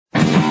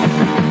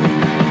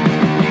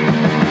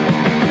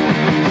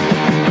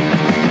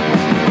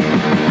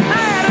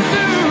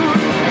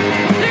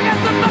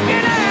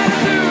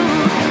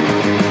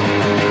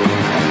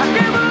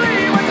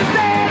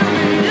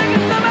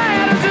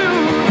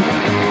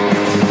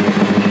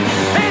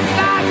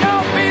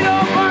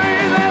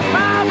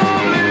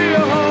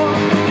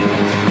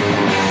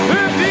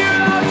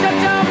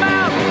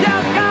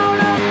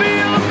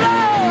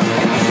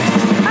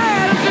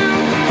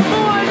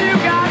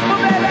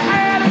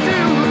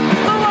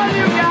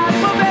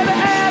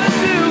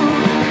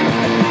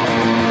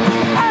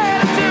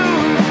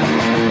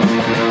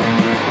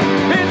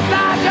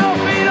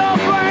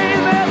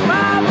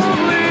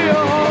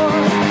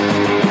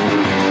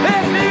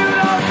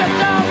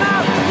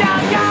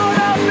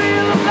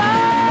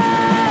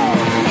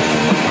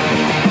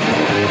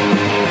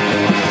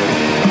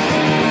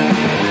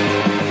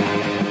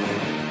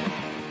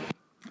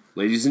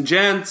Ladies and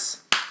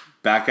gents,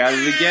 back at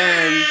it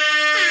again.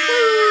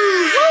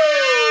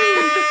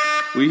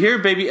 We here,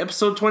 baby.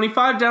 Episode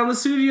 25 down the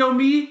studio.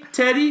 Me,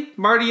 Teddy,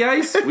 Marty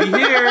Ice. We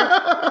here.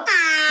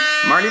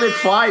 Marty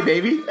McFly,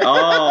 baby.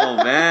 Oh,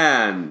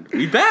 man.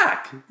 We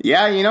back.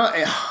 Yeah, you know,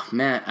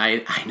 man,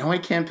 I know I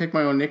can't pick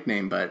my own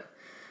nickname, but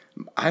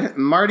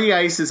Marty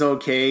Ice is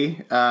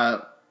okay.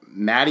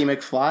 Maddie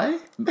McFly?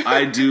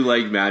 I do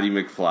like Maddie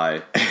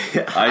McFly.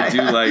 I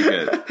do like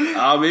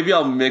it. Maybe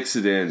I'll mix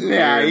it in.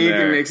 Yeah, you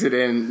can mix it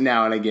in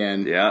now and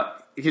again. Yeah.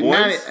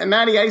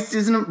 Maddie Ice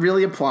isn't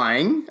really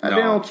applying. I've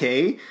been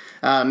okay.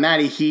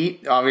 Maddie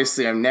Heat,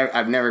 obviously,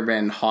 I've never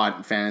been hot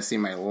in fantasy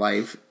in my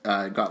life.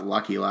 Got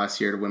lucky last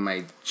year to win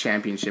my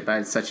championship. I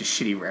had such a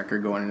shitty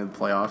record going into the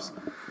playoffs.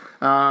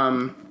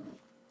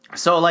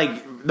 So,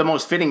 like, the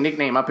most fitting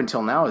nickname up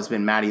until now has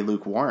been Maddie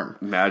Lukewarm.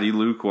 Maddie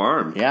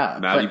Lukewarm. Yeah.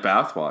 Maddie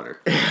Bathwater.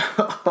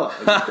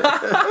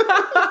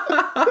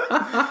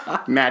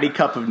 Maddie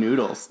Cup of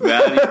Noodles.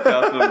 Maddie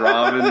Cup of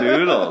Ramen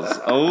Noodles.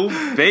 Oh,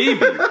 baby.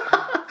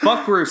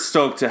 Fuck, we're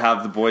stoked to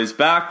have the boys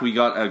back. We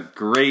got a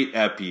great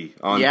epi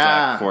on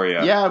deck for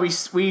you. Yeah, we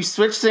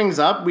switched things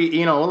up.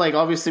 We,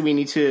 obviously we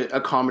need to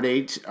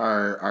accommodate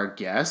our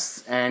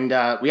guests. And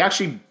we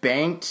actually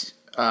banked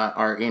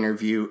our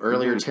interview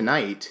earlier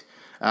tonight.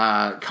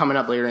 Coming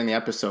up later in the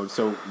episode,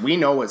 so we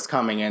know what's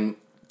coming, and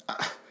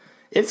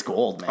it's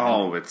gold, man.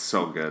 Oh, it's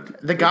so good.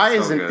 The guy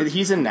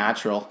he's a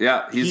natural.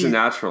 Yeah, he's a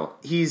natural.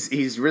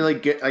 He's really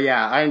good.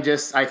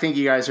 I think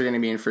you guys are going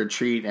to be in for a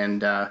treat,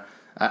 and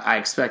I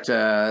expect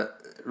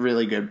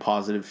really good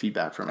positive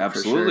feedback from him.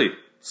 Absolutely. For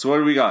sure. So what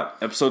do we got?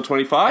 Episode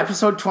 25?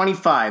 Episode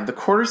 25, the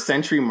quarter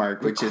century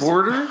mark, which is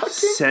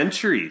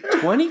century.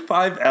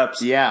 25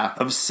 eps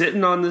of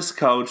sitting on this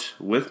couch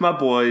with my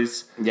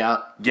boys. Yeah.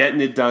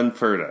 Getting it done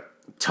for it.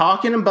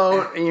 Talking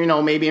about,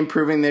 maybe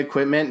improving the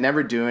equipment,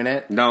 never doing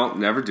it. No,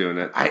 never doing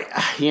it.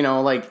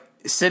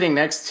 Sitting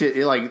next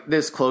to,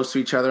 this close to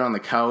each other on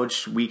the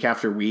couch week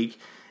after week,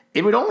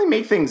 it would only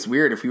make things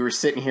weird if we were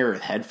sitting here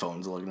with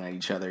headphones looking at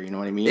each other, you know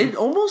what I mean? It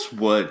almost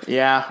would.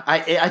 Yeah,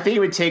 I think it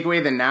would take away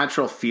the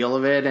natural feel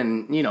of it,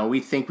 and, we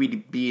think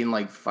we'd be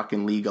in,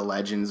 fucking League of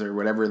Legends or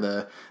whatever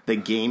the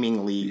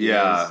gaming league is.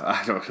 Yeah,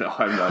 I don't know.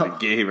 I'm not a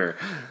gamer.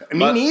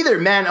 Me neither,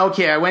 man.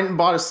 Okay, I went and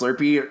bought a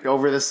Slurpee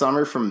over the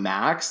summer from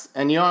Max,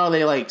 and you know how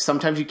they,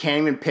 sometimes you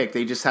can't even pick.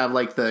 They just have,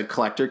 the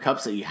collector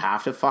cups that you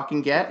have to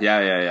fucking get.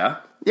 Yeah.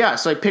 Yeah,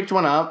 so I picked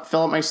one up,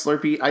 fill up my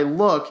Slurpee, I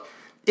look...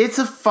 It's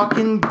a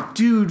fucking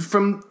dude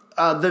from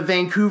the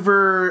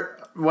Vancouver,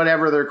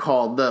 whatever they're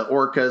called, the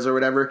Orcas or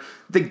whatever,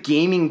 the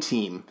gaming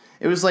team.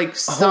 It was what? Like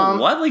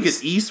an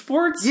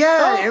esports?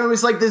 Yeah, it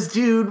was this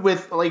dude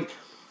with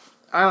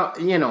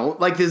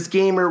this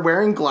gamer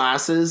wearing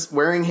glasses,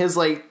 wearing his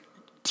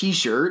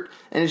t-shirt,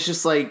 and it's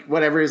just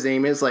whatever his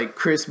name is,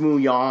 Chris Moo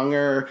Young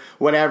or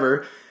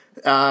whatever,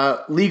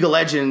 League of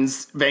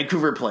Legends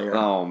Vancouver player.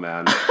 Oh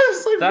man,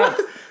 what?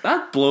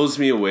 That blows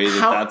me away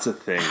that's a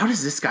thing. How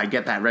does this guy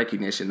get that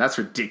recognition? That's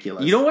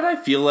ridiculous. You know what I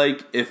feel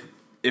like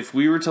if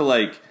we were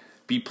to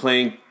be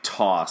playing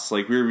toss,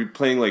 we were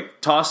playing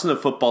tossing the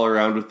football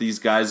around with these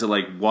guys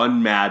that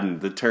won Madden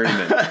the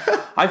tournament.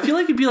 I feel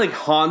like it'd be like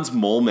Hans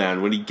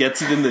Moleman when he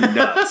gets it in the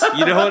nuts.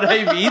 You know what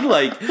I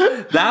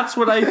mean? That's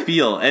what I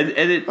feel, and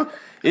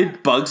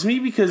it bugs me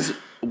because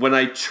when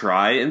I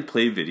try and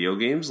play video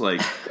games,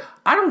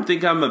 I don't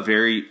think I'm a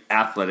very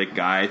athletic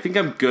guy. I think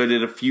I'm good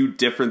at a few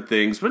different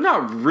things, but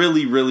not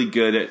really, really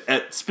good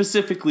at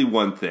specifically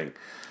one thing.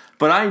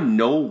 But I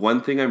know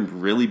one thing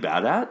I'm really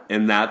bad at,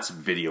 and that's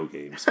video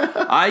games.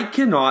 I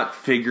cannot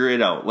figure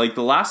it out.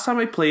 The last time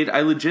I played,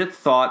 I legit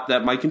thought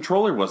that my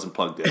controller wasn't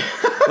plugged in.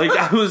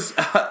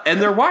 And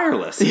they're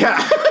wireless. Yeah.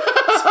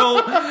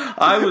 So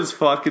I was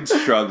fucking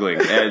struggling,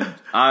 and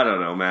I don't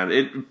know, man.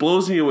 It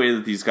blows me away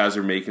that these guys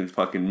are making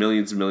fucking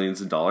millions and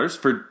millions of dollars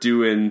for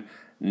doing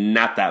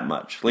not that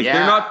much.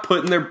 They're not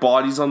putting their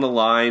bodies on the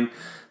line.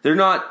 They're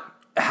not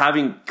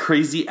having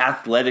crazy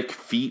athletic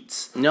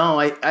feats. No,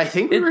 I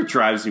think it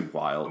drives me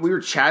wild. We were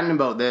chatting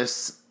about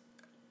this.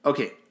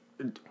 Okay,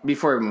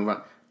 before we move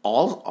on.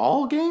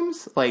 All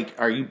games?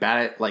 Are you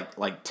bad at like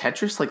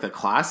Tetris, the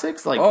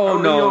classics? Are you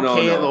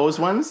okay at those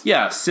ones?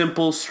 Yeah,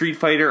 simple Street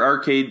Fighter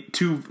arcade,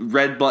 2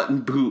 red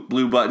button,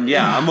 blue button.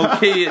 Yeah, I'm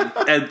okay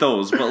at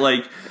those. But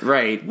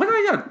right when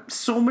I got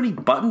so many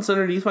buttons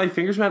underneath my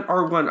fingers, man,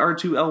 R1,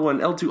 R2,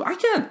 L1, L2,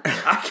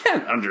 I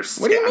can't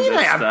understand. What do you mean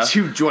I have stuff.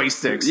 2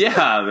 joysticks?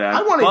 Yeah, man.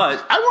 I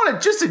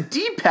wanted just a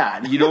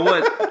D-pad. You know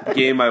what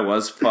game I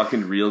was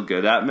fucking real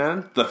good at,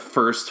 man? The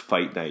first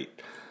Fight Night.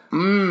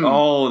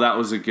 Oh, that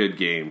was a good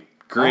game.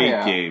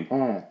 Great game.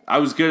 I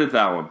was good at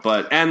that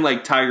one. And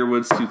Tiger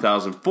Woods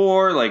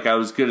 2004, I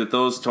was good at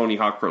those. Tony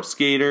Hawk Pro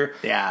Skater.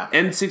 Yeah.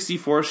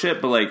 N64 shit,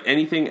 but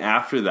anything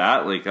after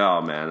that,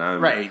 oh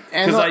man. Right.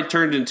 Because I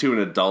turned into an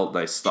adult and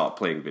I stopped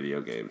playing video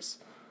games.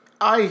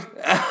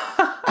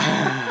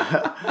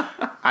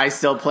 I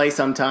still play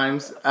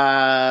sometimes,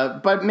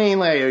 but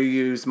mainly I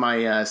use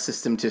my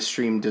system to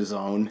stream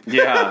DAZN.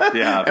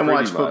 Yeah, and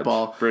watch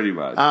football. Pretty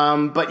much.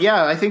 But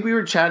yeah, I think we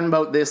were chatting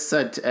about this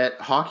at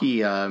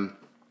hockey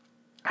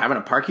having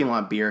a parking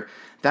lot beer.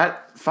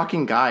 That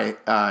fucking guy,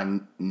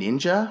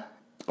 Ninja.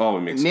 Oh,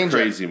 he makes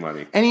crazy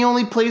money. And he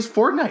only plays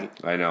Fortnite.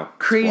 I know.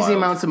 Crazy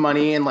amounts of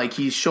money. And, like,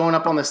 he's showing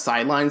up on the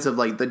sidelines of,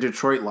 like, the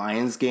Detroit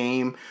Lions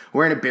game,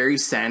 wearing a Barry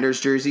Sanders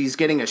jersey. He's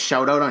getting a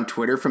shout-out on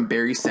Twitter from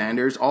Barry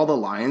Sanders. All the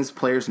Lions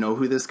players know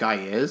who this guy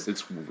is.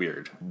 It's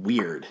weird.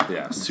 Weird.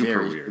 Yeah, super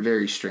very, weird.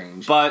 Very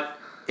strange. But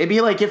it'd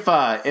be like if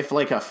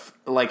like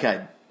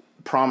a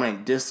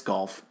prominent disc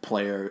golf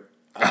player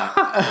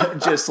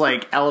just,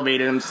 like,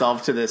 elevated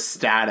himself to this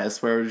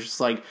status where it was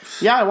just like,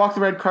 yeah, I walk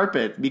the red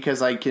carpet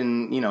because I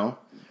can, you know...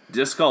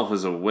 Disc golf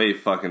is a way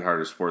fucking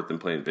harder sport than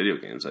playing video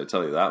games, I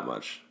tell you that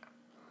much.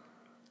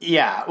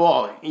 Yeah,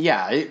 well,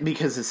 yeah,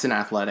 because it's an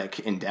athletic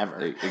endeavor.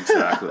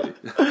 Exactly.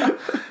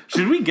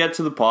 Should we get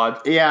to the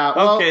pod? Yeah,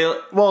 well, okay.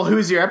 Well,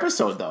 who's your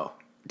episode, though?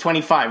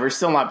 25, we're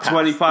still not past.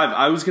 25,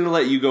 I was going to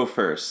let you go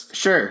first.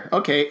 Sure,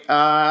 okay.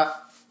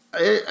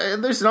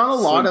 There's not a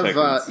lot of,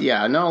 not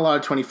a lot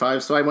of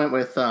 25, so I went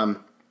with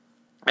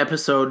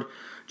episode...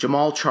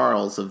 Jamal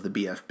Charles of the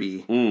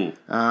BFB.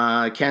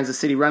 Kansas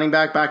City running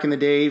back in the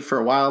day. For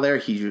a while there,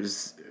 he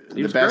was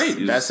the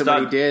best at what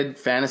he did,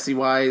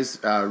 fantasy-wise,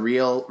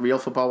 real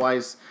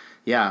football-wise.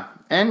 Yeah.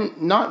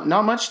 And not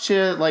much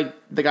to, like,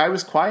 the guy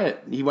was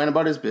quiet. He went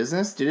about his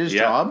business, did his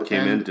job.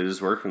 Came in, did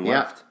his work, and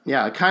left.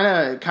 Yeah, kind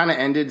of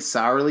ended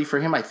sourly for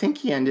him. I think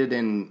he ended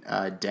in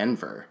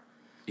Denver.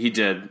 He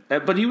did,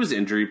 but he was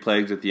injury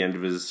plagued at the end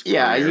of his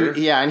career.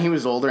 And he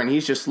was older, and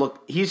he's just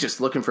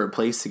looking for a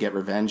place to get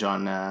revenge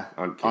on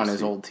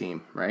his old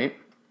team, right?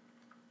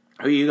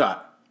 Who you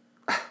got?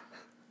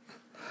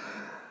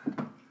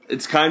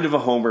 It's kind of a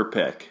homer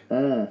pick,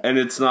 and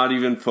it's not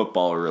even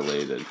football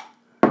related.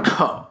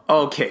 Oh,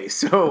 okay.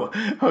 So,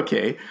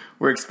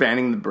 we're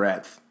expanding the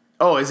breadth.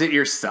 Oh, is it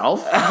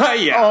yourself?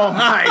 Yeah. Oh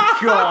my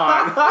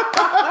god.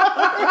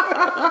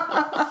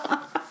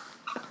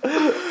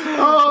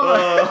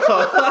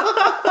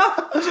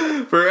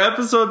 For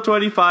episode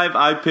 25,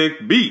 I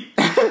picked B.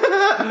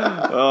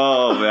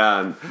 Oh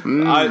man,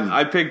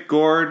 I picked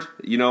Gord.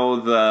 You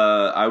know,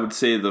 I would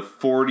say the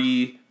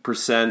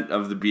 40%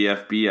 of the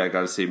BFB. I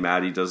gotta say,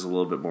 Maddie does a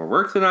little bit more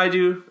work than I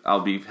do.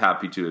 I'll be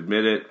happy to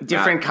admit it.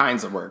 Different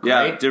kinds of work,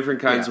 yeah, right? Different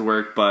kinds of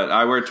work. But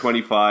I wear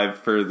 25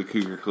 for the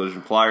Cougar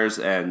Collision Flyers,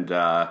 and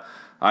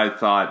I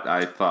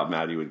thought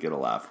Maddie would get a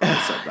laugh when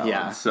I said that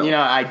one. So. You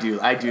know, I do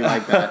like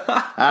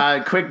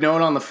that. Quick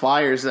note on the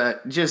Flyers,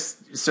 just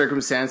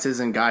circumstances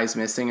and guys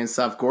missing and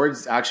stuff.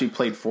 Gord's actually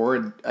played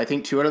forward, I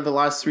think 2 out of the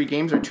last 3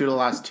 games or 2 of the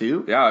last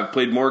 2. Yeah, I've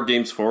played more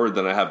games forward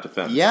than I have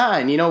defense. Yeah,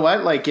 and you know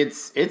what? Like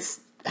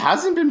it's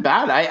hasn't been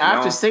bad. I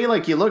have to say,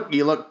 like, you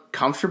look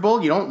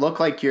comfortable. You don't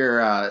look like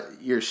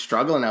you're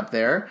struggling up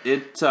there.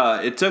 It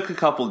took a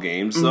couple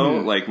games though.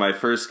 Like my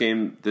first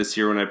game this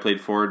year when I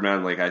played forward,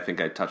 man, like I think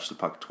I touched the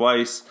puck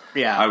twice.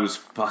 Yeah, I was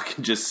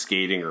fucking just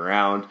skating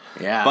around.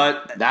 Yeah,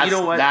 but you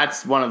know what?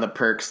 That's one of the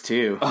perks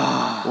too.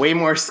 Way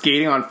more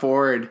skating on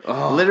forward.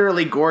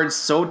 Literally, Gord's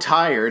so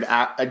tired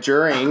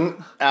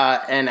during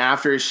and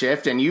after his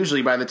shift, and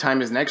usually by the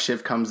time his next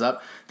shift comes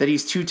up, that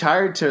he's too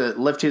tired to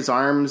lift his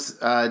arms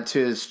to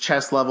his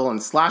chest level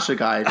and slash a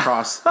guy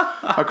across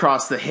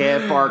the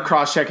hip or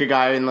cross-check a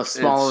guy in the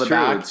small of the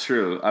back. It's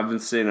true. I've been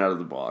staying out of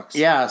the box.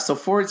 Yeah, so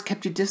forwards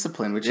kept you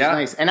disciplined, which is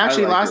nice. And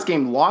actually, last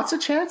game, lots of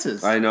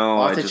chances. I know.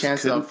 Lots I of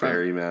chances couldn't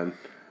vary, man.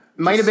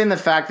 Might have been the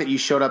fact that you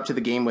showed up to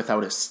the game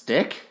without a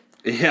stick.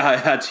 Yeah, I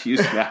had to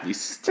use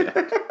Maddie's stick.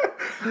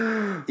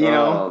 You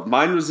know?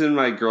 Mine was in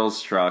my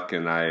girl's truck,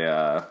 and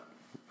I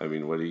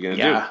mean, what are you going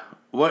to do?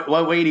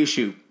 What way do you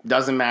shoot?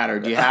 Doesn't matter.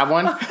 Do you have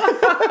one?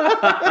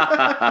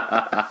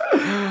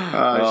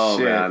 Oh,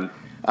 shit. Man.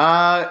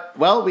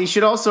 Well, we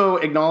should also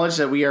acknowledge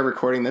that we are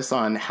recording this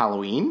on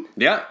Halloween.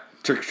 Yeah,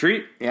 trick or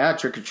treat. Yeah,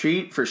 trick or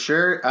treat for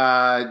sure.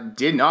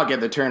 Did not get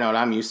the turnout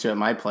I'm used to at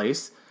my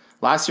place.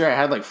 Last year I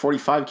had like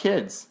 45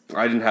 kids.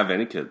 I didn't have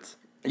any kids.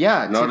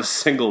 Yeah. Not a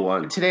single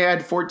one. Today I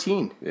had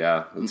 14.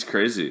 Yeah, that's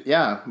crazy.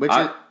 Yeah, which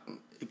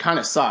it kind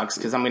of sucks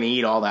because I'm going to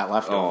eat all that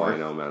leftover. Oh, I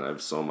know, man. I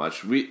have so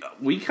much. We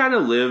kind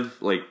of live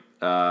like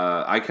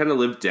I kind of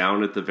live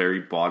down at the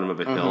very bottom of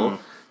a hill,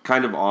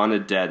 kind of on a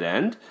dead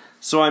end.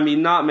 So, I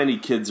mean, not many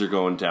kids are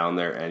going down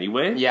there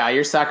anyway. Yeah,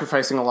 you're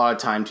sacrificing a lot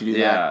of time to do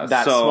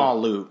that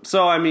small loop.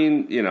 So, I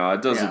mean, you know,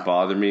 it doesn't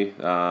bother me.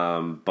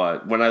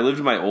 But when I lived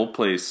in my old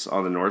place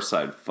on the north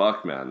side,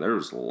 fuck, man, there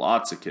was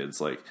lots of kids.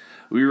 Like,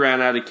 we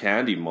ran out of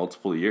candy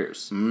multiple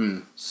years.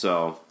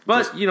 So,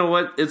 but you know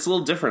what? It's a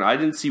little different. I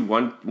didn't see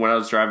one, when I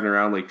was driving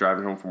around, like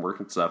driving home from work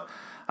and stuff,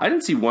 I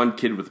didn't see one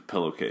kid with a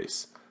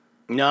pillowcase.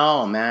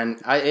 No, man.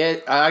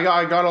 I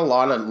got a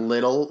lot of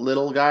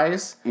little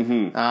guys.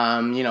 You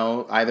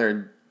know,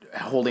 either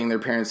holding their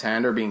parents'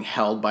 hand or being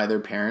held by their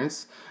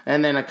parents,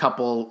 and then a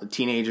couple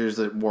teenagers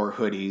that wore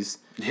hoodies.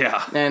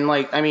 Yeah, and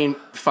like, I mean,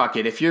 fuck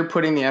it. If you're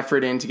putting the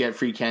effort in to get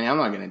free candy, I'm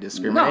not going to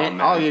discriminate.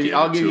 No,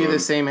 I'll give you the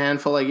same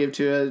handful I give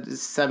to a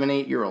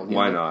 7-8 year old.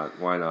 Why not?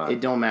 Why not?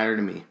 It don't matter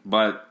to me.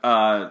 But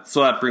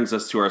so that brings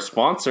us to our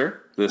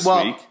sponsor this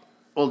week.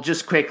 Well,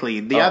 just quickly,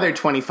 the other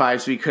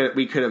 25s we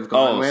could have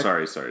gone with.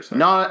 Sorry.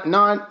 Not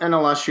an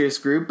illustrious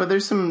group, but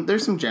there's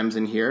some gems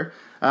in here.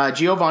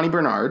 Giovanni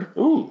Bernard.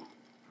 Ooh.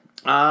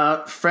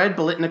 Fred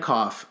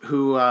Biletnikoff,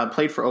 who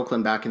played for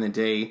Oakland back in the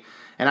day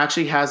and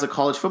actually has a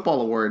college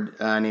football award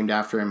named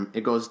after him.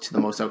 It goes to the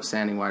most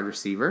outstanding wide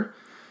receiver.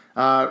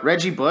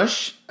 Reggie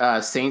Bush,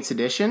 Saints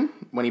edition,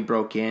 when he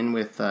broke in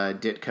with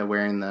Ditka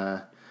wearing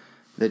the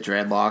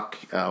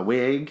dreadlock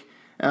wig.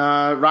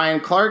 Ryan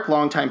Clark,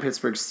 longtime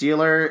Pittsburgh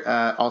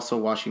Steeler, also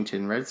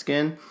Washington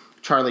Redskin.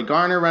 Charlie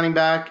Garner, running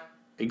back.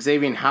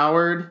 Xavier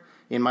Howard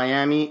in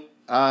Miami.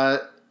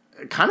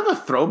 Kind of a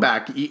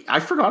throwback.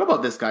 I forgot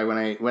about this guy when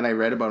I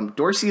read about him.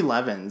 Dorsey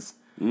Levens,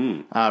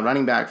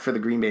 running back for the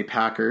Green Bay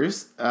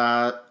Packers.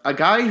 A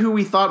guy who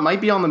we thought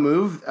might be on the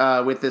move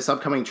with this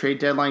upcoming trade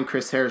deadline,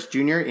 Chris Harris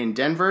Jr. in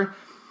Denver.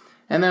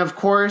 And then, of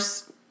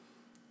course,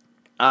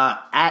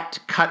 at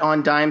Cut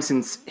on Dimes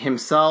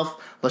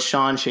himself,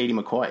 LaShawn Shady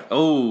McCoy.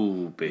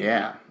 Oh, baby.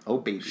 Yeah. Oh,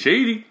 baby.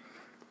 Shady.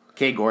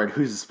 Okay, Gord,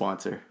 who's the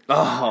sponsor?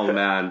 Oh,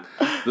 man.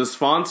 The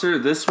sponsor,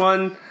 this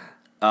one...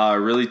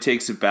 really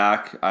takes it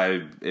back.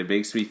 It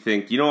makes me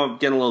think, I'm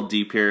getting a little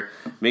deep here.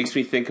 Makes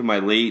me think of my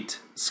late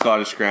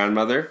Scottish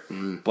grandmother.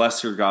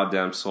 Bless her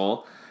goddamn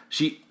soul.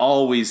 She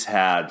always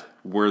had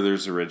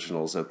Werther's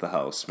Originals at the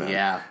house, man.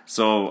 Yeah.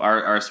 So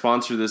our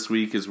sponsor this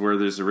week is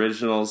Werther's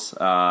Originals.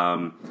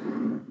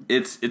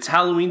 It's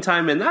Halloween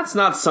time, and that's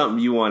not something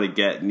you want to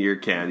get in your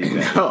candy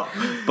bag. No.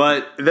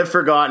 But The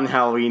forgotten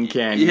Halloween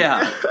candy.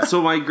 yeah.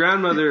 So my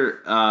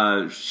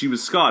grandmother, she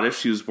was Scottish.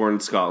 She was born in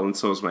Scotland.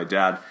 So was my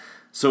dad.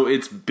 So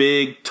it's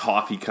big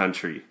toffee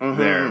country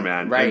there,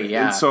 man. Right,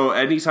 yeah. And so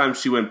anytime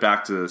she went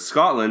back to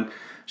Scotland,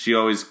 she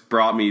always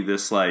brought me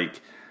this,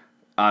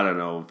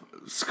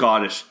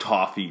 Scottish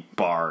toffee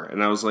bar.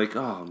 And I was like,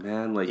 oh,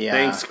 man,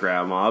 thanks,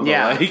 Grandma. But,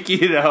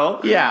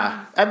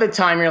 Yeah. At the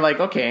time, you're like,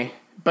 okay.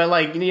 But,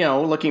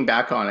 looking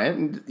back on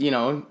it,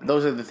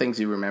 those are the things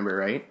you remember,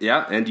 right?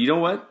 Yeah, and you know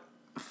what?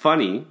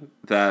 Funny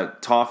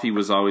that toffee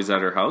was always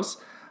at her house.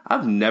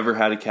 I've never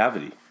had a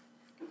cavity.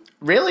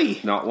 Really?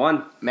 Not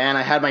one. Man,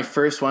 I had my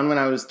first one when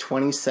I was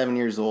 27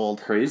 years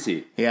old.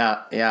 Crazy.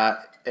 Yeah.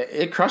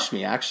 It crushed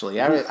me, actually.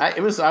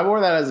 I wore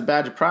that as a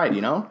badge of pride,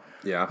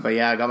 Yeah. But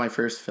yeah, I got my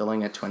first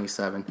filling at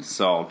 27.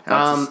 So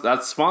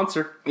that's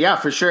sponsor. Yeah,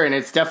 for sure, and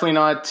it's definitely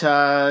not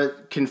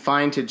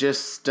confined to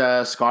just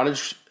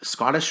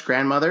Scottish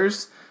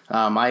grandmothers.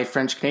 My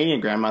French Canadian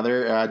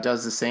grandmother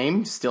does the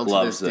same still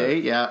to this day.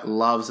 Yeah,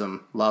 loves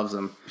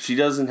them. She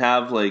doesn't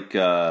have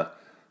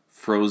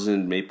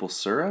frozen maple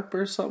syrup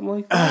or something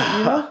like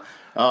that,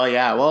 Oh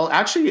yeah, well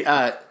actually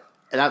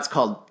that's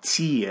called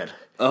tir.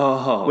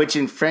 Oh. Which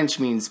in French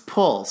means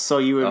pull. So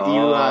you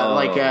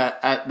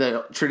at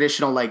the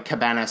traditional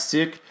cabane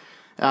sucre,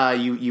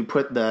 you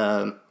put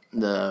the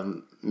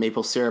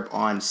maple syrup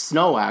on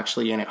snow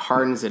actually, and it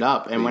hardens it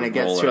up. And when it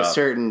gets to a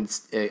certain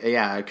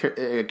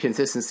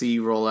consistency,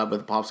 you roll it up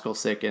with a popsicle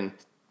stick, and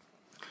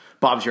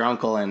Bob's your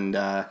uncle. And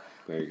there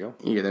you go.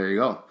 Yeah, there you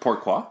go.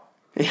 Pourquoi?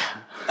 Yeah.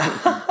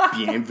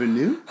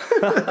 Bienvenue.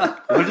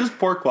 What does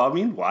pourquoi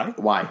mean? Why?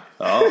 Why?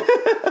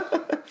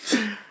 Oh.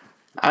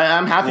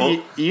 I'm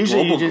happy.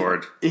 Usually global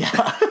Gord.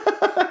 Yeah.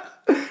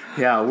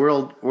 Yeah,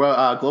 world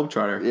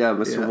Globetrotter. Yeah,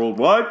 Mr.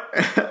 Worldwide.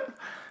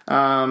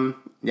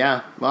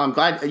 Yeah. Well, I'm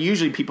glad.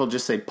 Usually people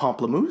just say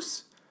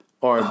pamplemousse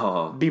or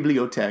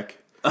bibliothèque.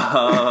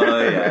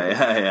 Oh,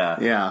 yeah.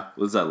 Yeah.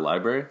 Was that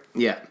library?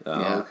 Yeah. Oh,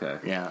 yeah. okay.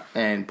 Yeah.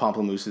 And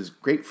pamplemousse is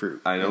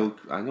grapefruit. I know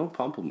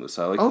pamplemousse.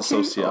 I like the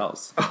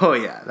socials. Oh,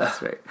 yeah, that's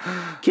right.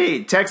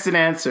 Okay, text and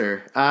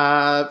answer.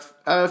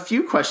 A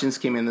few questions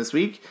came in this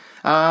week.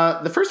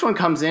 The first one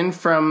comes in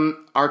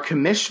from our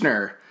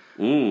commissioner.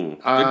 Good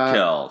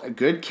Kel.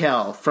 Good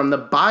Kel. From the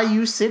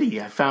Bayou City,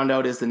 I found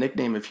out is the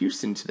nickname of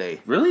Houston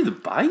today. Really? The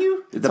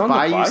Bayou? It's the on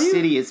Bayou the Bayou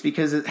City. It's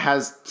because it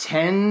has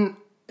 10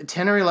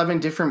 or 11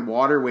 different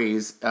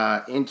waterways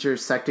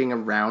intersecting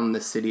around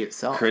the city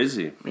itself.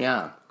 Crazy.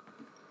 Yeah.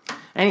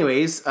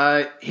 Anyways,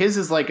 his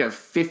is like a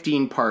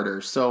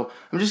 15-parter, so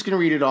I'm just going to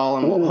read it all,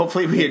 and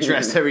hopefully we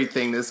address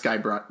everything this guy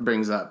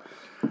brings up.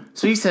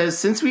 So he says,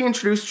 since we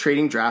introduced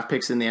trading draft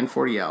picks in the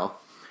N40L,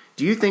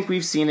 do you think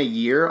we've seen a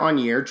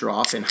year-on-year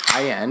drop in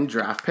high-end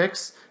draft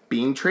picks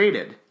being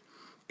traded?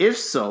 If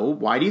so,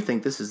 why do you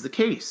think this is the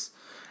case?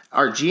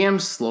 Are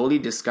GMs slowly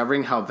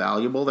discovering how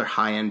valuable their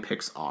high-end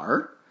picks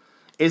are?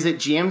 Is it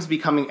GMs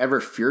becoming ever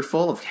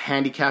fearful of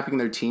handicapping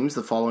their teams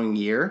the following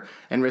year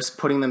and risk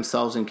putting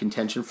themselves in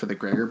contention for the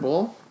Gregor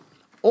Bowl?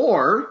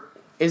 Or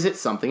is it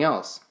something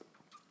else?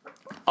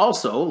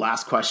 Also,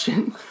 last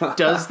question,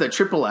 does the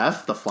Triple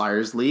F, the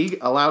Flyers League,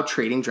 allow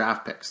trading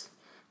draft picks?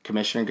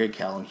 Commissioner Greg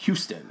Kell in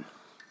Houston.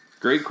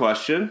 Great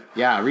question.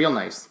 Yeah, real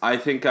nice. I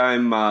think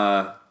I'm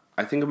a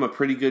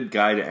pretty good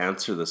guy to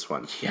answer this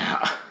one.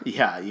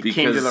 Yeah, you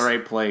came to the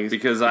right place.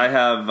 Because I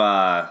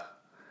have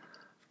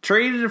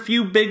traded a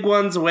few big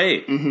ones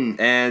away.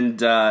 Mm-hmm.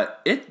 And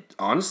it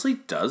honestly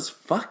does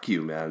fuck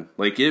you, man.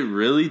 It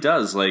really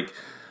does.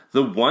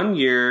 The 1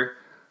 year,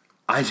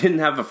 I didn't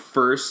have a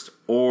first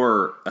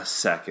or a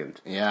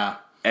second. Yeah.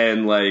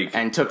 and like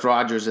And took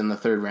Rodgers in the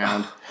third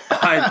round.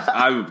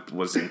 I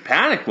was in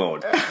panic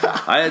mode.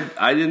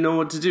 I didn't know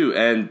what to do,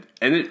 and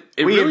it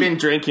We really, had been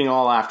drinking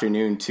all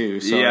afternoon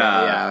too, so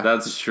yeah,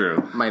 that's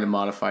true. might have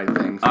modified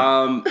things.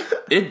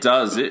 It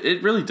does.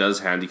 It really does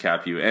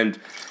handicap you, and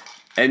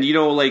you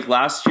know, like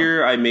last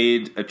year, I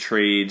made a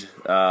trade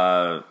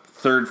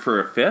third for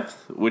a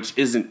fifth, which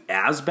isn't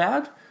as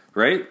bad,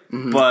 right?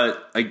 Mm-hmm.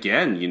 But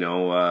again, you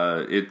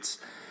know, it's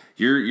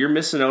you're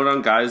missing out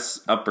on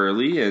guys up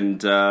early,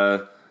 and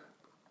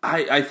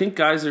I think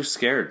guys are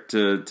scared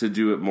to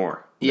do it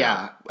more.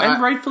 Yeah,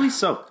 and rightfully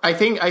so. I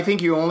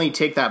think you only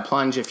take that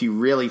plunge if you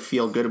really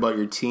feel good about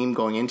your team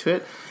going into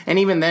it, and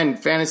even then,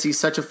 fantasy's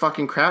such a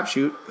fucking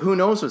crapshoot. Who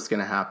knows what's going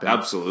to happen?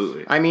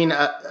 Absolutely. I mean,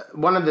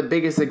 one of the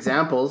biggest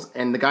examples,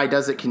 and the guy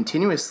does it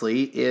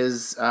continuously,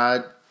 is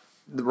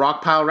the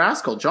Rockpile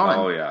Rascal, John.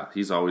 Oh yeah,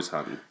 he's always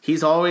hunting.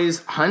 He's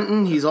always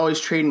hunting. He's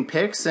always trading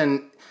picks,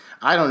 and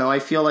I don't know. I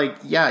feel like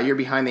you're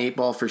behind the eight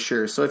ball for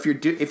sure. So if you're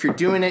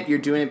doing it, you're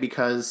doing it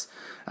because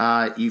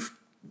you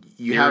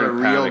have a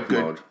real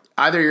good mode.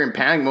 Either you're in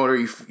panic mode or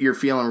you're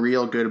feeling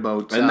real good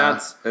about.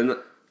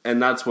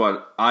 And that's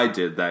what I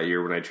did that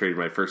year when I traded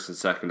my first and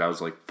second. I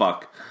was like,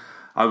 fuck.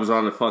 I was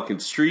on a fucking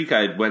streak.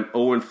 I went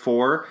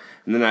 0-4,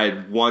 and then I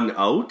had one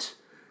out.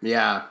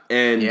 Yeah.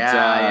 And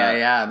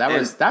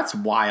That's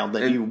wild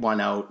that you won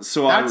out.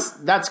 So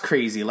that's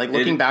crazy. Like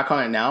looking back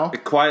on it now,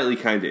 it quietly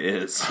kind of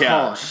is.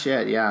 Yeah. Oh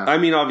shit. Yeah. I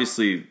mean,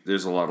 obviously,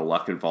 there's a lot of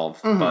luck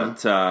involved,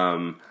 but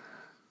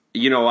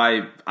you know,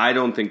 I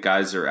don't think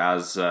guys are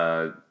as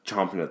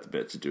chomping at the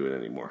bit to do it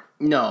anymore.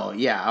 No.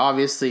 Yeah.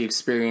 Obviously,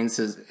 experience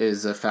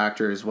is a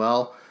factor as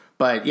well.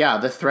 But yeah,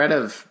 the threat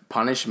of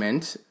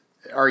punishment,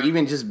 or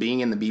even just being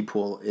in the B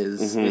pool,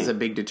 is a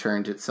big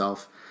deterrent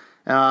itself.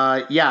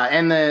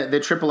 And the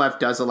Triple F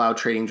does allow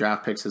trading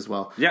draft picks as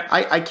well. Yeah,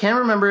 I can't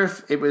remember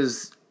if it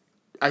was.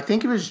 I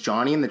think it was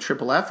Johnny in the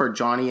Triple F or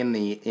Johnny in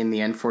the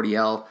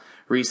N40L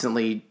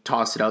recently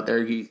tossed it out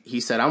there. He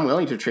said, "I'm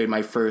willing to trade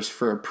my first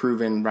for a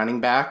proven running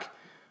back,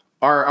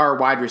 our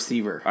wide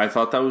receiver." I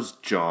thought that was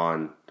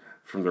John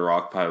from the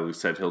Rockpile who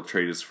said he'll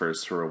trade his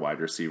first for a wide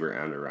receiver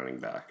and a running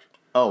back.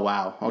 Oh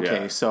wow!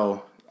 Okay,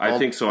 so. I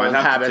think so. Old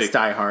habits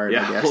die hard.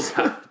 Yeah, I guess. old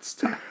habits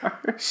die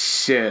hard.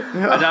 Shit.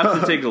 I'd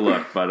have to take a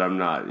look, but I'm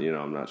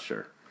not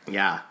sure.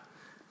 Yeah.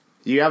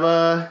 Do you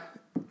want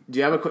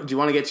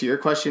to get to your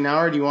question now,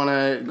 or do you want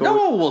to go?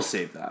 No, we'll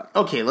save that.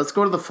 Okay, let's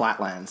go to the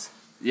flatlands.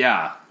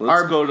 Yeah,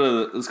 let's go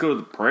to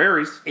the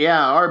prairies.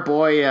 Yeah, our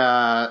boy,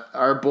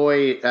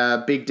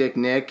 Big Dick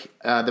Nick,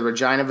 the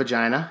Regina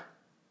Vagina.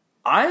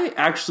 I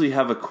actually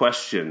have a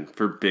question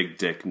for Big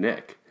Dick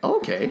Nick.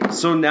 Okay.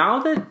 So now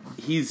that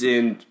he's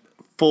in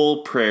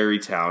full prairie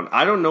town,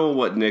 I don't know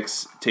what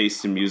Nick's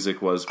taste in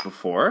music was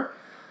before,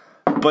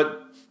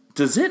 but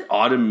does it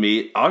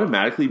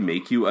automatically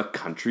make you a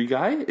country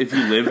guy if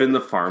you live in the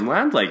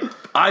farmland? Like,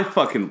 I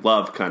fucking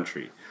love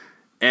country,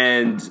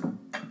 and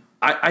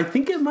I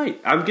think it might.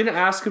 I'm gonna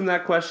ask him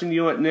that question.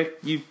 You know what, Nick?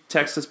 You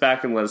text us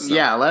back and let us know.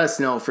 Yeah, let us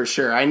know for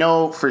sure. I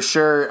know for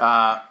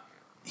sure.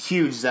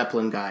 Huge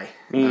Zeppelin guy,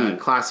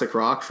 classic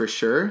rock for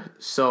sure.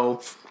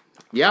 So,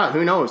 yeah,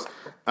 who knows?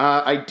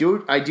 I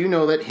do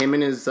know that him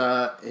and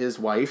his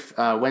wife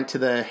went to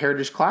the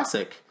Heritage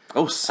Classic.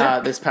 Oh,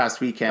 sick. This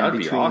past weekend. That'd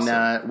be between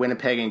awesome.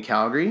 Winnipeg and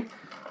Calgary.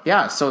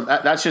 Yeah, so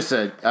that's just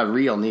a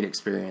real neat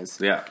experience.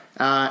 Yeah.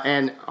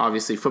 And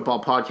obviously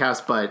football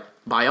podcast, but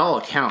by all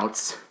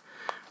accounts,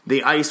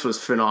 the ice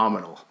was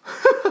phenomenal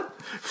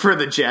for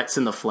the Jets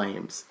and the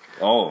Flames.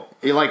 Oh,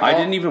 I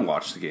didn't even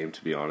watch the game,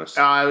 to be honest.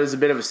 It was a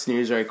bit of a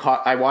snoozer.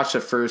 I watched the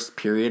first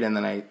period and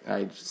then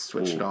I just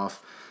switched it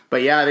off.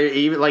 But yeah,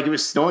 it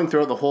was snowing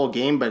throughout the whole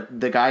game, but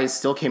the guys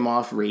still came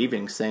off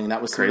raving, saying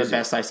that was some of the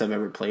best ice I've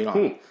ever played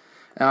on.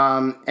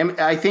 And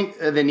I think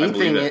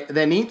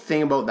the neat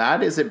thing about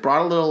that is it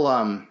brought a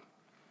little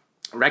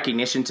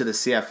recognition to the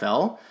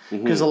CFL,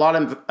 because a lot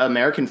of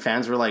American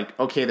fans were like,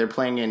 okay, they're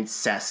playing in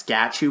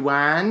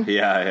Saskatchewan.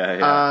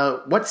 Yeah.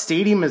 What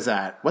stadium is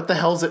that? What the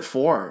hell's it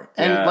for?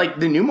 And like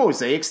the new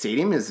Mosaic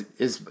Stadium is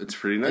it's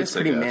pretty nice. It's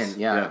pretty mint.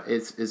 Yeah.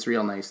 It's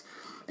real nice.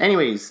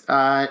 Anyways,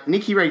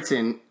 Nikki writes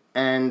in,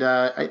 and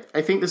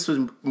I think this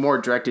was more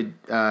directed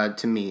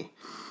to me.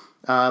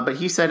 But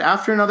he said,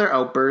 after another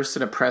outburst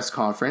at a press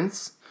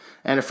conference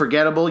and a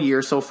forgettable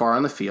year so far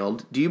on the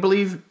field, do you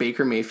believe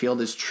Baker Mayfield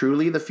is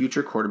truly the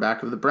future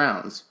quarterback of the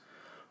Browns?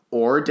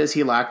 Or does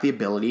he lack the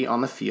ability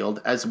on the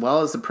field as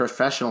well as the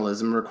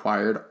professionalism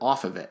required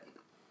off of it?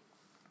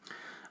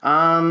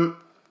 The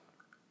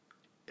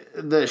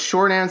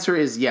short answer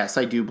is yes,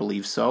 I do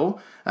believe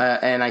so.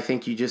 And I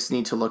think you just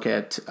need to look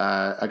at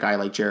a guy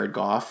like Jared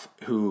Goff,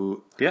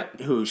 who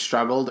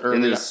struggled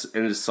early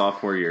in his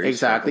sophomore year.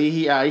 Exactly,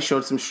 he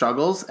showed some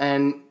struggles,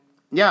 and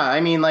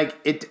I mean, like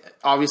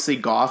obviously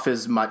Goff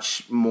is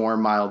much more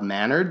mild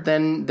mannered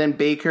than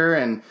Baker,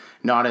 and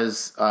not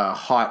as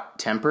hot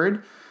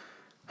tempered.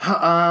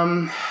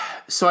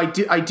 So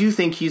I do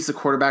think he's the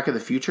quarterback of the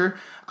future.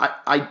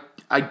 I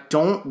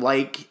don't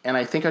like, and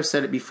I think I've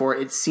said it before,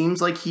 it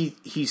seems like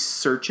he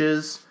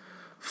searches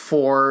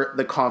for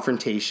the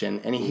confrontation,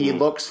 and he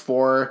looks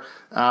for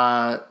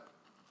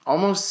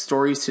almost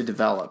stories to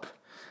develop.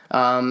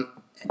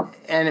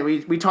 And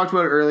we talked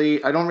about it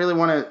early. I don't really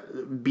want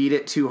to beat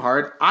it too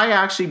hard. I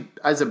actually,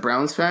 as a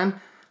Browns fan,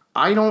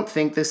 I don't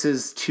think this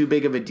is too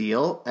big of a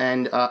deal.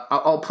 And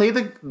I'll play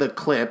the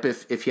clip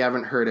if you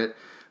haven't heard it.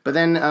 But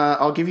then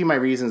I'll give you my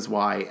reasons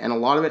why. And a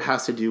lot of it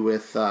has to do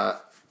with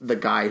the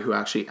guy who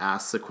actually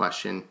asked the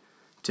question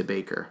to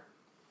Baker.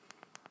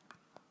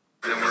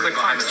 The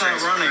clock's not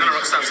running. No,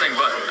 stop saying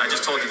but. I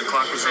just told you the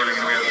clock was running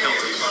and we had a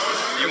penalty.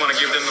 You want to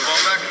give them the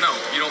ball back? No,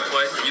 you don't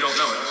play. You don't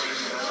know it.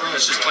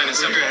 That's just plain and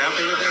simple. Were you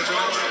happy with their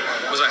drive?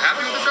 Was I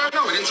happy with the drive?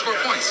 No, we didn't score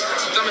points.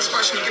 That's the dumbest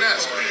question you could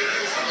ask.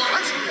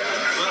 What?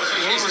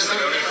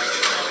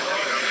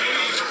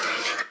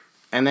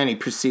 And then he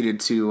proceeded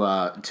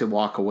to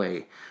walk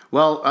away.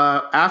 Well,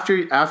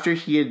 after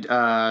he had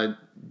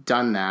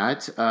done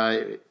that,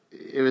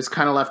 it was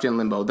kind of left in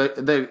limbo.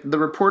 The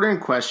reporter in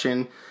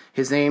question,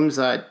 his name's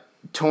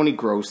Tony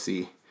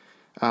Grossi,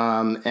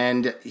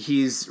 and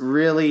he's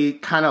really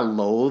kind of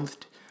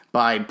loathed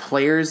by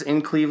players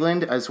in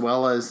Cleveland as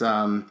well as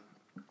the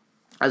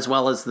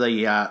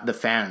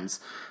fans.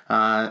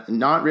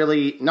 Not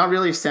really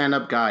a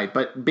stand-up guy.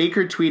 But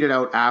Baker tweeted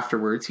out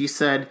afterwards. He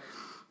said,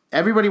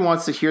 "Everybody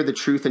wants to hear the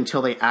truth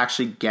until they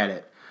actually get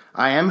it.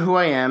 I am who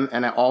I am,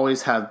 and I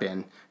always have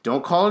been.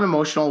 Don't call it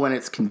emotional when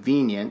it's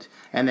convenient,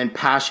 and then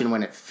passion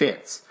when it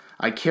fits.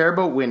 I care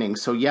about winning,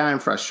 so yeah, I'm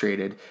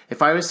frustrated.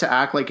 If I was to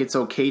act like it's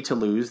okay to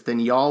lose, then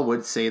y'all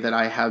would say that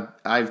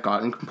I've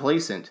gotten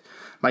complacent.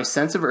 My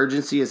sense of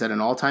urgency is at an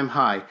all-time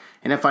high,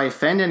 and if I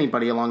offend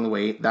anybody along the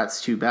way,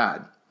 that's too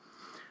bad."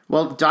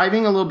 Well,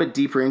 diving a little bit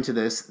deeper into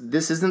this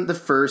isn't the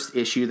first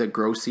issue that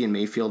Grossi and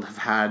Mayfield have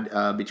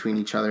had between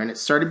each other, and it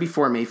started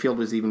before Mayfield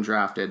was even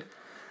drafted.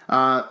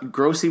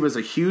 Grossi was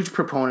a huge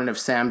proponent of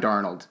Sam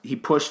Darnold. He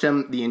pushed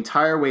him the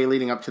entire way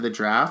leading up to the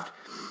draft,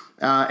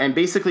 and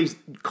basically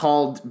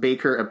called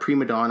Baker a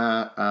prima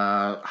donna,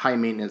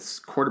 high-maintenance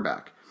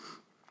quarterback.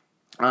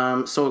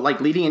 So,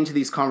 leading into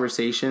these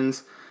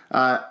conversations,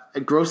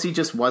 Grossi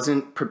just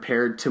wasn't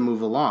prepared to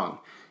move along.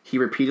 He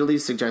repeatedly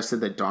suggested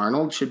that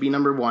Darnold should be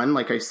number one,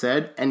 like I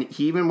said, and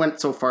he even went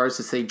so far as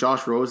to say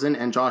Josh Rosen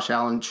and Josh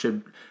Allen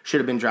should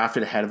have been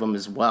drafted ahead of him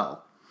as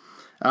well.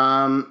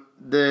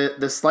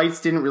 The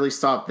slights didn't really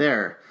stop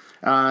there.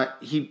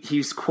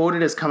 He's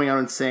quoted as coming out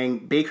and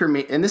saying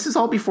and this is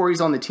all before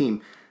he's on the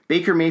team.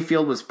 Baker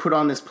Mayfield was put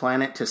on this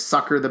planet to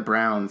sucker the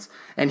Browns,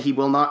 and he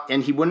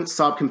wouldn't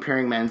stop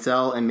comparing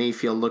Manziel and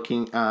Mayfield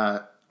looking going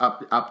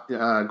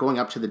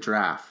up to the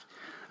draft.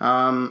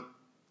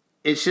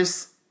 It's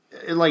just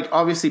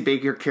obviously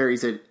Baker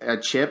carries a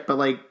chip, but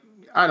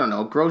I don't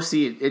know,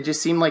 Grossi, it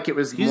just seemed like it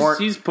was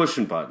he's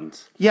pushing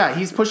buttons. Yeah,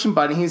 he's pushing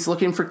buttons. He's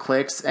looking for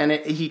clicks, and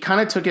he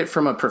kind of took it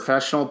from a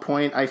professional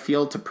point, I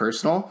feel, to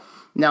personal.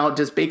 Now,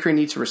 does Baker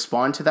need to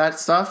respond to that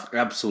stuff?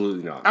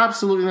 Absolutely not.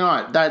 Absolutely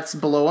not. That's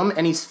below him,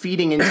 and he's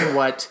feeding into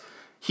what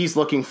he's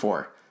looking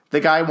for.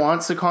 The guy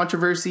wants a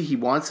controversy. He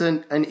wants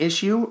an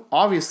issue,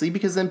 obviously,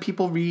 because then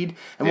people read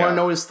and want to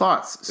know his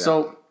thoughts. Yeah.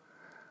 So,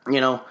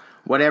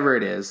 whatever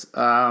it is.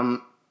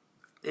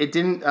 It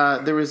didn't.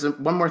 There was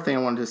one more thing I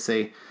wanted to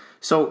say.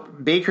 So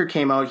Baker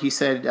came out. He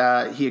said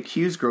he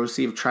accused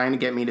Grossi of trying to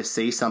get me to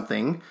say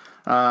something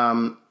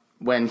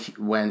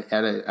when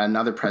at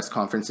another press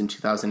conference in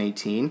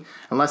 2018.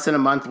 And less than a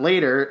month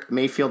later,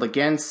 Mayfield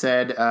again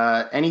said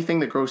anything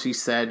that Grossi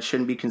said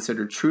shouldn't be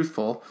considered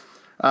truthful,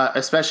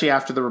 especially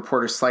after the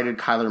reporter slighted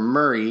Kyler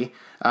Murray,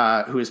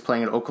 who was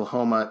playing at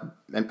Oklahoma,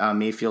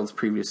 Mayfield's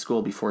previous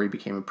school, before he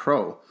became a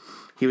pro.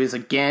 He was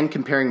again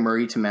comparing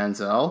Murray to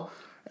Manziel.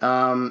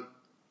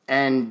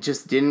 And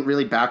just didn't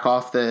really back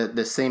off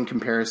the same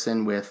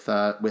comparison with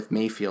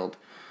Mayfield.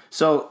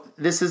 So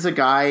this is a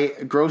guy.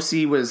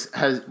 Grossi was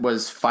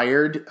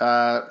fired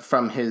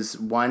from his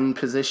one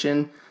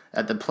position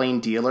at the Plain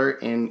Dealer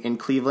in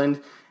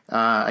Cleveland.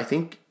 I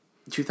think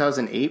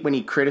 2008, when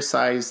he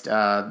criticized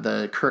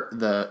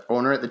the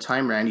owner at the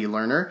time, Randy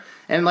Lerner,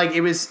 and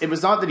it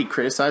was not that he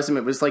criticized him.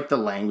 It was the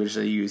language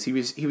that he used. He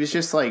was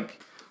just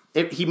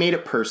he made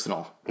it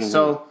personal. Mm-hmm.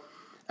 So.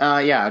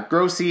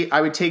 Grossi,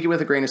 I would take it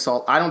with a grain of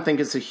salt. I don't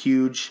think it's a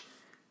huge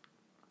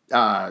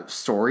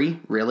story,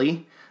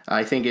 really.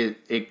 I think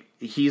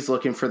he's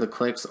looking for the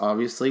clicks,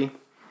 obviously.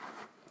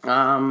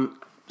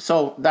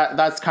 So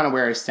that's kind of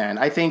where I stand.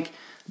 I think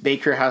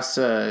Baker has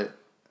to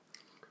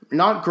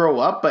not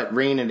grow up, but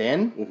rein it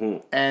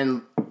in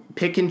and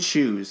pick and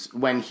choose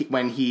when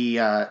he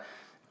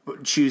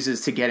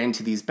chooses to get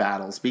into these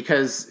battles.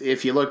 Because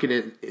if you look at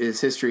his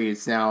history,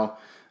 it's now...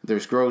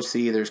 There's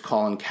Grossi, there's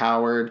Colin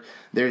Cowherd,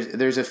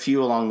 there's a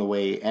few along the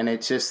way, and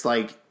it's just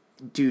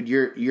dude,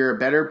 you're a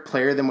better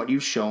player than what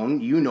you've shown.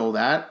 You know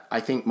that.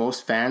 I think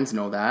most fans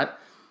know that.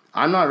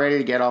 I'm not ready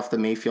to get off the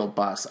Mayfield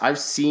bus. I'm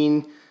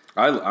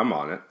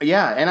on it.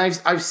 Yeah, and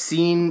I've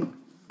seen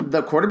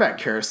the quarterback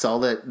carousel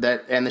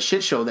that and the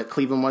shit show that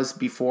Cleveland was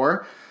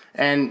before,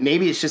 and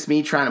maybe it's just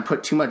me trying to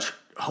put too much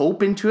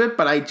hope into it,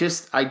 but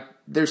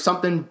there's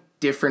something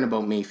different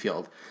about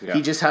Mayfield. Yeah.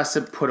 He just has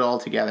to put it all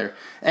together.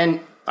 And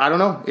I don't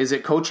know. Is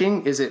it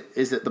coaching? Is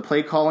it the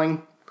play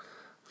calling?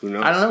 Who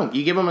knows? I don't know.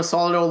 You give him a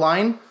solid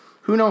O-line,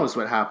 who knows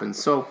what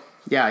happens. So,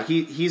 yeah,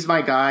 he's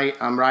my guy.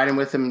 I'm riding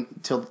with him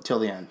till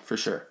the end, for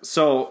sure.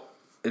 So,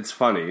 it's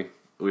funny.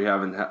 We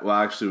haven't...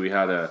 we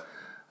had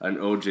an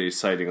OJ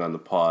sighting on the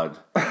pod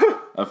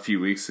a few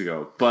weeks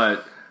ago.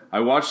 But I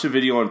watched a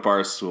video on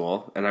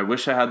Barstool, and I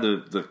wish I had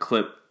the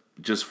clip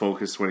just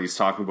focused when he's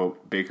talking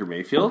about Baker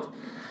Mayfield.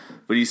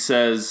 But he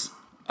says,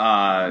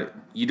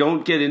 you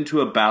don't get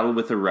into a battle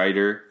with a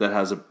writer that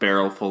has a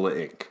barrel full of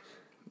ink.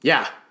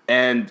 Yeah.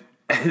 And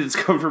it's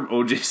come from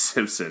O.J.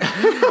 Simpson.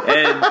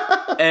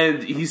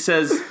 and he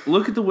says,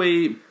 look at the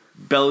way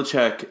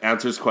Belichick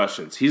answers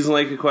questions. He doesn't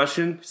like a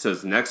question, he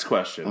says, next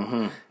question.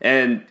 Mm-hmm.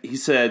 And he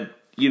said,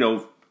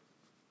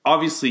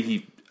 obviously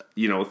he,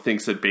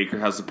 thinks that Baker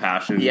has a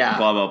passion,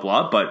 blah, blah,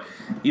 blah. But,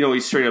 he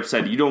straight up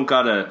said, you don't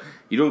gotta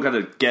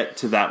get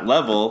to that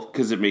level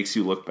because it makes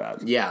you look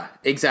bad. Yeah,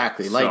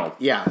 exactly.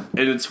 And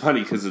it's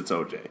funny because it's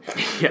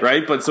OJ,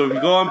 right? But so if you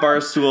go on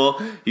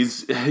Barstool,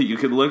 you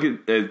can look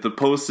at the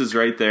post is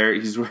right there.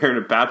 He's wearing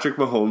a Patrick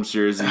Mahomes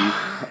jersey,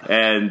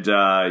 and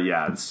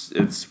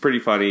it's pretty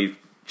funny.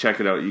 Check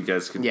it out. You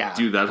guys can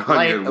do that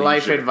on your leisure.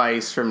 Life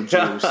advice from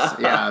Juice.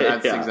 Yeah,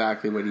 that's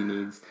exactly what he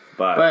needs.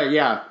 But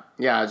yeah,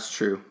 it's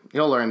true.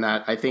 He'll learn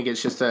that. I think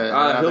it's just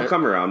he'll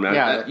come around, man.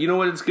 Yeah. You know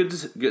what? It's good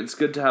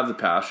to have the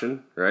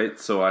passion, right?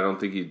 So I don't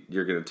think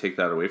you're going to take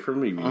that away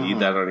from him. You need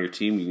that on your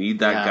team. You need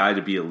that guy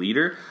to be a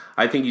leader.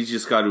 I think he's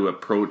just got to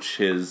approach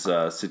his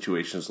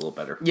situations a little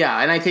better. Yeah,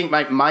 and I think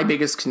my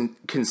biggest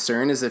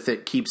concern is if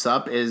it keeps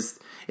up is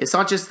it's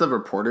not just the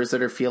reporters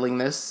that are feeling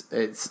this.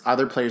 It's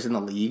other players in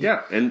the league.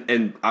 Yeah,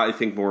 and I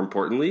think more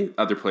importantly,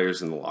 other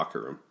players in the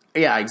locker room.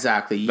 Yeah,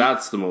 exactly.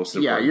 That's the most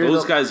important.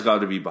 Those guys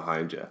got to be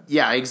behind you.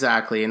 Yeah,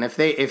 exactly. And if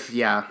it's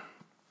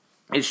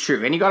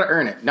true. And you got to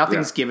earn it.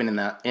 Nothing's given in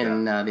the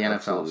NFL.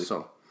 Absolutely.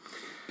 So,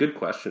 good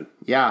question.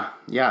 Yeah.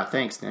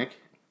 Thanks, Nick.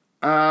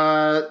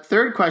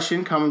 Third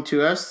question coming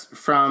to us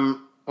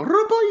from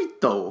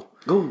Roboito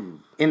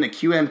in the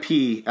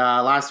QMP.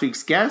 Last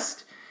week's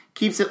guest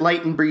keeps it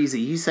light and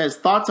breezy. He says,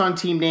 thoughts on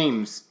team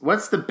names.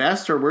 What's the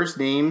best or worst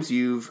names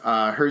you've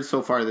heard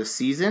so far this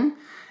season?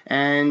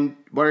 And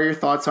what are your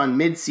thoughts on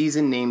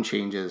mid-season name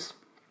changes?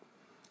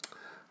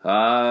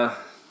 Well,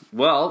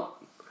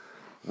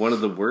 one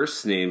of the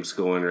worst names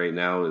going right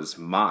now is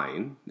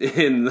mine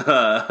in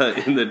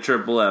the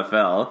Triple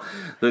FL,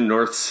 the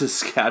North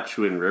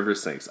Saskatchewan River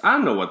Snakes. I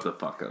don't know what the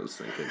fuck I was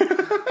thinking,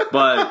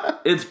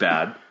 but it's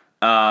bad.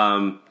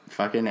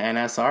 Fucking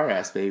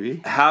NSRS,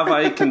 baby. Have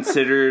I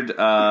considered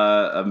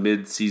a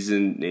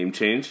mid-season name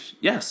change?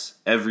 Yes,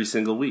 every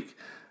single week.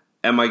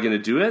 Am I going to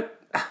do it?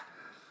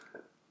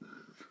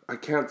 I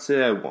can't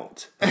say I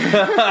won't.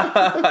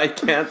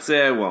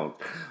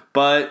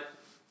 But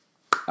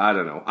I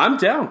don't know. I'm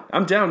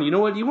down. You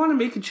know what? You want to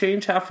make a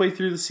change halfway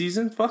through the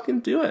season? Fucking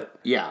do it.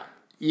 Yeah.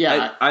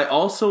 I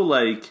also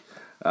like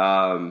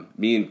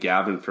me and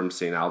Gavin from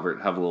St.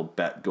 Albert have a little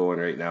bet going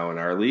right now in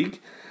our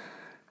league.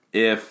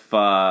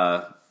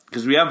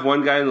 Because we have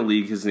one guy in the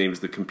league, his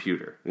name's the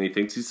Computer, and he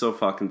thinks he's so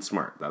fucking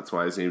smart. That's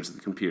why his name's the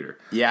Computer.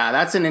 Yeah,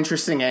 that's an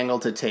interesting angle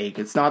to take.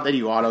 It's not that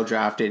you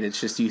auto-drafted, it's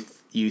just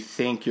you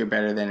think you're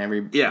better than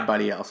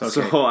everybody else.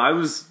 Okay. So I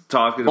was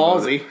talking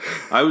about it.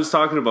 I was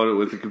talking about it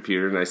with the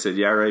Computer, and I said,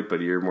 yeah, right,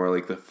 buddy, you're more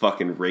like the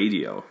fucking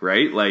Radio,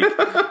 right? Like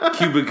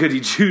Cuba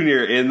Gooding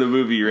Jr. in the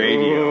movie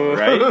Radio,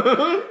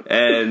 right?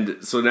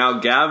 And so now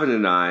Gavin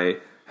and I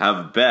have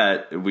a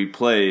bet, we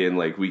play in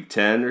like week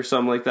 10 or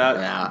something like that.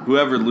 Yeah.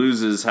 Whoever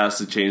loses has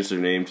to change their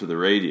name to the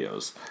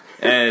Radios.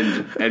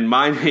 And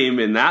my name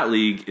in that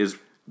league is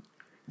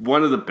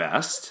one of the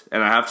best,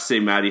 and I have to say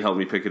Maddie helped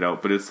me pick it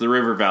out, but it's the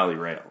River Valley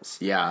Rails.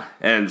 Yeah.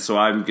 And so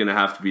I'm going to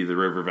have to be the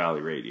River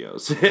Valley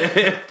Radios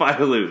if I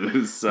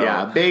lose. So.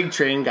 Yeah, big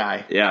train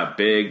guy. Yeah,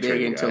 big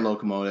train into guy.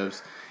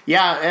 Locomotives.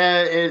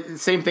 Yeah,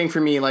 same thing for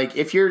me. Like,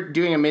 if you're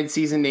doing a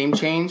mid-season name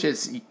change,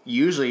 it's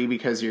usually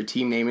because your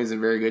team name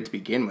isn't very good to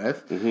begin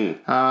with.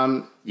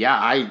 Mm-hmm.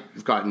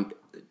 I've gotten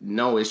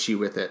no issue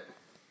with it.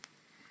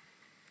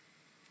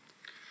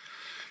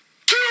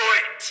 Do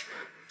it!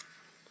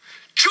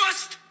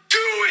 Just do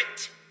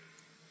it!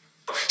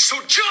 So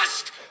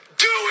just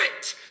do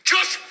it!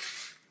 Just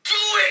do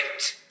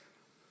it!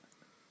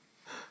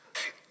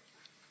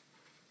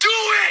 Do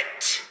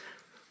it!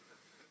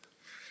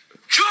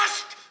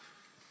 Just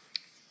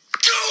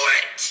do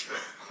it!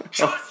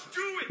 Just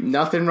do it!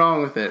 Nothing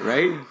wrong with it,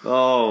 right?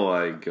 Oh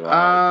my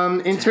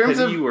god. In terms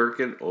of you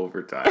working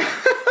overtime.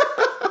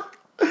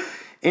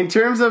 In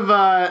terms of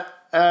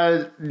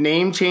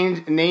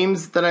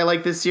names that I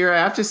like this year, I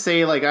have to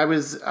say, like, I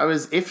was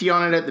iffy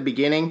on it at the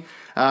beginning.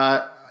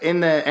 In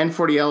the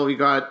N40L, we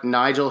got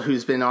Nigel,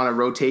 who's been on a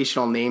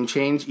rotational name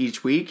change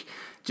each week,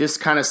 just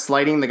kind of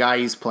slighting the guy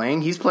he's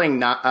playing. He's playing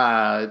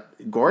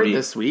Gord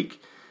this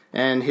week,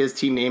 and his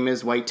team name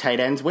is White Tight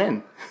Ends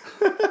Win.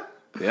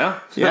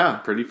 Yeah,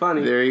 pretty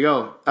funny. There you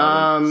go.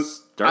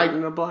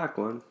 Starting a black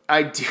one.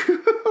 I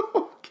do.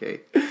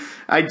 Okay.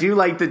 I do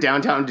like the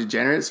Downtown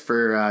Degenerates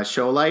for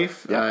Show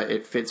Life. Yeah.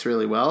 It fits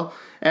really well.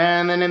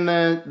 And then in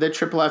the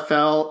Triple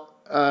FL,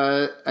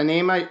 a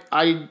name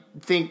I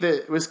think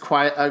that was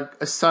quite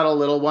a subtle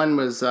little one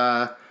was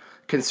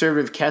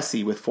Conservative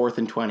Kessie with 4th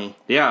and 20.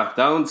 Yeah,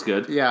 that one's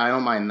good. Yeah, I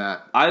don't mind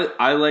that.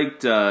 I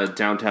liked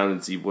Downtown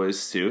and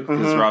Z-Boys too,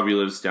 because Robbie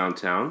lives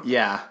downtown.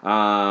 Yeah.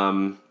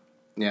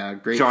 Yeah,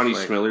 great. Johnny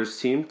flick. Schmiller's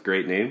team,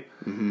 great name.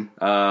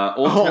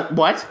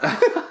 What?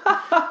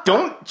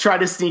 Don't try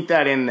to sneak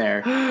that in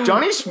there.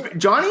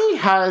 Johnny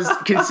has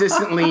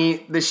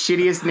consistently the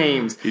shittiest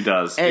names. He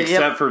does, And,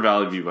 except for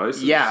Valley View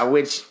Vices. Yeah,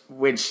 which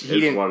he is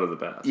didn't. one of the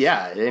best.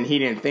 Yeah, and he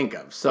didn't think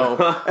of. So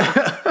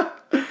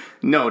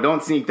no,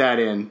 don't sneak that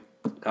in.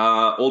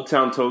 Old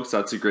Town Tokes,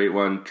 that's a great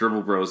one.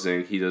 Dribble Bros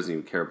Inc., he doesn't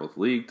even care about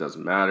the league,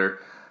 doesn't matter.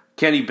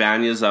 Kenny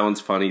Banyas, that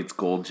one's funny. It's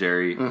Gold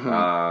Jerry.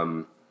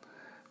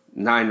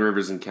 Nine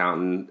Rivers and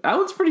Counting. That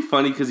one's pretty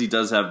funny because he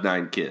does have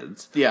 9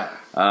 kids. Yeah,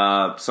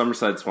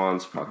 Summerside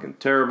Swans, fucking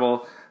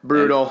terrible.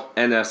 brutal.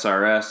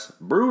 NSRS,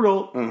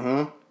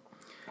 brutal.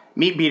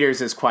 Meat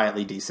Beaters is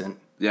quietly decent.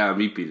 Yeah,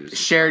 Meat Beaters.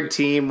 Shared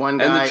team, one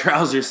And guy. the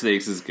Trouser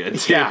Snakes is good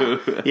too.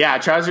 Yeah,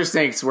 Trouser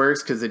Snakes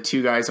works because the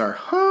 2 guys are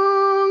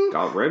hung.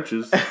 Got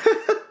wrenches.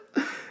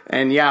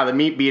 And yeah, the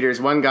Meat Beaters.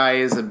 One guy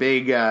is a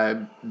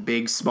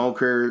big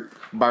smoker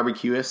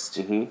barbecuist,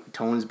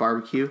 Tone's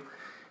Barbecue,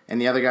 and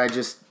the other guy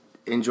just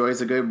enjoys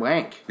a good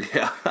wank.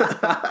 Yeah.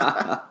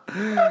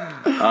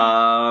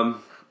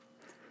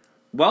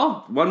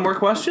 Well, one more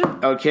question.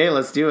 Okay,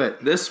 let's do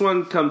it. This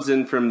one comes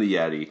in from the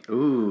Yeti.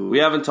 Ooh, We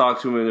haven't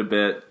talked to him in a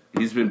bit.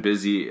 He's been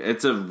busy.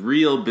 It's a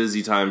real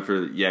busy time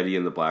for Yeti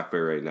and the Black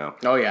Bear right now.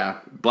 oh yeah,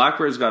 Black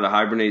Bear's got to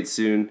hibernate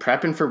soon.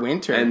 prepping for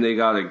winter. And they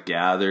got to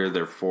gather.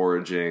 They're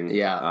foraging.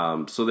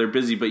 Yeah. So they're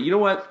busy. But you know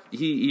what?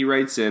 He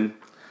writes in.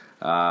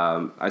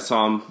 I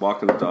saw him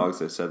walking the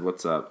dogs. I said,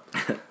 "What's up?"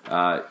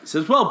 He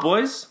says, "Well,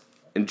 boys,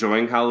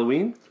 enjoying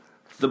Halloween?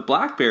 The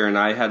Black Bear and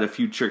I had a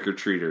few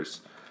trick-or-treaters.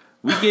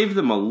 We gave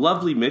them a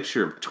lovely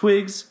mixture of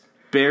twigs,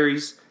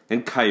 berries,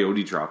 and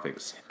coyote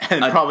droppings.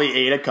 and probably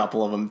ate a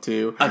couple of them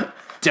too. A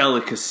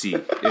delicacy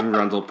in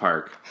Rundle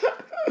Park.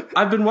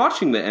 I've been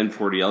watching the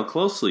N40L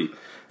closely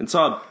and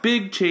saw a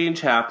big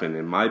change happen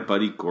in my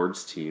buddy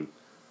Gord's team.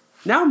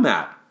 Now,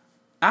 Matt,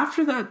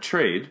 after that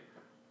trade,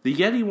 the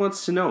Yeti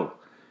wants to know,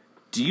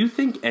 do you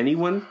think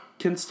anyone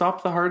can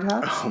stop the hard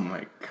hats? Oh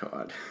my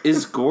god.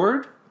 Is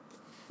Gord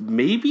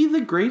maybe the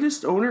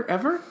greatest owner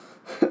ever?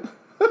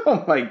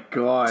 Oh my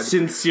god.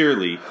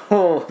 Sincerely,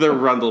 Oh, the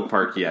Rundle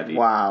Park Yeti."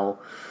 wow.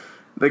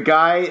 The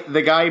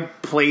guy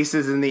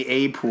places in the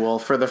A pool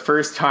for the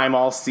first time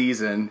all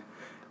season,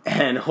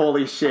 and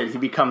holy shit, he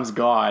becomes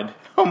God.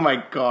 Oh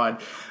my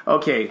god.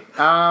 Okay.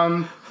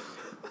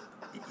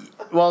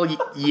 Well,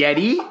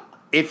 Yeti,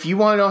 if you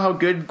want to know how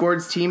good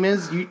Gord's team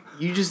is, you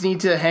just need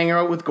to hang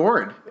out with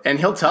Gord, and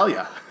he'll tell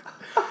you.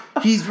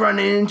 He's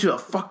running into a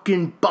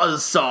fucking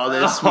buzzsaw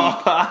this week.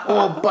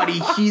 Oh, buddy,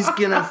 he's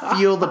gonna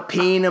feel the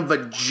pain of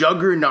a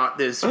juggernaut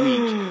this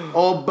week.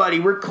 Oh, buddy,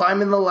 we're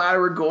climbing the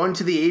ladder. We're going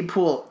to the A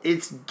pool.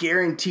 It's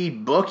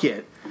guaranteed. Book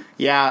it.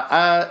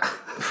 Yeah.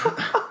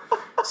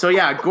 So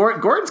yeah,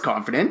 Gordon's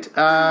confident.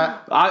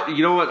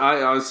 You know what?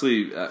 I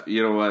honestly,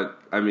 you know what?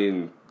 I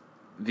mean,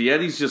 the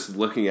Yeti's just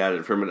looking at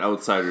it from an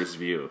outsider's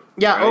view.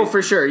 Yeah, right? oh,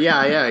 for sure.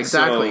 Yeah,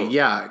 exactly. So-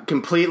 yeah,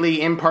 completely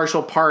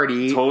impartial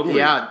party. Totally.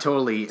 Yeah,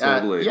 totally.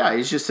 Totally. Yeah,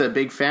 he's just a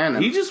big fan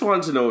of. He just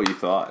wanted to know what you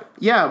thought.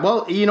 Yeah,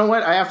 well, you know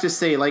what? I have to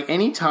say, like,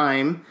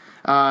 anytime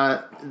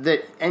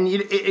that, and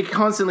it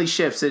constantly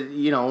shifts.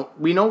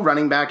 We know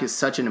running back is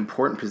such an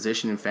important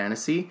position in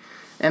fantasy.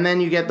 And then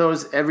you get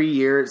those every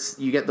year.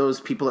 You get those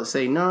people that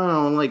say,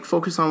 no, like,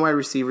 focus on wide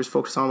receivers,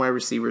 focus on wide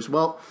receivers.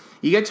 Well,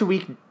 you get to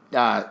week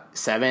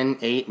 7,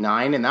 8,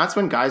 9, and that's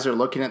when guys are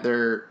looking at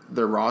their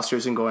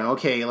rosters and going,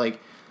 okay,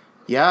 like,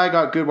 yeah, I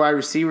got good wide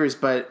receivers,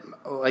 but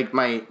like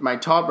my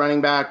top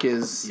running back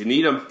is You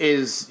need him.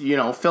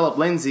 Philip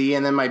Lindsay,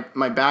 and then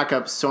my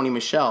backup's Sony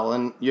Michel,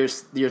 and you're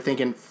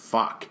thinking,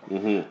 fuck,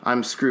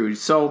 I'm screwed.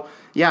 So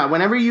yeah,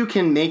 whenever you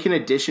can make an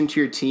addition to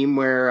your team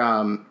where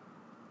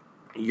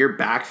your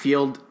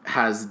backfield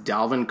has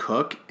Dalvin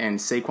Cook and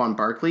Saquon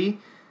Barkley,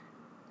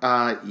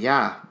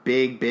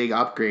 big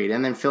upgrade.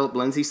 And then Philip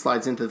Lindsay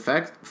slides into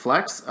the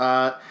flex.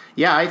 I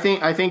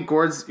think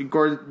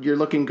Gord, you're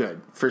looking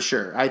good for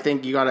sure. I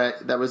think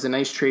that was a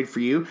nice trade for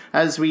you.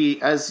 As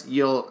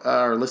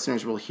our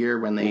listeners will hear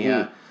when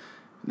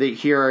they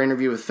hear our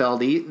interview with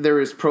Feldy, there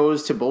is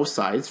pros to both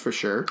sides for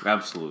sure.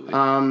 Absolutely.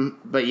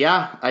 But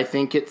yeah, I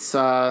think it's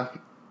I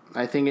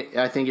think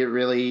it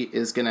really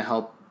is going to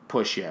help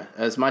push you.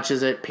 As much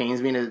as it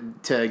pains me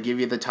to give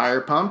you the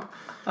tire pump,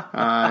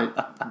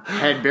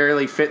 head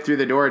barely fit through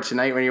the door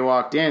tonight when you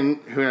walked in.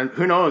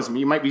 Who knows?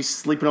 You might be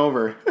sleeping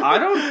over. I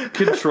don't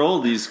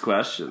control these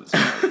questions.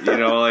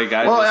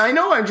 I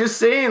know. I'm just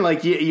saying,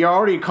 like, you're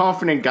already a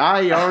confident guy.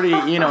 You already,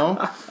 you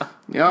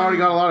already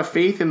got a lot of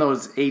faith in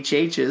those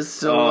HHs.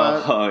 So,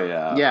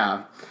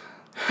 yeah.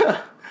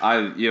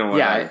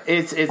 Yeah.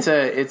 It's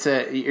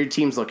your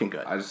team's looking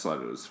good. I just thought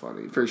it was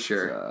funny. For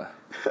sure.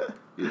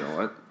 You know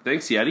what?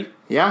 Thanks, Yeti.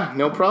 Yeah,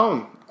 no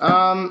problem.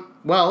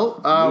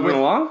 Moving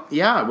along?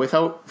 Yeah,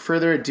 without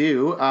further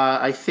ado,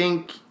 I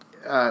think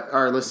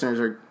our listeners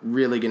are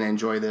really going to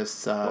enjoy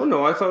this. Oh,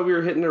 no, I thought we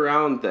were hitting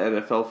around the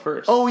NFL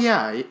first. Oh,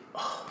 yeah.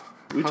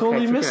 We how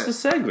totally could I missed forget? the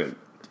segment.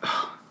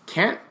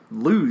 Can't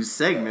lose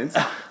segments.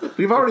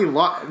 We've already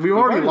lost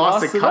a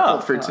lost it couple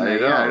up. for tonight. I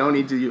know. Yeah, I don't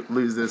need to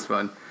lose this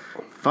one.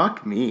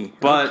 Fuck me.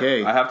 But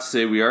okay. I have to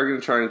say, we are going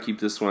to try and keep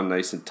this one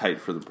nice and tight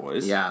for the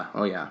boys. Yeah.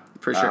 Oh, yeah.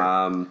 For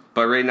sure.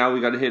 But right now,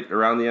 we got to hit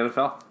around the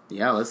NFL.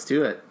 Yeah, let's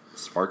do it.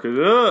 Spark it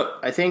up.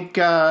 I think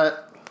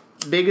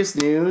biggest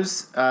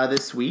news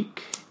this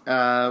week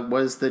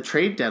was the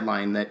trade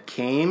deadline that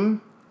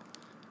came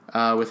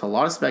with a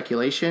lot of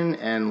speculation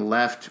and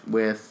left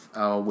with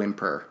a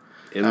whimper.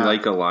 In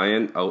like a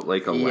lion, out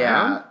like a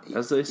lamb,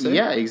 as they say.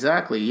 Yeah,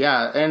 exactly.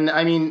 Yeah, and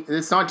I mean,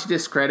 it's not to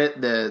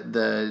discredit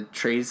the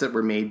trades that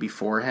were made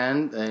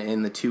beforehand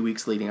in the 2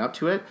 weeks leading up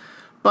to it,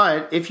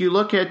 but if you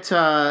look at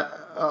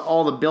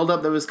all the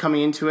buildup that was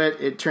coming into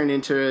it, it turned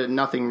into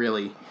nothing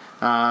really.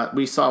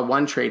 We saw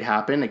one trade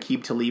happen.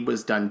 Aqib Talib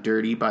was done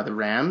dirty by the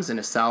Rams in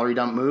a salary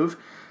dump move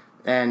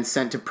and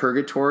sent to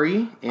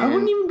purgatory. I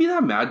wouldn't even be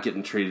that mad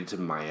getting traded to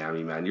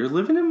Miami, man. You're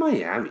living in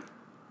Miami.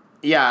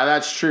 Yeah,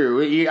 that's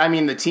true. I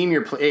mean, the team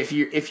if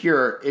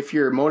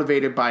you're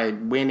motivated by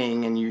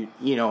winning and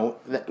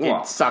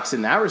it sucks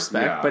in that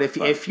respect. Yeah, but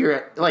if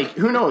you're like,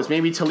 who knows?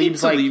 Maybe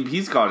Talib's Talib,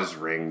 he's got his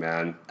ring,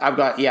 man.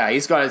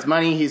 He's got his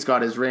money, he's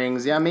got his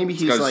rings. Yeah, maybe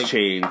he's got like his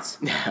chains.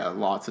 Yeah,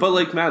 lots of. But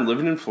like, man,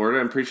 living in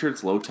Florida, I'm pretty sure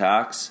it's low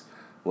tax.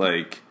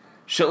 Like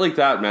shit like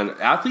that, man.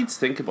 Athletes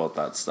think about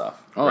that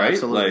stuff. Oh, right?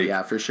 absolutely, like,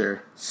 yeah, for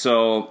sure.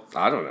 So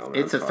I don't know,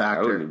 man. It's a factor.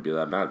 I wouldn't even be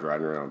that mad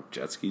riding around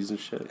jet skis and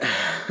shit.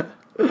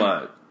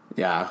 But.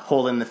 Yeah,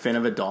 holding the fin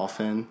of a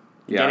dolphin,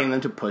 getting them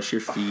to push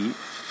your feet.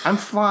 I'm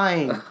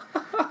flying.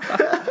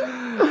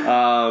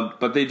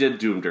 But they did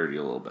do him dirty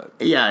a little bit.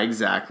 Yeah,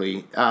 exactly.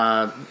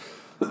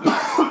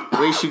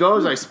 Way she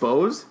goes, I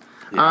suppose.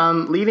 Yeah.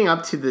 Leading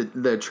up to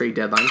the trade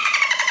deadline.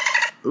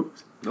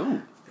 Oops.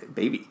 No.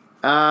 Baby.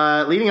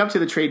 Leading up to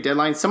the trade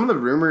deadline, some of the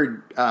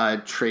rumored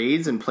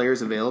trades and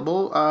players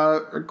available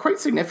are quite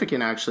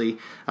significant, actually.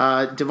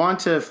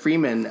 Devonta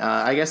Freeman,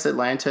 I guess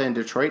Atlanta and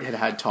Detroit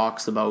had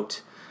talks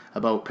about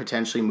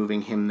potentially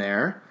moving him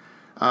there.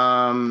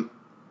 Trent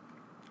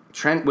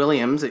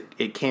Williams,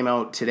 it came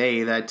out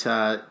today that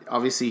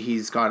obviously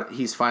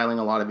he's filing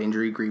a lot of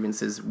injury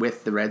grievances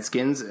with the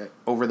Redskins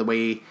over the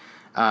way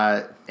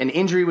an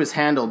injury was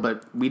handled,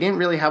 but we didn't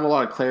really have a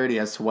lot of clarity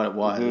as to what it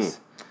was.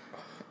 Mm-hmm.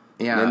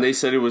 Yeah, and they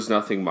said it was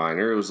nothing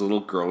minor. It was a little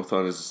growth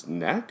on his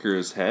neck or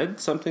his head,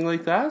 something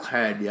like that.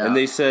 Head, yeah. And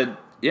they said,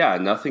 yeah,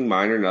 nothing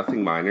minor,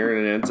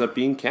 and it ends up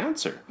being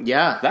cancer.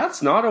 Yeah.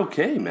 That's not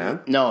okay,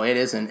 man. No, it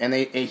isn't. And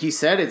he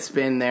said it's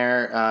been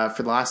there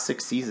for the last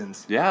 6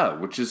 seasons. Yeah,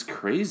 which is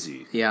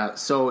crazy. Yeah,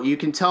 so you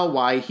can tell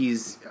why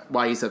he's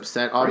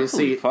upset.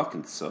 Obviously,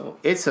 fucking so.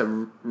 It's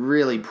a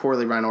really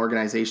poorly run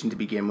organization to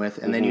begin with,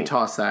 and then you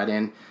toss that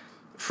in.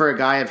 For a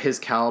guy of his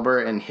caliber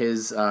and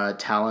his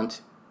talent,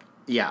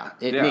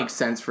 it makes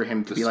sense for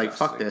him to be like,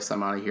 fuck this,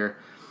 I'm out of here.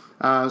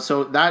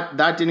 So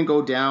that didn't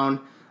go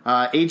down.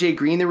 AJ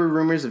Green, there were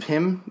rumors of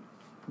him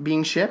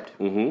being shipped.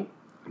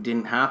 Mm-hmm.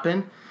 Didn't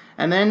happen.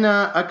 And then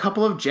a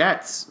couple of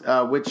Jets,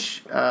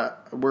 which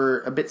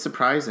were a bit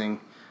surprising.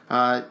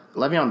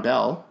 Le'Veon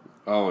Bell.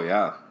 Oh,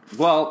 yeah.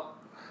 Well,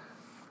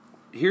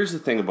 here's the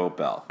thing about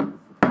Bell.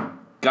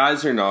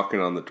 Guys are knocking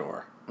on the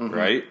door,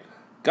 right?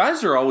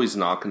 Guys are always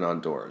knocking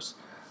on doors.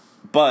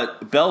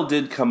 But Bell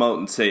did come out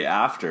and say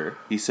after,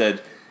 he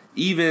said,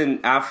 even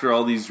after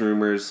all these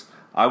rumors,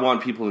 I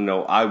want people to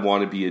know I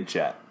want to be a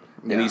Jet.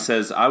 And he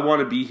says, I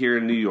want to be here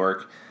in New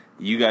York.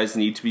 You guys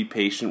need to be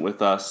patient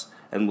with us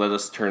and let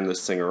us turn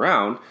this thing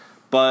around.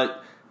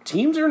 But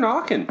teams are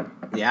knocking.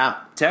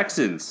 Yeah.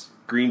 Texans,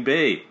 Green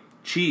Bay,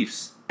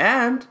 Chiefs,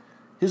 and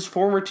his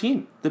former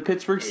team, the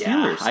Pittsburgh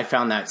Steelers. Yeah, I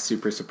found that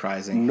super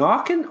surprising.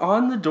 Knocking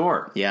on the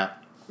door. Yeah.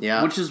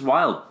 Yeah. Which is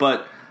wild.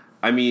 But,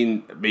 I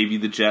mean, maybe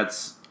the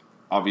Jets,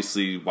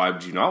 obviously, why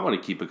would you not want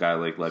to keep a guy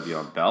like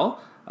Le'Veon Bell?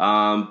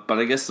 But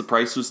I guess the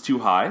price was too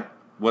high.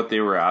 What they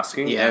were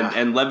asking,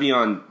 and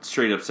Le'Veon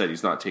straight up said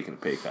he's not taking a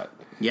pay cut.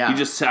 Yeah, he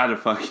just sat a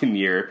fucking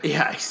year.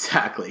 Yeah,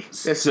 exactly.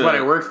 That's what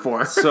I worked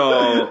for.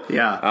 So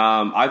yeah,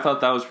 I thought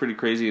that was pretty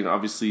crazy, and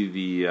obviously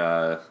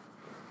the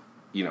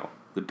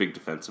big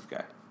defensive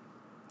guy.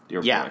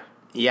 Your boy.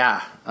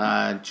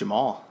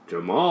 Jamal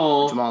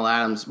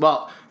Adams.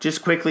 Well,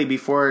 just quickly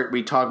before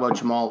we talk about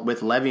Jamal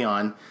with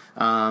Le'Veon,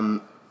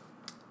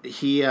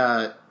 he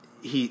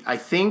I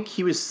think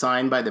he was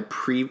signed by the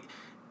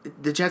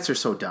Jets are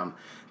so dumb.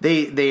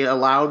 They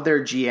allowed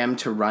their GM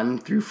to run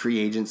through free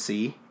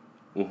agency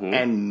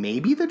and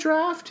maybe the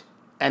draft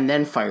and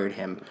then fired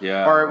him.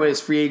 Yeah. Or it was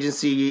free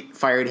agency,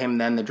 fired him,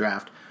 then the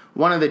draft.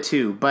 One of the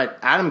two. But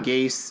Adam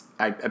Gase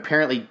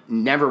apparently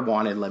never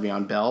wanted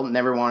Le'Veon Bell,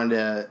 never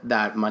wanted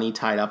that money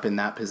tied up in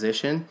that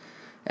position.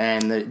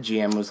 And the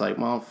GM was like,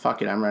 well,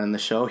 fuck it, I'm running the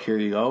show, here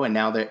you go. And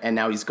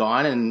now he's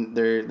gone and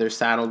they're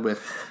saddled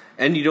with...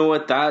 And you know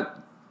what? That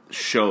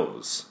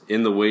shows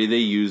in the way they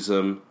use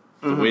him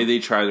the way they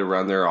try to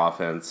run their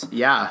offense.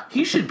 Yeah.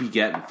 He should be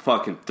getting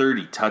fucking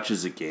 30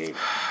 touches a game.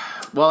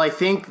 Well, I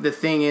think the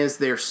thing is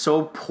they're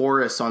so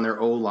porous on their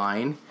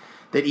O-line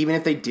that even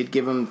if they did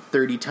give him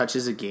 30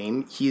 touches a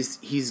game, he's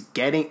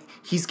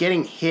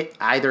getting hit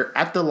either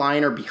at the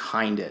line or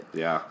behind it.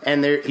 Yeah.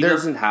 And he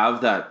doesn't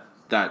have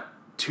that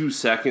 2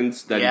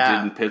 seconds that he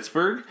did in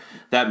Pittsburgh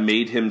that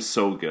made him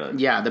so good.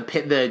 Yeah,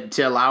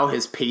 to allow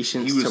his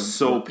patience. He was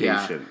so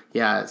patient.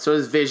 Yeah, so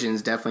his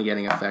vision's definitely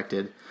getting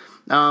affected.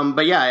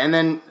 But yeah, and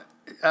then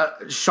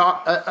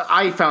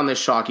I found this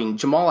shocking.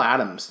 Jamal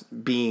Adams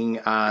being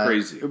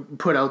crazy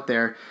put out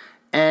there,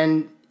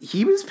 and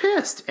he was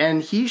pissed,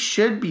 and he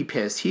should be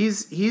pissed.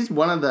 He's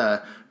one of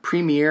the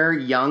premier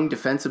young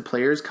defensive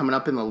players coming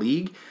up in the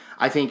league.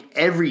 I think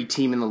every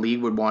team in the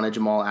league would want a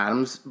Jamal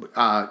Adams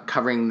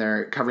covering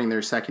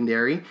their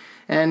secondary.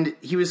 And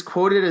he was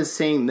quoted as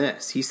saying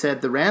this. He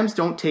said, "The Rams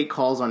don't take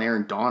calls on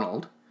Aaron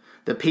Donald.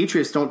 The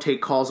Patriots don't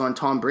take calls on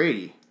Tom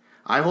Brady.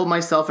 I hold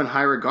myself in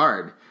high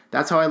regard.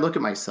 That's how I look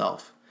at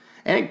myself."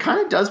 And it kind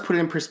of does put it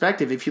in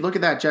perspective. If you look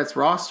at that Jets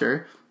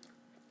roster,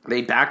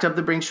 they backed up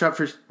the Brinks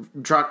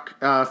truck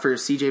for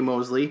C.J.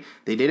 Mosley.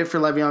 They did it for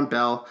Le'Veon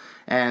Bell,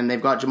 and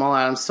they've got Jamal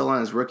Adams still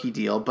on his rookie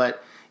deal.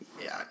 But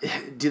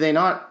do they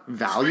not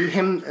value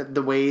him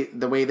the way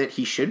that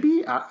he should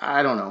be?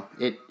 I don't know.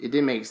 It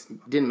didn't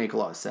make a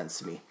lot of sense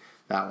to me,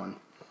 that one.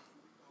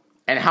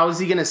 And how is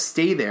he going to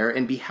stay there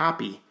and be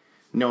happy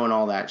knowing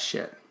all that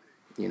shit?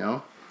 You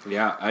know?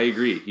 Yeah, I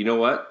agree. You know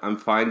what? I'm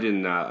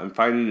finding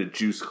a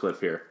juice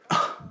clip here.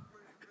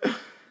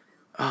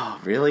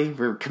 Oh, really?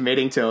 We're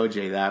committing to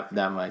OJ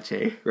that much,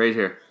 eh? Right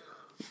here.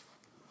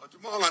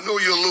 Jamal, I know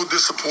you're a little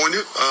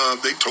disappointed.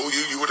 They told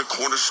you were the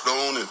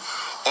cornerstone and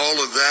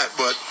all of that,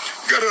 but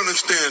you got to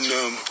understand,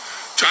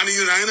 Johnny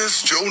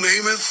Unitas, Joe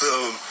Namath,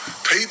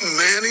 Peyton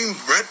Manning,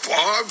 Brett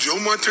Favre, Joe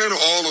Montana,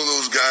 all of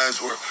those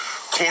guys were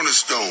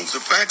cornerstones.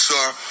 The facts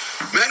are,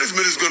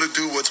 management is going to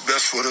do what's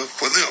best for them.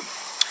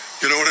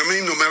 You know what I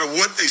mean? No matter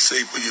what they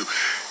say for you.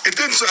 It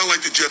didn't sound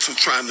like the Jets were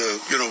trying to,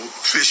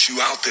 fish you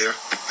out there.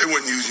 They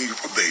weren't using you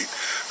for bait.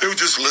 They were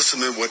just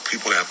listening to what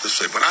people have to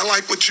say. But I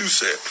like what you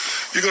said.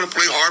 You're going to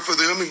play hard for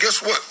them, and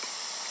guess what?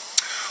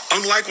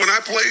 Unlike when I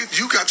played,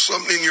 you got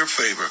something in your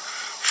favor.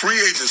 Free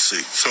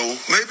agency. So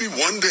maybe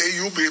one day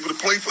you'll be able to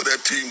play for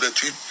that team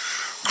that you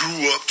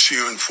grew up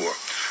cheering for.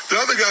 The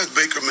other guy is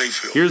Baker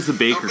Mayfield. Here's the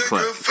Baker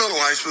clip. Fellow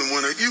Heisman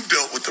winner, you've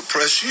dealt with the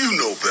press. You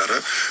know better.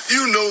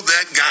 You know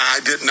that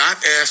guy did not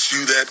ask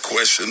you that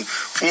question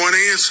for an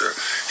answer.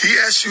 He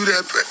asked you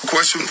that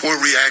question for a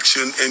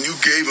reaction, and you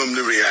gave him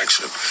the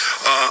reaction.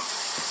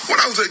 When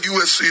I was at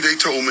USC, they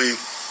told me,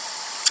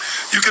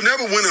 you can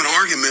never win an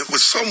argument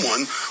with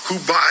someone who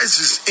buys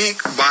his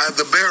ink by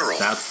the barrel.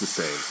 That's the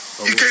same.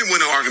 You can't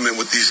win an argument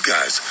with these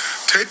guys.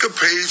 Take a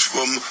page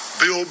from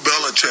Bill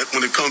Belichick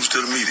when it comes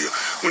to the media.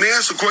 When they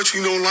ask a question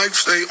you don't like,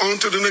 say, on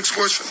to the next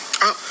question.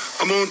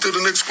 I'm on to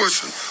the next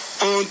question.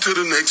 On to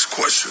the next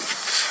question.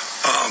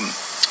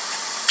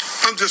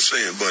 I'm just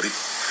saying, buddy.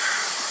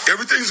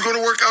 Everything's going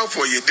to work out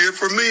for you. It did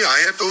for me.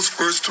 I had those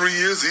first 3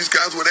 years. These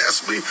guys would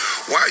ask me,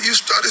 why are you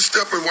stutter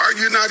stepping? Why are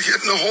you not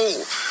hitting the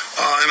hole?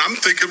 And I'm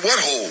thinking, what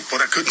hole?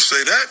 But I couldn't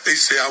say that. They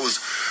say I was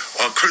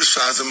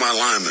criticizing my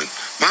linemen.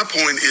 My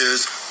point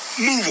is,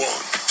 move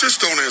on.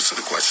 Just don't answer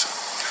the question.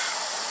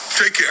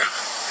 Take care.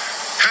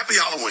 Happy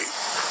Halloween.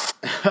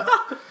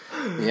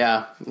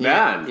 Yeah.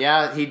 Man.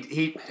 Yeah,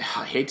 he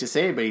I hate to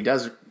say it, but he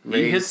does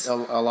raise a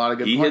lot of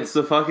good points. He hits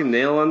the fucking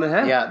nail on the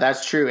head. Yeah,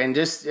 that's true. And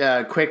just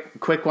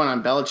quick one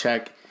on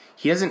Belichick.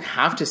 He doesn't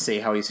have to say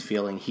how he's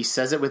feeling. He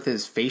says it with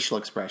his facial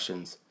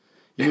expressions.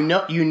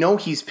 You know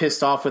he's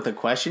pissed off with a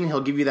question.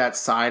 He'll give you that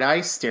side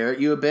eye, stare at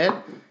you a bit,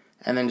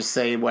 and then just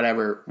say,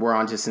 whatever, we're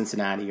on to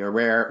Cincinnati or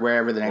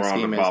wherever the next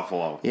game is.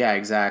 Buffalo. Yeah,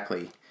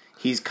 exactly.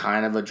 He's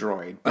kind of a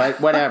droid,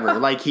 but whatever.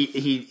 Like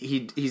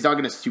he's not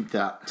going to stoop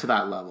to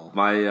that level.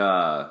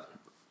 My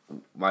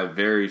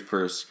very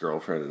first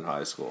girlfriend in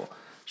high school,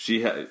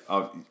 she had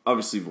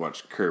obviously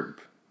watched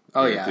Curb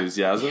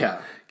Enthusiasm.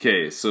 Yeah.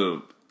 Okay,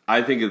 so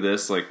I think of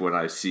this like when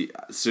I see.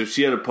 So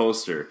she had a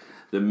poster,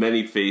 The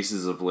Many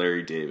Faces of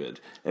Larry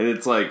David, and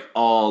it's like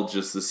all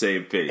just the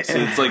same face.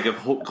 And it's like a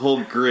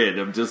whole grid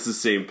of just the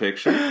same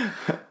picture.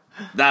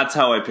 That's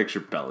how I picture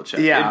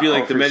Belichick. Yeah, it'd be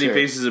like The Many sure.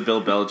 Faces of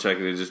Bill Belichick,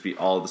 and it'd just be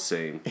all the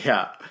same.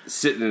 Yeah,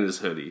 sitting in his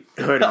hoodie,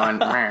 hood on.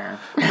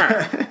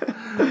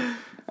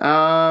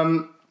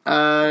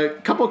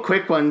 Couple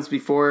quick ones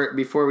before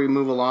we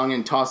move along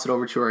and toss it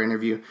over to our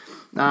interview.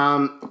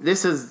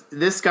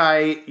 This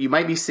guy, you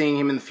might be seeing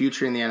him in the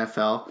future in the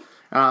NFL,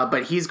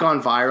 but he's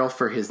gone viral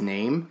for his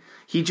name.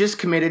 He just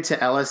committed to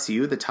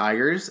LSU, the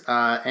Tigers,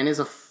 and is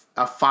a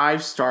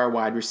 5-star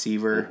wide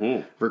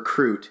receiver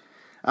recruit.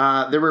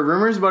 There were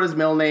rumors about his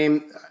middle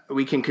name.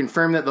 We can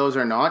confirm that those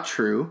are not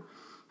true,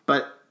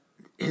 but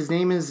his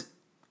name is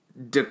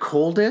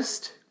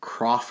DeColdest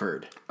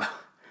Crawford.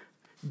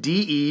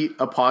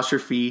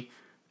 DE''Coldest.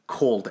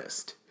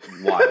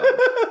 Wild.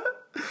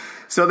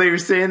 So they were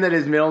saying that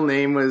his middle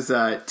name was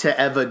To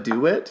Eva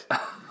Do It.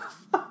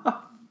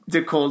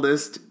 the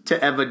coldest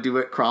to ever do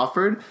it,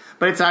 Crawford,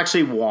 but it's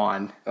actually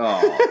Juan.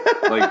 Oh,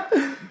 like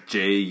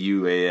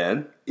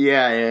Juan?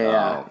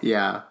 Yeah. Oh.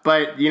 Yeah.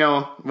 But,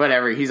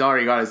 whatever. He's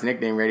already got his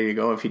nickname ready to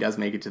go if he does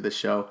make it to the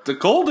show. The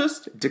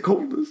coldest. The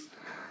coldest.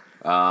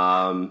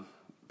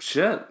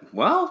 Shit.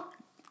 Well.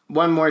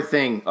 One more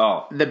thing.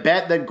 Oh. The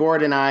bet that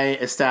Gord and I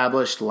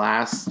established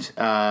last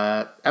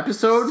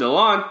episode Still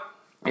on.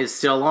 is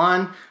still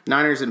on.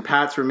 Niners and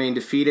Pats remain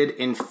defeated.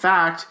 In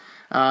fact,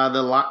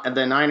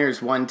 the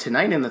Niners won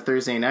tonight in the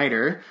Thursday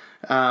Nighter,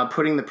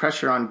 putting the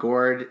pressure on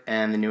Gord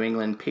and the New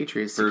England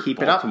Patriots to Versus keep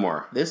Baltimore.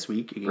 it up this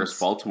week. Versus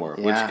Baltimore,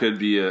 Yeah. which could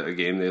be a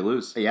game they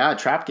lose. Yeah, a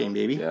trap game,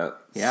 baby. Yeah.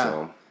 Yeah.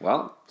 So,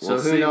 well, So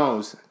we'll who see.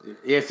 knows?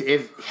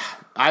 If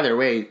either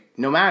way,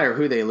 no matter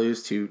who they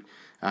lose to,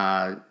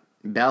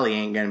 Belly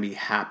ain't gonna be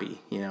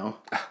happy,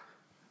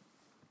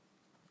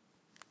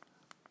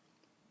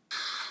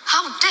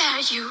 How dare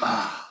you?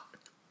 How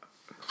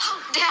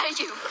dare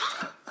you?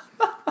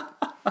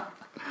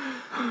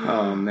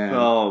 Oh man.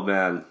 Oh,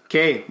 man.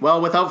 Okay,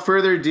 well, without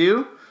further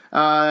ado,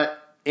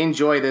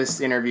 enjoy this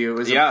interview. It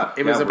was Yeah,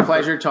 it was yeah, a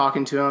pleasure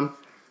talking to him,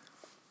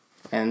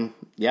 and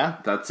yeah,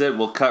 That's it.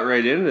 We'll cut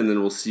right in, and then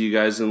we'll see you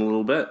guys in a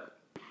little bit.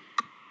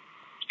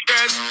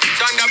 Yes,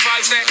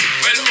 Thunderfall say,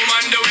 well,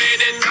 on the way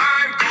the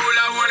time cold,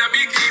 I wanna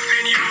be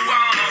keeping you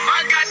warm.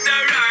 I got the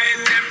right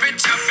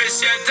temperature for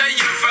shelter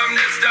you from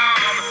the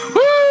storm.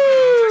 woo!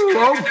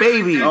 Oh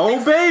baby!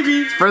 Oh,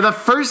 baby. For the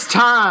first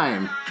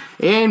time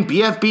in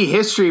BFB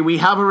history, we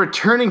have a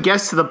returning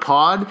guest to the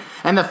pod,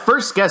 and the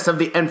first guest of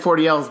the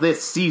N40Ls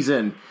this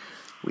season.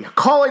 We are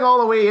calling all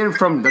the way in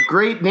from the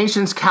great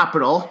nation's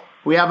capital.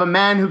 We have a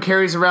man who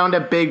carries around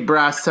a big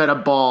brass set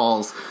of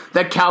balls,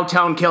 the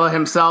Cowtown Killer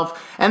himself,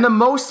 and the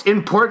most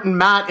important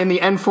Matt in the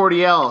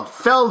N40L,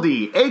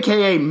 Feldy,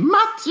 aka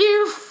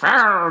Matthew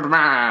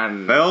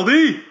Feldman.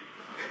 Feldy.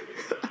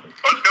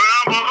 What's going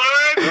on,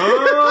 boys? Oh,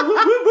 whoop,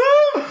 whoop,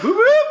 whoop, whoop,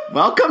 whoop.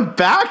 Welcome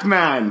back,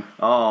 man.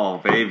 Oh,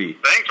 baby.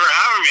 Thanks for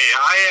having me.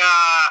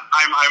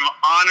 I'm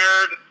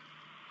honored.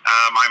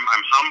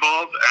 I'm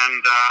humbled,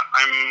 and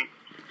I'm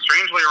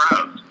strangely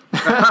aroused.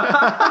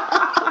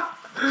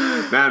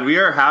 Man, we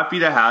are happy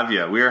to have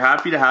you. We are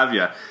happy to have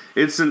you.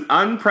 It's an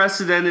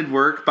unprecedented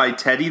work by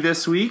Teddy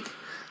this week.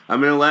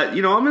 I'm gonna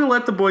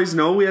let the boys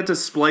know we had to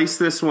splice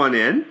this one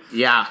in.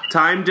 Yeah.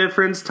 Time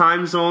difference,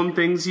 time zone,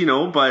 things,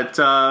 but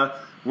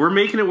we're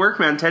making it work,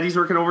 man. Teddy's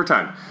working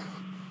overtime.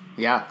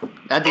 Yeah.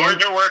 At the Boys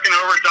end, are working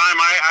overtime.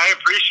 I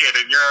appreciate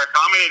it. You're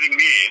accommodating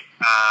me.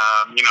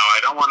 I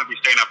don't want to be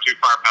staying up too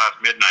far past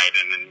midnight,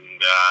 and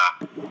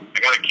I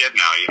got a kid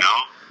now.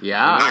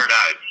 yeah. Never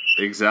died.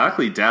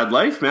 Exactly. Dad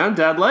life, man.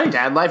 Dad life.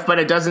 Dad life, but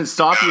it doesn't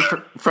stop you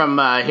from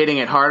hitting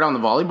it hard on the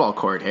volleyball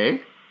court,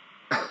 hey?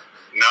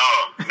 No,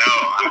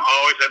 I'm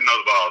always hitting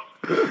those balls.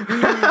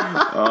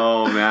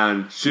 Oh,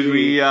 man. Should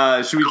we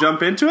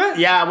jump into it?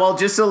 Yeah, well,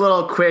 just a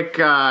little quick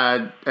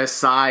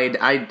aside.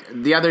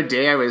 The other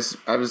day I was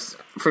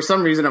for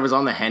some reason I was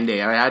on the hen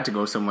day. I had to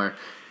go somewhere.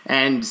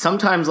 And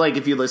sometimes, like,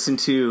 if you listen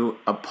to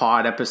a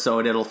pod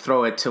episode, it'll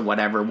throw it to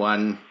whatever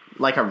one,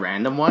 like a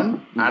random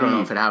one. I don't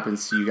know if it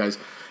happens to you guys.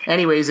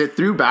 Anyways, it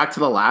threw back to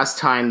the last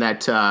time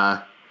that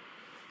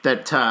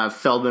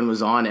Feldman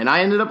was on, and I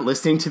ended up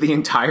listening to the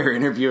entire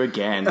interview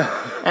again.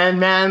 And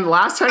man,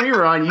 last time you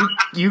were on,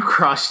 you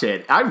crushed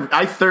it.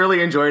 I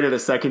thoroughly enjoyed it a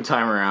second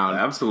time around.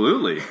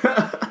 Absolutely.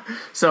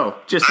 So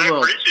just a I little.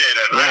 appreciate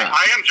it. Yeah.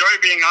 I enjoy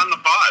being on the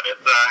pod.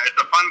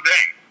 It's a fun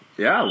thing.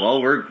 Yeah, well,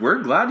 we're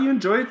glad you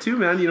enjoy it too,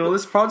 man.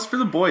 This pod's for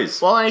the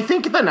boys. Well, I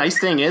think the nice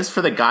thing is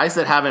for the guys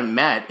that haven't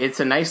met, it's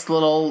a nice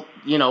little,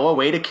 a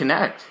way to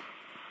connect.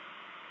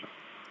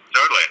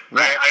 Totally.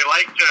 Yeah. I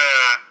like to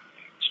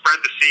spread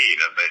the seed,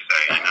 as they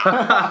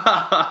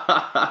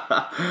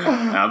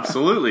say.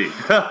 Absolutely.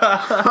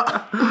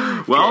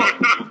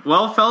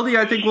 well, Feldy,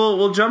 I think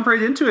we'll jump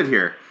right into it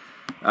here.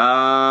 Go for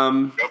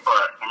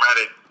it. I'm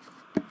ready.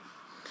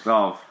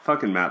 Oh,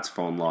 fucking Matt's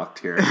phone locked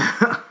here.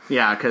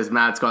 Yeah, because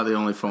Matt's got the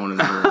only phone in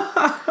the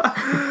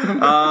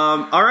room.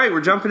 All right,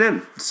 we're jumping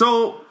in.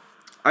 So,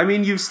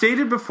 you've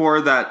stated before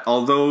that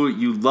although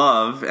you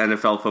love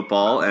NFL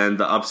football and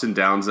the ups and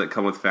downs that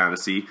come with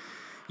fantasy,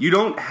 you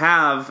don't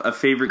have a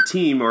favorite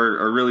team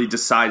or really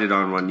decided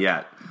on one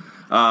yet.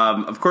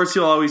 Of course,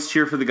 you'll always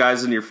cheer for the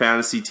guys on your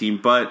fantasy team,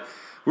 but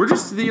we're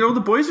just,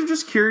 the boys are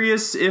just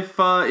curious if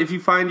you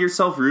find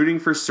yourself rooting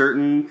for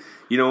certain,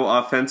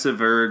 offensive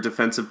or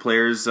defensive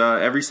players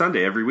every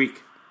Sunday, every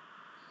week.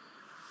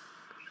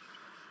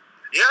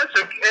 Yeah,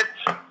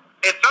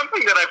 it's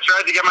something that I've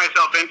tried to get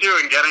myself into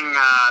and getting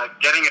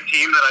a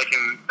team that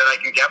I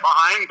can get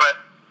behind. But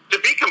to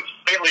be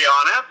completely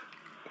honest,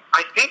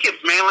 I think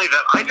it's mainly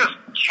that I just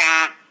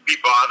can't be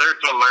bothered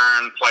to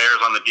learn players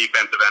on the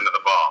defensive end of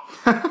the ball.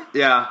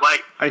 Yeah,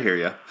 Like, I hear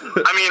you. I'm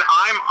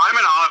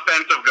an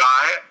offensive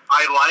guy.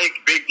 I like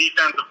big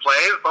defensive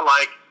plays, but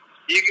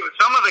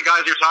some of the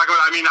guys you're talking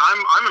about,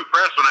 I'm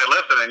impressed when I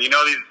listen. And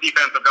these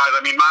defensive guys.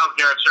 Myles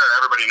Garrett, sure,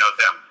 everybody knows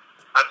him.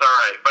 That's all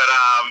right. But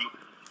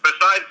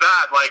besides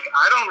that, like,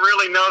 I don't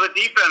really know the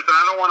defense, and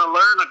I don't want to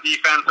learn a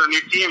defense or a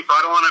new team, so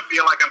I don't want to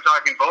feel like I'm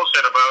talking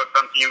bullshit about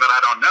some team that I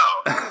don't know.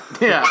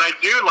 Yeah. What I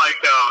do like,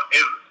 though,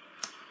 is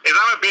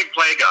I'm a big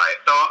play guy.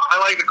 So I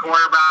like the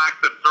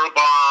quarterbacks that throw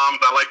bombs.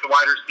 I like the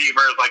wide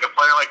receivers. Like a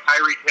player like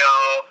Tyreek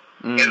Hill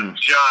is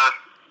just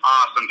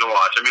awesome to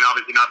watch. I mean,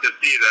 obviously not this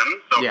season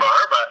so far,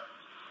 but,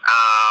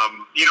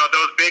 you know,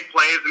 those big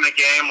plays in the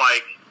game,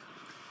 like,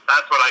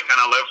 that's what I kind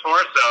of live for.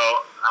 So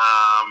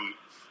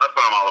that's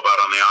what I'm all about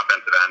on the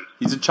offensive end.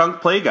 He's a chunk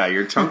play guy.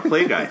 You're a chunk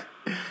play guy.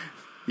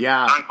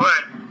 Yeah. Chunk play.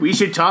 We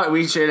should talk.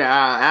 We should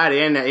add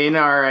in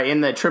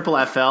the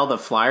Triple FL, the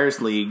Flyers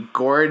League.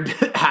 Gord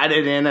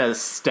added in a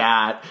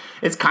stat.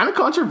 It's kind of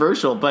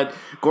controversial, but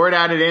Gord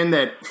added in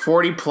that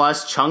 40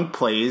 plus chunk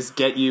plays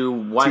get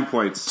you 2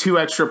 points, 2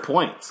 extra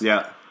points.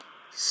 Yeah.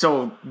 Oh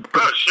So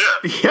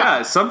shit.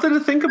 Yeah, something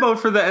to think about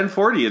for the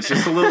N40. It's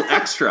just a little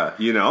extra,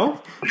 you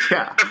know?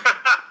 Yeah.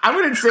 I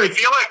wouldn't say. I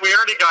feel like we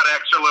already got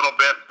extra little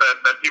bits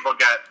that people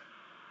get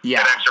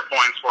extra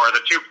points for.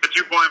 The 2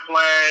 point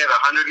play, the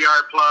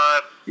 100-yard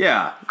plus.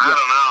 Yeah. I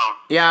don't know.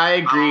 Yeah, I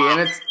agree,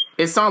 and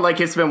it's not like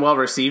it's been well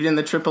received in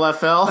the Triple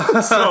FL.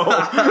 So,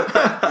 but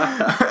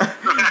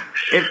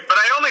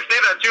I only say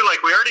that too.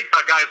 Like, we already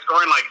got guys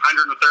scoring like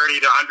 130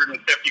 to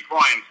 150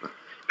 points.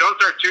 Don't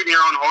start tooting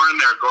your own horn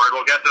there, Gord.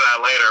 We'll get to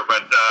that later.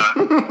 But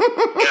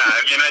yeah,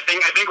 I mean, I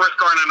think we're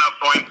scoring enough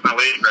points in the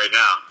league right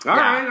now. All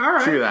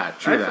right. True that.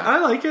 I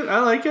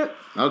like it.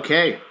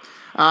 Okay,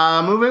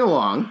 moving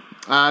along.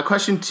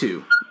 Question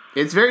 2.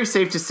 It's very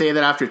safe to say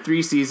that after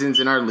 3 seasons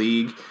in our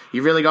league,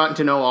 you've really gotten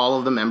to know all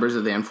of the members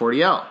of the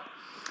N40L.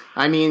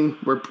 I mean,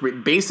 we're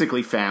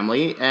basically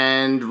family,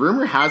 and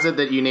rumor has it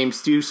that you named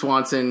Stu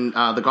Swanson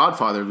the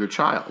godfather of your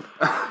child.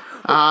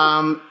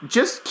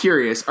 Just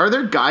curious, are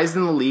there guys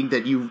in the league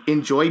that you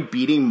enjoy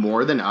beating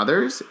more than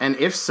others? And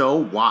if so,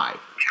 why?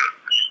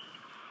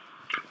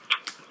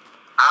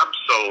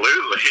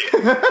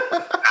 Absolutely.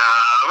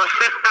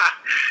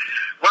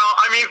 Well,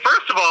 I mean,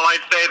 first of all, I'd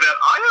say that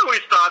I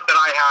always thought that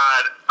I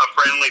had a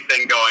friendly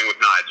thing going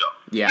with Nigel.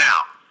 Yeah.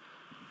 Now,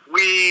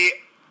 we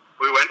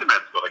went to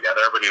med school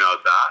together. Everybody knows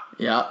that.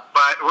 Yeah.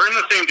 But we're in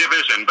the same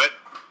division. But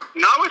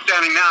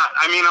notwithstanding that,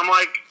 I mean, I'm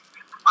like,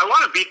 I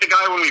want to beat the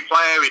guy when we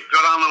play. We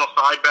put on little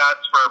side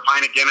bets for a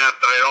pint of Guinness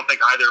that I don't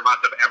think either of us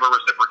have ever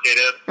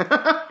reciprocated.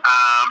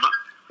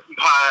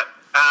 But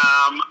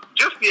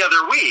just the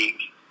other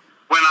week,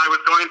 when I was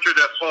going through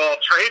this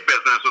whole trade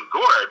business with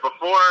Gord,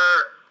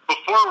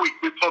 before we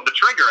pulled the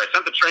trigger, I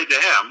sent the trade to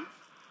him,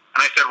 and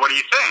I said, "What do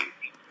you think?"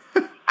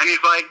 And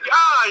he's like,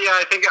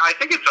 yeah, I think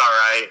it's all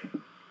right,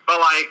 but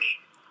like,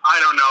 I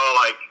don't know,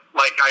 like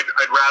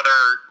I'd rather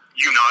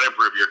you not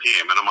improve your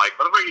team." And I'm like,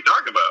 "What are you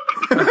talking about?"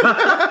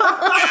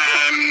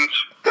 And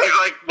he's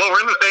like, "Well,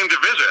 we're in the same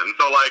division,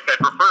 so like, I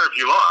prefer if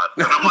you lost."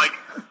 And I'm like,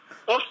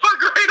 "Well, fuck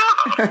right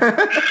off."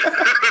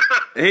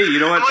 Hey, you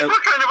know what? I'm like,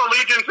 what kind of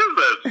allegiance is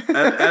this?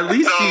 At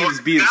least So he's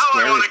being now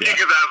square I want with to you. kick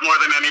his ass more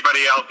than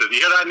anybody else's. You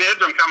hear that,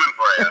 Nidge? I'm coming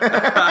for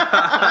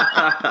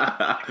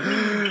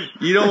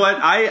you. You know what?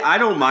 I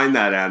don't mind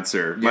that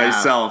answer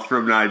myself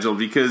from Nigel,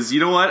 because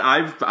you know what?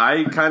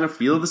 I kind of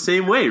feel the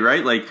same way,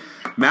 right? Like,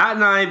 Matt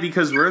and I,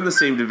 because we're in the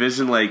same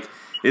division, like,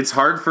 it's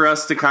hard for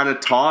us to kind of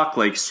talk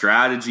like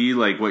strategy,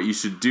 like what you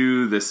should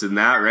do, this and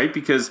that, right?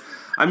 Because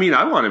I mean,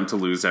 I want him to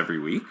lose every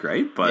week,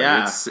 right? But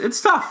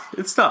it's tough.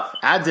 It's tough.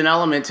 Adds an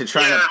element to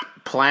trying to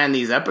plan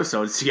these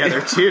episodes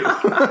together too.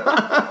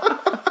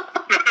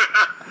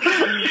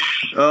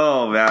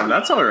 Oh man,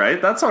 that's all right.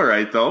 That's all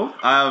right though.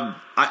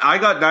 I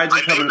got Nigel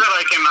coming.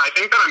 I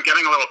think that I'm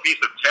getting a little piece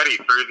of Teddy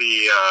through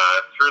the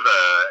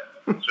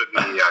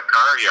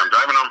car here. I'm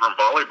driving home from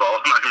volleyball,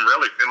 and I'm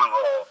really feeling a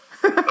little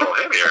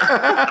hit here.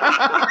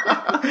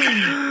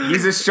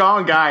 He's a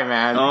strong guy,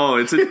 man. Oh,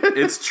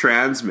 it's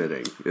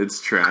transmitting. It's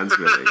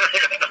transmitting.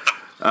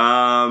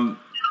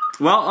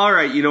 Well, all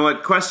right. You know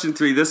what? Question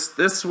 3.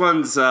 This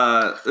one's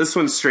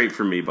straight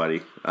from me,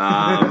 buddy.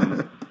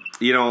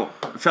 You know,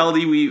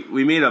 Feldy,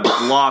 we made a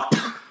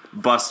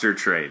blockbuster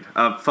trade.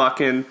 A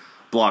fucking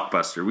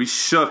blockbuster. We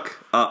shook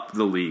up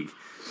the league.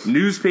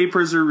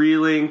 Newspapers are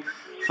reeling.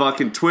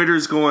 Fucking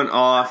Twitter's going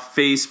off.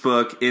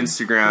 Facebook,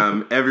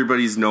 Instagram,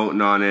 everybody's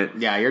noting on it.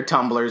 Yeah, your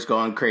Tumblr's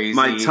going crazy.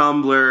 My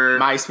Tumblr.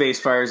 MySpace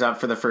fires up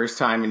for the first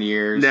time in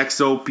years.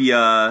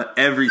 Nexopia.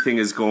 Everything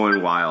is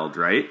going wild,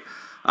 right?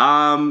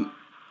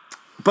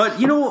 But,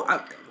 you know,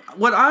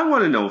 what I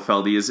want to know,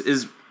 Feldy,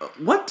 is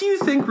what do you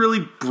think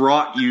really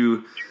brought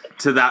you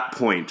to that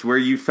point where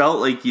you felt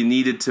like you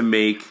needed to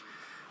make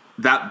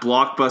that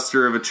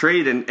blockbuster of a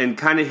trade and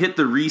kind of hit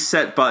the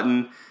reset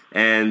button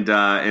and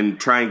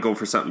try and go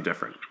for something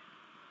different?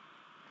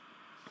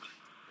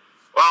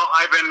 Well,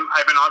 I've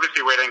been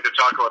obviously waiting to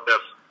talk about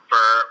this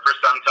for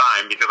some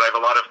time because I have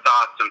a lot of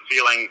thoughts and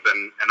feelings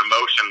and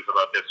emotions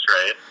about this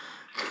trade.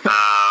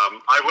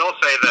 I will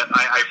say that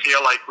I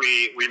feel like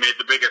we made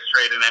the biggest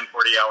trade in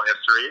N40L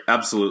history.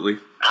 Absolutely.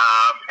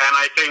 And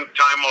I think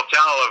time will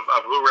tell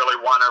of who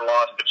really won or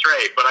lost the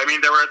trade. But I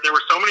mean, there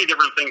were so many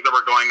different things that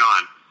were going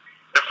on.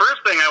 The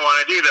first thing I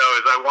want to do, though,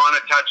 is I want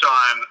to touch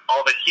on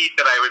all the heat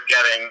that I was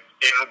getting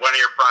in one of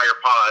your prior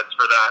pods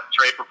for that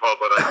trade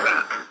proposal that I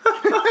sent.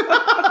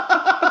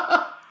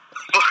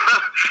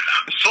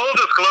 Full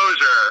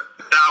disclosure,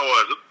 that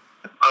was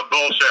a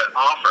bullshit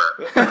offer.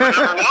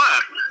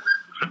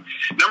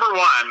 Number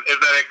one is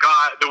that it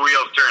got the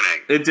wheels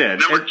turning. It did.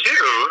 Number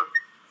two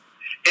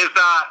is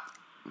that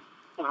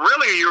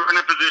really you were in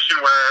a position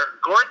where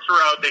Gord threw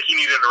out that he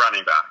needed a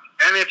running back.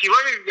 And if you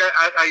look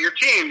at your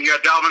team, you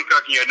had Dalvin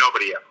Cook and you had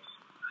nobody else.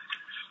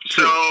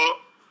 So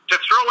to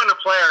throw in a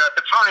player at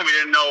the time, we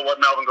didn't know what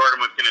Melvin Gordon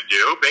was going to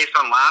do. Based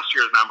on last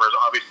year's numbers,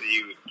 obviously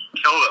you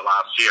killed it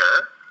last year.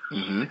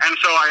 Mm-hmm. And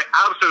so I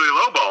absolutely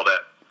lowballed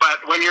it.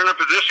 But when you're in a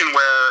position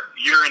where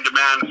you're in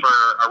demand for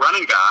a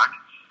running back,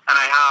 and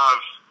I have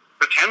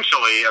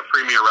potentially a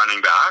premier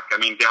running back,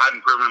 I mean, they hadn't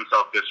proven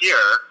himself this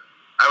year,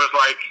 I was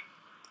like,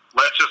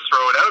 let's just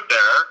throw it out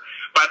there.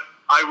 But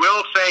I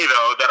will say,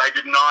 though, that I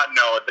did not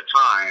know at the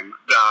time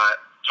that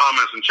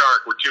Thomas and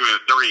Chark were 2 and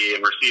 3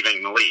 in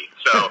receiving the lead.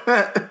 So,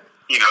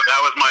 you know,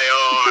 that was my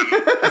own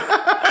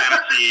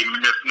fantasy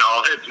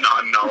misknowledge,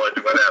 non-knowledge,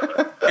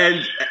 whatever.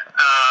 And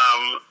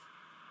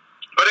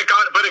but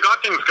it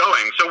got things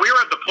going. So we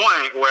were at the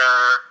point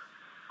where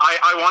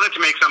I wanted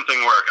to make something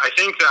work. I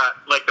think that,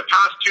 like, the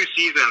past 2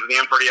 seasons in the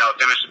NPRDL,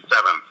 finished in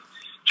 7th,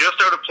 just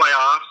out of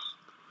playoffs,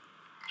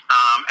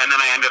 and then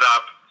I ended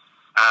up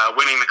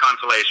winning the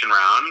consolation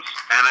rounds,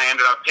 and I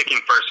ended up picking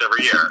first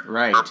every year.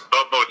 Right. For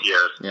both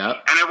years.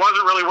 Yep. And it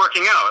wasn't really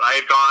working out. I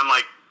had gone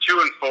like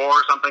 2 and 4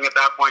 or something at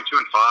that point, 2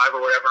 and 5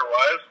 or whatever it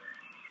was.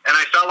 And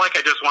I felt like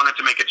I just wanted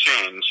to make a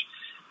change.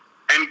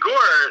 And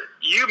Gord,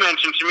 you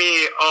mentioned to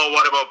me, oh,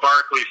 what about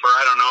Barkley for,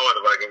 I don't know what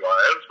the fuck it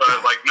was, but I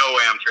was like, no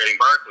way I'm trading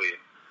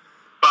Barkley.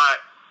 But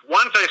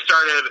once I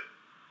started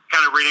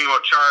kind of reading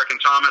about Chark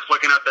and Thomas,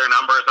 looking at their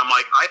numbers, I'm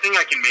like, I think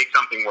I can make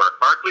something work.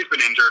 Barkley's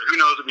been injured.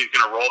 Who knows if he's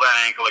going to roll that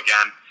ankle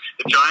again.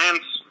 The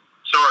Giants,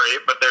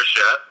 sorry, but they're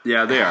shit.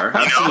 yeah, they are.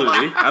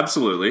 Absolutely.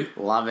 Absolutely.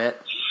 Love it.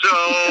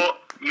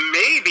 So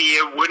maybe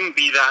it wouldn't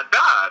be that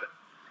bad.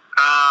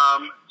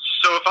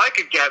 So if I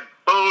could get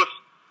both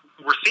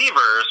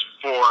receivers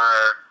for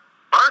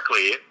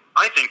Barkley,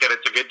 I think that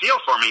it's a good deal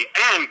for me.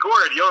 And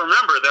Gord, you'll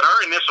remember that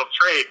our initial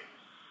trade,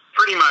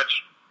 pretty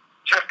much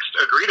text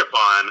agreed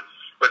upon,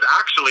 was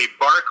actually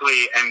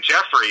Barkley and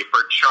Jeffrey for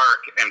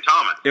Chark and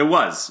Thomas.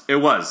 It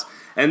was.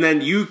 And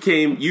then you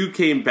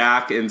came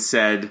back and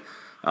said,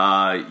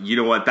 you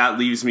know what, that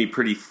leaves me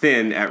pretty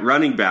thin at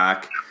running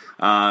back.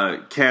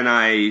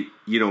 Can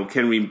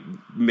we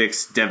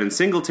mix Devin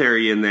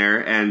Singletary in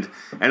there? And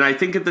I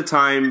think at the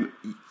time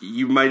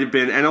you might have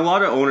been, and a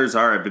lot of owners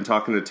are, I've been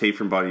talking to Tate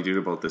from Bonnie Dude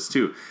about this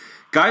too.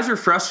 Guys are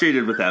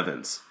frustrated with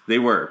Evans. They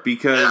were,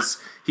 because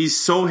he's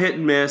so hit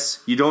and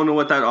miss. You don't know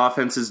what that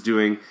offense is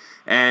doing.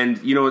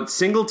 And, you know,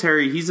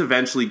 Singletary, he's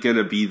eventually going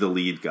to be the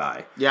lead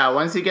guy. Yeah,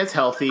 once he gets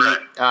healthy.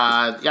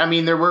 I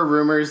mean, there were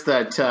rumors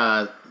that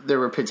there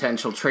were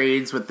potential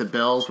trades with the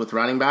Bills with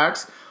running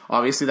backs.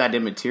 Obviously, that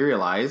didn't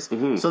materialize.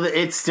 Mm-hmm. So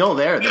it's still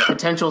there. The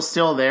potential's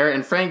still there.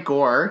 And Frank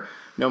Gore,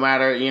 no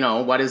matter, you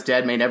know, what is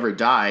dead may never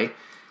die,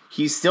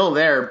 he's still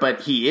there,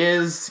 but he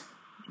is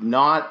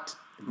not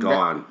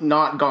gone.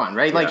 Not gone,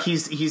 right? Yeah. Like,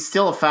 he's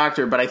still a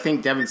factor, but I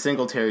think Devin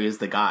Singletary is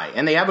the guy.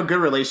 And they have a good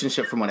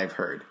relationship from what I've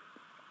heard.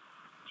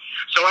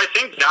 So I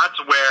think that's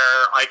where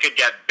I could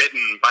get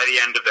bitten by the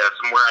end of this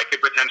and where I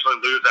could potentially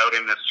lose out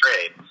in this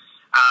trade.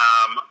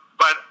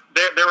 But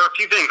there were a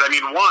few things. I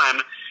mean, one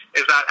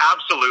is that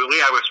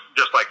absolutely I was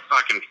just like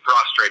fucking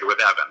frustrated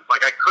with Evans.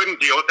 Like, I couldn't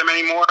deal with him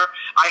anymore.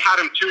 I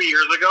had him 2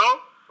 years ago,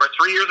 or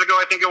 3 years ago,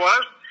 I think it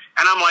was.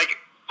 And I'm like,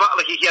 fuck,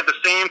 like he had the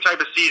same type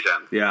of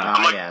season. Yeah.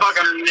 I'm like, fuck,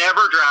 I'm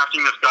never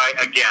drafting this guy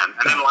again.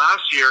 And then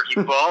last year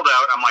he balled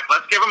out. I'm like,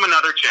 let's give him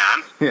another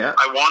chance. Yeah.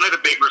 I wanted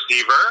a big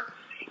receiver.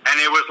 And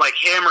it was like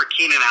him or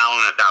Keenan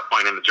Allen at that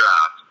point in the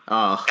draft.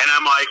 Oh. And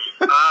I'm like,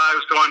 I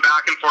was going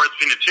back and forth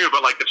between the two,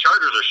 but like the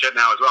Chargers are shit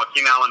now as well.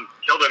 Keenan Allen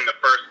killed him the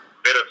first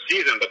bit of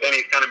season, but then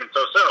he's kind of been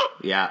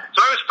so-so. Yeah. So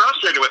I was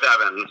frustrated with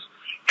Evans,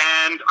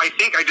 and I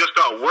think I just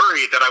got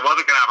worried that I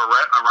wasn't going to have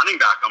a running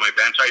back on my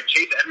bench. I had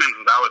Chase Edmonds,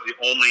 and that was the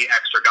only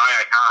extra guy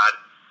I had,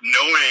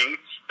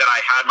 knowing that I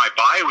had my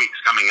bye weeks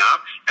coming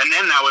up, and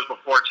then that was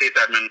before Chase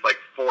Edmonds'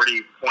 like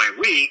 40-point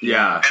week.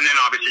 Yeah. And then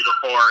obviously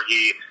before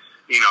he,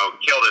 you know,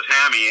 killed his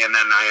hammy, and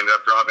then I ended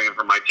up dropping him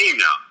from my team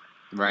now.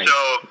 Right. So,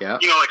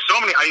 yeah. you know, like so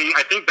many,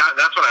 I think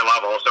that's what I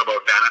love also about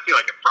fantasy.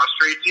 Like, it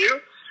frustrates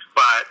you,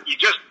 but you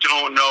just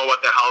don't know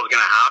what the hell is going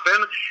to happen.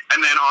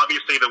 And then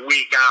obviously the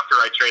week after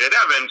I traded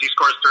Evans, he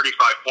scores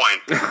 35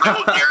 points. I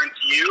will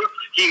guarantee you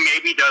he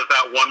maybe does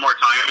that one more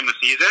time in the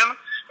season,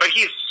 but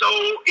he's so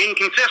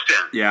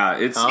inconsistent. Yeah,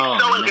 He's so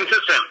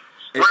inconsistent.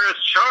 Whereas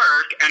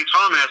Chark and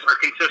Thomas are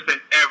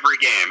consistent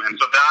every game. And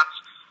so that's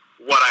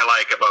what I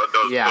like about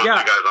those two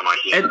guys on my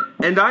team.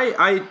 And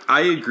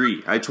I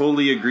agree. I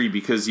totally agree,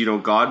 because, you know,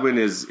 Godwin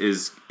is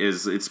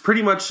it's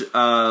pretty much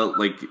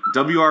like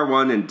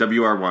WR1 and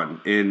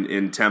WR1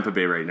 in Tampa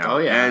Bay right now. Oh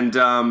yeah. And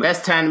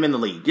best tandem in the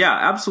league. Yeah,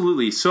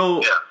 absolutely.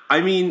 So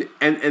I mean,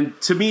 and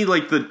to me,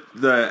 like the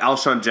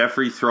Alshon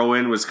Jeffrey throw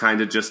in was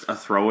kind of just a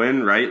throw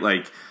in, right?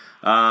 Like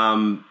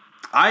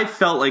I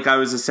felt like I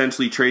was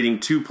essentially trading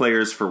 2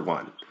 players for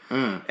 1.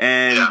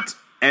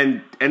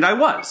 And I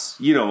was,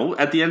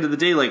 at the end of the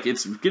day, like,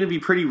 it's going to be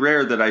pretty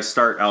rare that I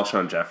start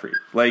Alshon Jeffrey.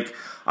 Like,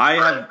 I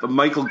have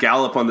Michael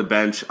Gallup on the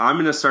bench. I'm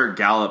going to start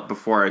Gallup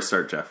before I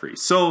start Jeffrey.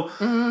 So,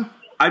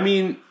 I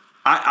mean,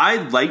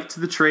 I liked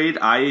the trade.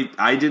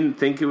 I didn't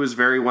think it was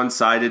very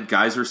one-sided.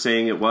 Guys were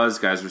saying it was.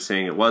 Guys were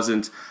saying it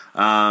wasn't.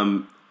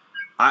 I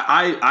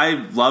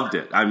loved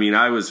it. I mean,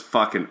 I was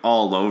fucking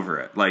all over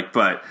it. Like,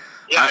 but...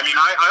 Yeah, I mean,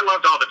 I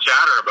loved all the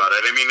chatter about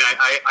it. I mean,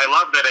 I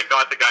love that it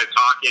got the guys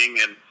talking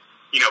and,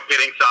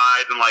 pitting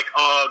sides and like,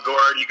 oh,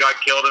 Gord, you got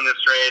killed in this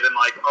trade, and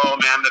like, oh,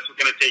 man, this is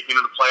going to take you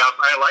into the playoffs.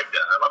 I liked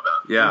it. I love that.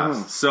 Yeah.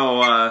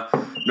 So,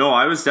 no,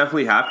 I was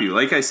definitely happy.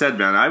 Like I said,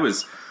 man, I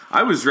was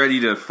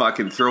ready to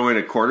fucking throw in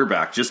a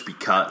quarterback just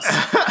because.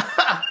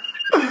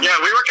 Yeah,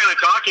 we were kind of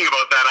talking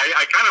about that.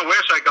 I kind of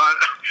wish I got,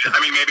 I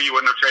mean, maybe you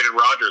wouldn't have traded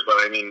Rodgers, but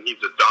I mean, he's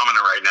just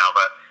dominant right now.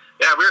 But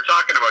yeah, we were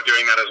talking about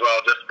doing that as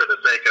well, just for the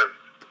sake of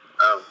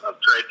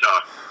trade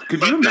talk.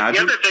 Could you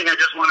imagine? The other thing I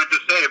just wanted to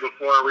say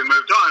before we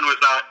moved on was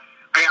that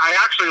I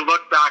actually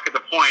looked back at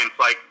the points,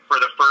 like,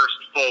 for the first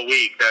full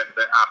week that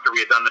after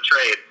we had done the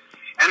trade,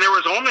 and there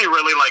was only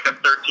really like a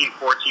 13,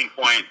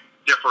 14-point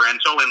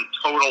differential in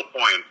total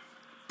points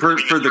for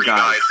the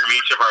guys from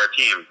each of our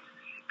teams.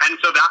 And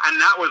so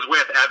that was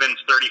with Evan's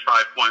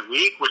 35-point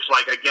week, which,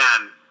 like,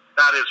 again,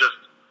 that is just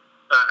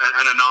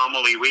an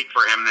anomaly week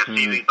for him this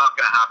season. It's not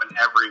going to happen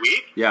every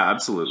week. Yeah,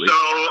 absolutely. So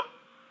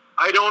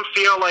I don't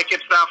feel like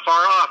it's that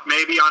far off.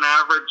 Maybe on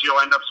average you'll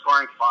end up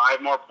scoring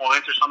 5 more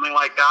points or something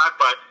like that,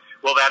 but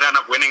will that end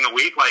up winning a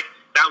week? Like,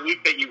 that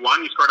week that you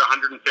won, you scored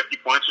 150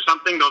 points or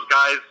something. Those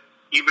guys,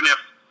 even if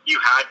you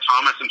had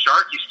Thomas and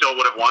Chark, you still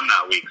would have won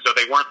that week. So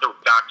they weren't the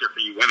factor for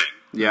you winning.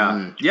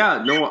 Yeah.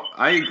 Yeah, no,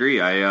 I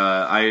agree.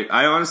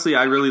 I honestly,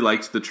 I really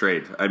liked the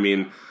trade. I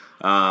mean,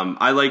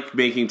 I like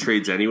making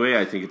trades anyway.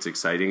 I think it's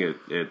exciting.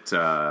 It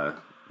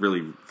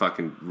really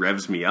fucking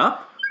revs me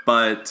up.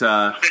 But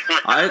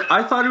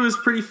I thought it was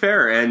pretty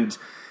fair. And,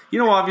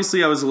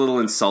 obviously I was a little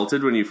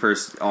insulted when you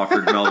first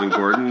offered Melvin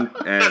Gordon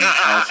and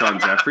Alshon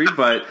Jeffrey.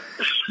 But,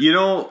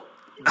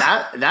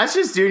 that's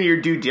just doing your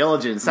due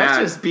diligence. That's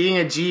just being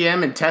a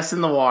GM and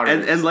testing the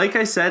waters. And like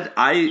I said,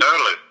 I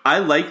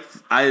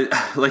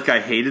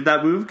hated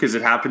that move because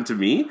it happened to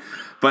me.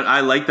 But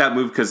I like that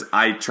move because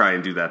I try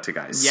and do that to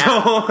guys. Yeah.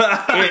 So.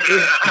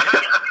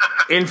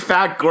 In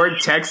fact, Gord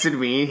texted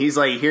me. He's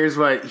like, here's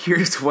what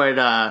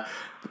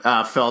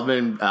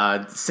Feldman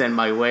sent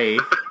my way.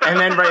 And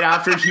then right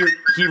after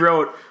he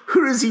wrote,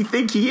 who does he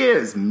think he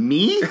is?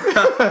 Me? Well,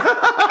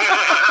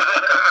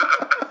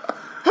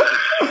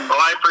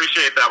 I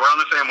appreciate that. We're on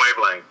the same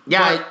wavelength.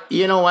 Yeah, but,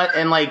 you know what?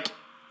 And like,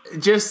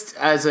 just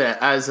as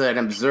an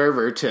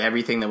observer to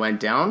everything that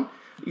went down,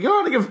 you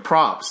gotta give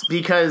props,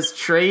 because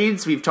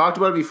trades, we've talked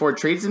about it before,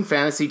 trades in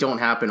fantasy don't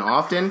happen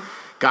often.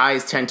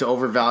 Guys tend to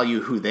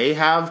overvalue who they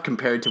have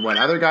compared to what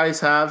other guys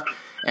have.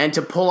 And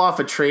to pull off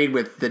a trade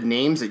with the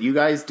names that you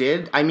guys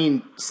did, I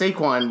mean,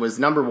 Saquon was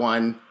number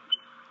 1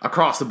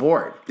 across the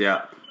board.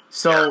 Yeah.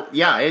 So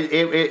you got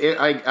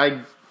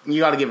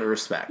to give it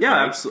respect. Yeah,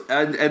 right?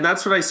 absolutely. And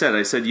that's what I said.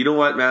 I said, you know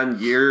what, man,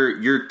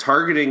 you're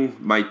targeting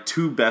my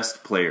 2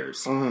 best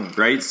players,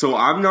 right? So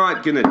I'm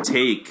not gonna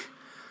take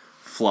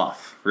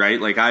fluff,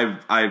 right? Like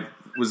I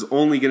was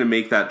only gonna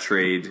make that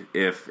trade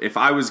if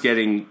I was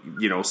getting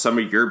some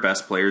of your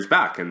best players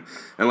back, and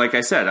like I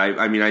said,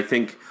 I mean I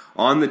think.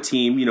 On the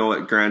team,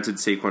 granted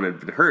Saquon had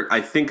been hurt, I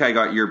think I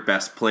got your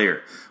best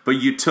player, but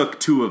you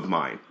took 2 of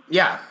mine.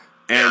 Yeah.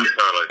 And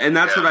totally. And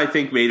that's what I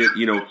think made it,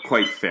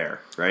 quite fair,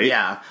 right?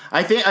 Yeah.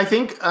 I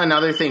think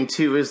another thing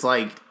too is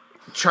like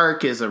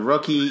Chark is a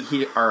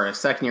rookie, or a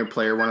second-year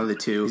player, one of the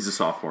two. He's a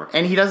sophomore.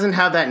 And he doesn't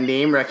have that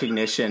name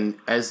recognition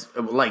as,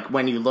 like,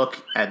 when you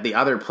look at the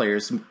other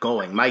players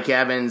going. Mike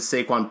Evans,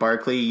 Saquon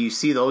Barkley, you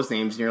see those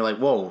names and you're like,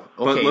 whoa,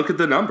 okay. But look at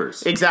the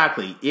numbers.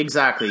 Exactly. And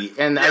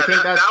yeah, I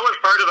think that was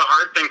part of the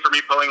hard thing for me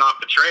pulling off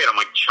the trade. I'm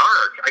like,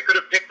 Chark, I could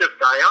have picked this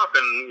guy up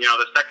in,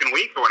 the second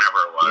week or whenever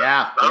it was.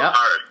 Yeah. That was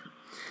hard.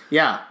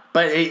 Yeah.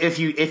 But if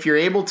you're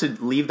able to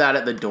leave that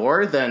at the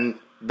door, then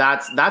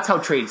that's how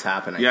trades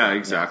happen. I think.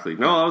 Exactly.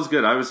 No, that was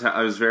good. I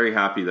was very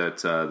happy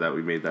that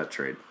we made that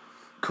trade.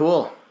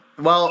 Cool.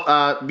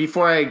 Well,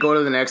 before I go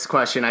to the next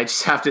question, I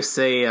just have to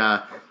say,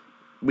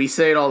 we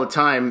say it all the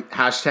time,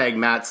 hashtag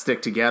Matt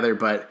stick together,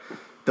 but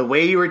the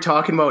way you were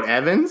talking about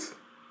Evans,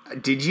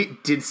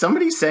 did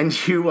somebody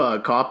send you a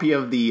copy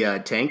of the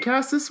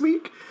Tankcast this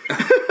week?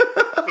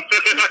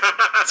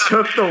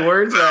 Took the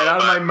words right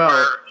out of my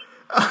mouth.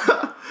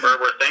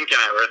 We're thinking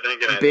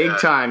it. Big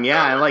time,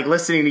 yeah. And like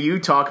listening to you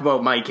talk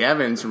about Mike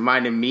Evans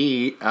reminded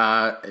me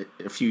a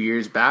few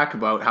years back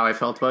about how I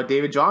felt about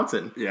David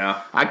Johnson.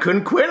 Yeah. I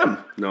couldn't quit him.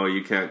 No,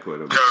 you can't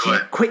quit him. Totally.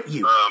 Can't quit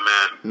you.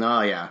 Oh, man.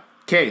 No, yeah.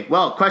 Okay,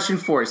 well, question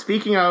 4.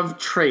 Speaking of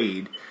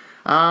trade,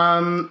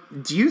 do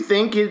you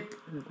think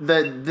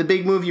the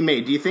big move you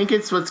made, do you think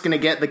it's what's going to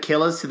get the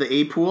Killas to the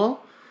A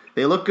pool?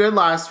 They looked good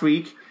last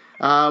week.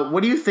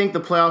 What do you think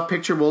the playoff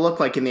picture will look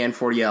like in the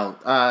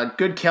N40L?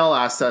 Good Kel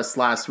asked us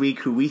last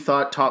week who we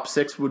thought top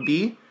 6 would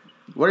be.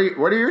 What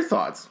are your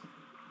thoughts?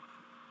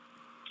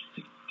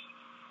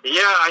 Yeah,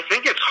 I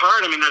think it's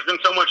hard. I mean, there's been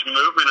so much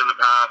movement in the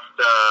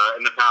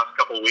past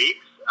couple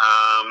weeks.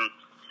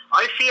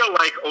 I feel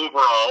like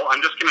overall,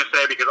 I'm just going to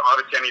say, because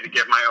obviously I need to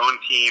give my own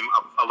team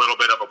a little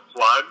bit of a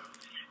plug,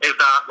 is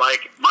that,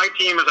 like, my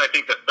team is, I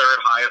think, the 3rd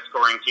highest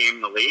scoring team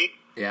in the league.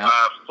 Yeah.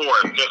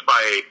 4th, just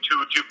by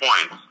two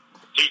points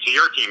to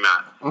your team,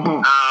 Matt.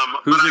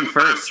 Who's in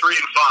first? I'm 3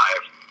 and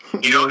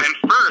 5. You know, and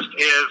first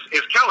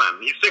is Kellen.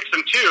 He's 6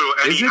 and 2,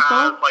 and he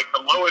has like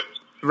the lowest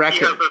record.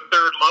 He has the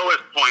 3rd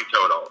lowest point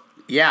total.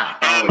 Yeah.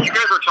 And you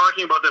guys were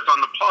talking about this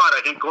on the pod.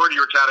 I think, Gordy,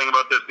 you were chatting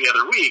about this the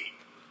other week.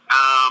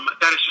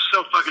 That is just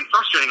so fucking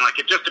frustrating. Like,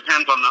 it just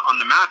depends on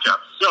the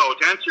matchup. So,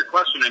 to answer your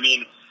question, I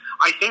mean,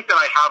 I think that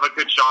I have a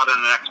good shot in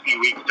the next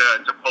few weeks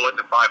to pull it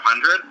to 500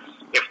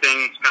 if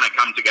things kind of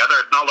come together.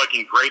 It's not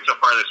looking great so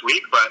far this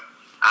week, but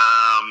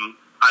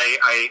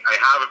I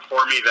have it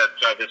for me that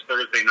this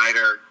Thursday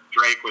nighter,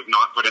 Drake was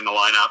not put in the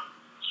lineup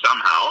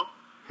somehow.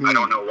 I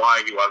don't know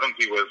why he wasn't.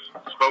 He was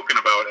spoken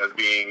about as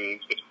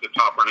being the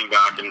top running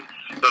back, and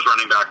those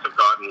running backs have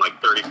gotten like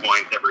 30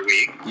 points every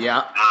week. Yeah.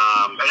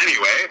 But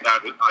anyway,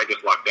 I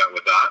just lucked out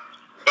with that.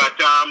 But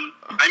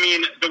I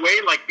mean, the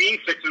way, like, being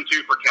 6 and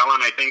 2 for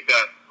Kellen, I think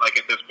that, like,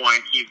 at this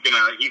point he's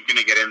gonna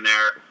get in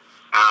there.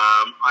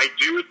 I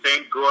do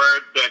think,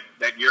 Gord,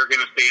 that you're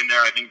gonna stay in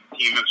there. I think the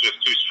team is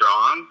just too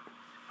strong.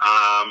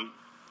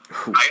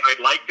 I'd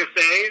like to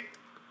say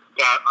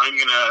that I'm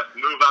going to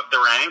move up the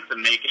ranks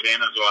and make it in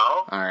as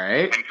well. All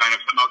right. And kind of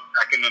come out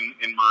second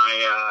in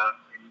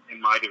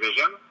my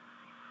division.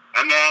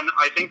 And then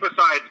I think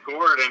besides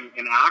Gord and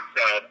Axed,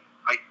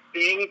 I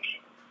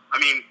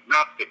mean,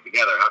 not stick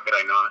together. How could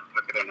I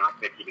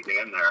not pick you to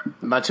get in there?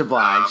 Much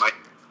obliged. I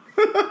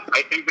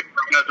think the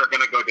Cardinals are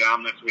going to go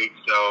down this week,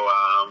 so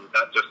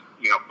that just,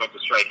 puts a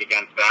strike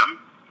against them.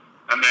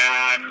 And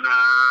then,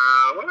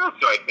 what else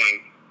do I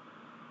think?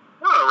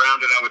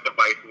 Round it out with the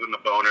Vices and the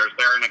Boners.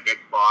 They're in a good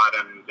spot,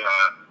 and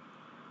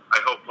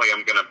hopefully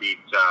I'm going to beat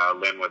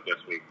Linwood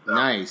this week. So.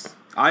 Nice.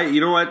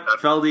 You know what,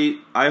 Feldy?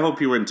 I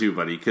hope you win too,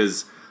 buddy,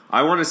 because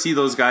I want to see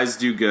those guys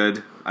do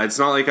good. It's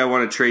not like I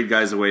want to trade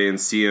guys away and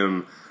see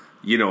them,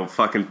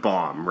 fucking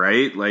bomb,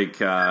 right? Like,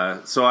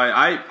 so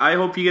I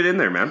hope you get in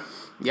there, man.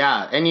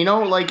 Yeah, and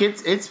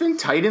it's been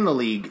tight in the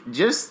league.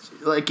 Just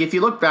like if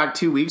you look back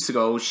 2 weeks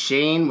ago,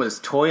 Shane was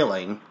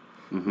toiling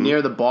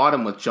near the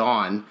bottom with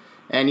John.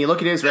 And you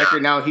look at his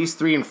record now; he's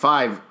 3 and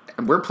 5.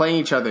 We're playing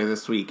each other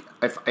this week.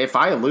 If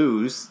I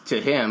lose to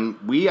him,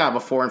 we have a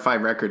 4 and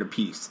 5 record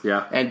apiece.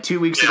 Yeah. And 2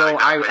 weeks ago,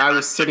 I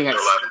was sitting at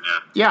 11,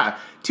 yeah.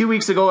 2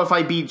 weeks ago, if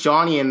I beat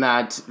Johnny in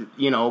that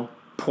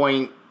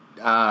point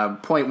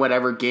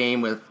whatever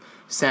game with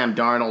Sam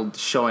Darnold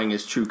showing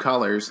his true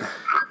colors,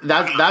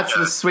 that's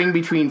the swing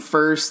between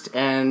first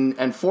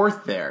and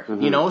fourth there.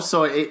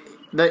 So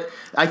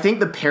I think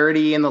the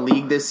parity in the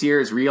league this year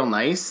is real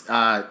nice,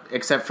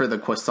 except for the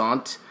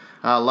Croissant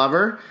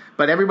lover,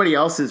 but everybody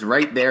else is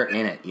right there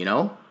in it, Yeah,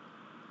 I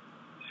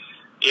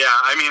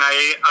mean,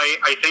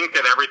 I think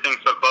that everything's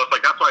so close.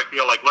 Like, that's why I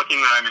feel like looking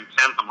that I'm in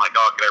 10th, I'm like,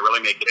 oh, could I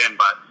really make it in?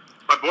 But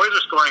my boys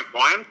are scoring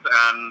points,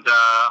 and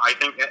I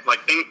think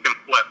things can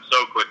flip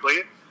so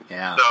quickly.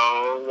 Yeah.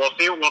 So we'll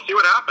see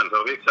what happens.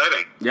 It'll be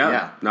exciting.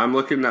 Yeah. No, I'm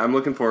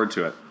looking forward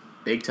to it.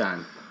 Big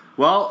time.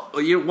 Well,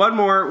 one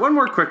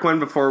more quick one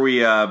before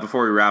we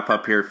wrap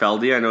up here,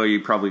 Feldy. I know you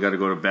probably got to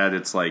go to bed.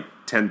 It's like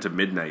 10 to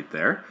midnight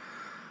there.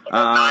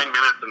 9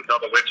 minutes until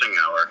the witching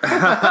hour.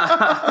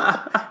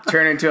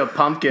 Turn into a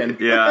pumpkin.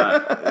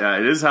 Yeah,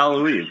 it is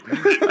Halloween.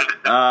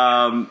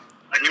 I'm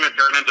going to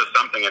turn into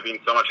something. I've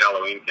eaten so much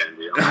Halloween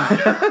candy.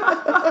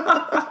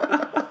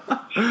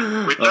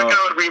 We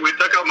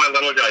took out my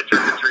little guy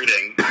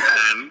trick-or-treating,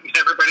 and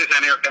everybody's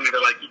in here coming.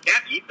 They're like, you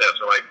can't eat this.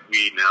 We're like,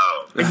 we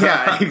know.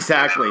 Yeah,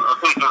 exactly.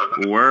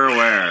 We're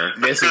aware.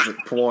 This is a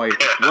ploy.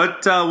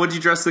 What'd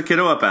you dress the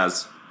kiddo up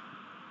as?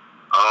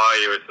 Oh,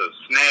 he was a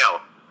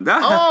snail.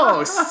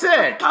 Oh,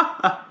 sick!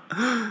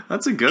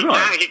 That's a good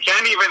one. He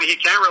can't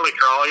really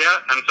crawl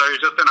yet, and so he's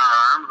just in our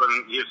arms,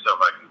 and he's so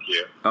fucking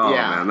cute. Oh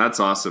yeah. Man,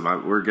 that's awesome.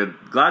 We're good.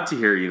 Glad to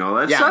hear.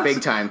 That's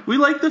big time. We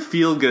like the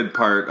feel good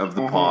part of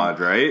the pod,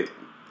 right?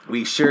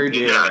 We sure do.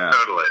 Yeah,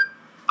 totally.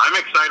 I'm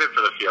excited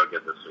for the feel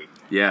good this week.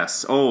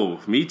 Yes. Oh,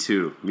 me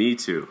too. You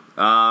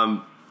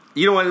know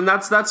what? And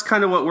that's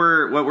kind of what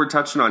we're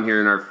touching on here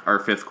in our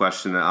fifth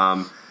question.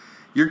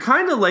 You're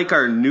kind of like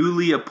our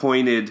newly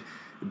appointed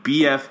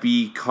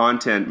BFB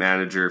content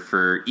manager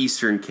for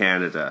Eastern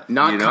Canada.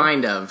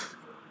 Kind of.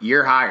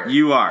 You're hired.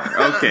 You are.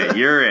 Okay,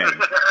 you're in.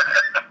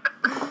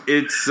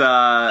 It's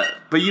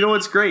but you know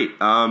what's great?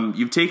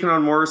 You've taken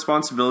on more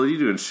responsibility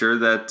to ensure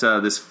that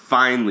this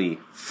finely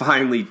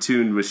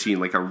tuned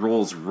machine, like a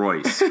Rolls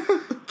Royce,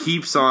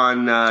 keeps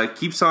on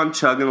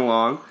chugging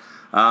along.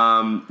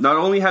 Not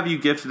only have you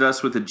gifted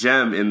us with a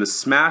gem in the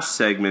Smash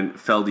segment,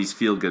 Feldy's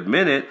Feel Good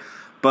Minute,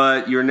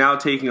 but you're now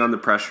taking on the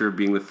pressure of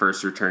being the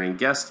first returning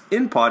guest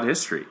in pod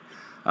history.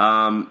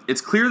 It's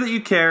clear that you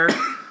care,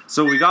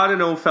 So we got to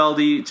know,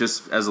 Feldy,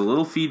 just as a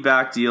little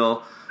feedback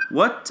deal,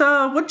 what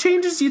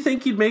changes do you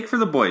think you'd make for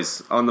the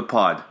boys on the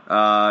pod?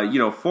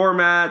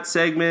 Format,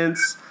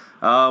 segments.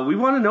 We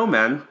want to know,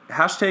 man.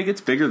 Hashtag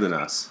it's bigger than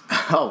us.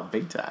 Oh,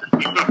 big time.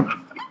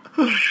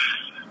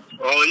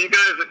 Well, you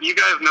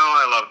guys know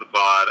I love the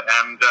pod,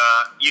 and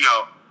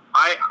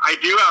I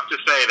do have to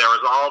say there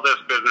was all this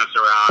business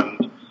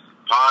around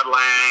pod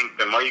length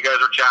and what you guys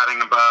are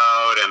chatting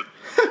about,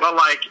 but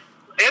like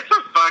it's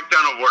a fuck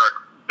ton of work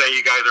that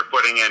you guys are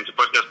putting in to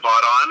put this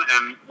pod on.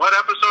 And what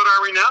episode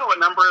are we now? What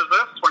number is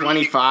this?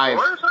 25.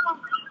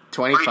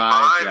 25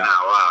 yeah. now.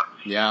 Wow.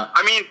 Yeah.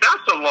 I mean,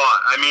 that's a lot.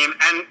 I mean,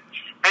 and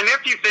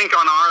if you think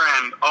on our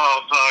end,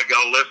 oh fuck,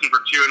 I'll listen for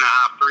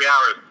 2.5, 3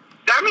 hours.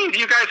 That means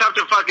you guys have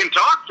to fucking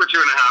talk for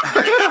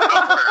 2.5, 3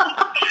 hours.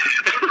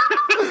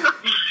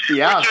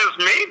 Yeah. Which is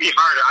maybe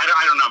harder.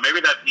 I don't know.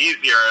 Maybe that's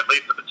easier, at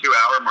least at the 2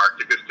 hour mark,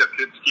 to just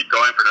keep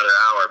going for another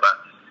hour.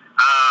 But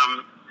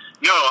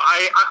no,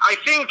 I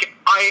think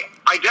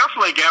I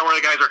definitely get where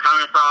the guys are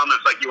coming from.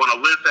 It's like you want to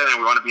listen and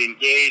we want to be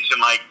engaged.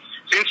 And like,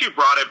 since you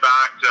brought it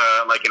back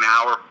to like an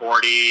hour 40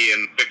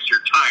 and fixed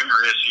your timer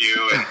issue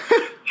and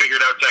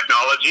figured out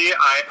technology,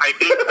 I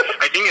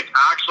think it's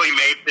actually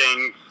made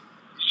things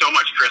so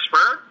much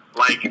crisper,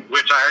 like,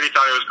 which I already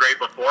thought it was great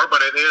before,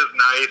 but it is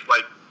nice,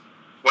 like,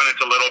 when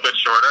it's a little bit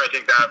shorter. I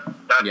think that's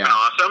been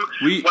awesome.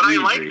 What I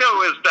like,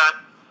 though, is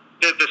that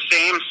the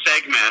same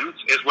segment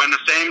is when the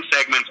same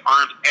segments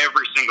aren't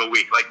every single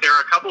week. Like, there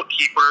are a couple of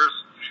keepers.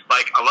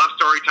 Like, I love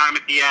story time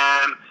at the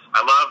end. I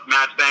love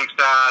Matt's bank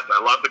stats.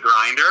 I love the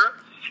grinder.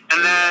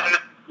 And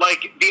then,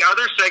 like, the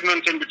other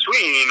segments in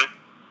between,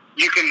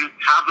 you can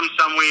have them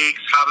some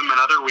weeks, have them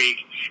another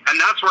week. And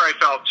that's where I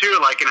felt, too,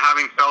 like, in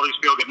having Feldy's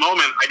Feel Good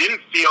Moment, I didn't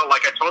feel,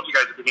 like I told you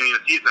guys at the beginning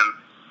of the season,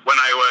 when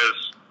I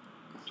was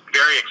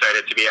very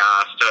excited to be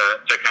asked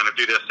to kind of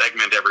do this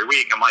segment every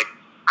week. I'm like,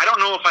 I don't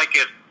know if I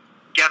could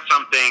get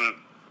something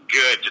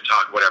good to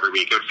talk about every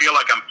week. It would feel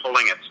like I'm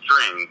pulling at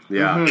strings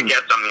to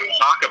get something to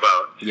talk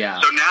about.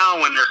 Yeah. So now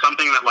when there's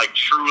something that, like,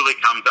 truly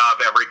comes up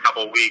every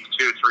couple weeks,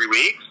 2-3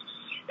 weeks,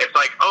 it's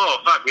like,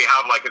 oh, fuck, we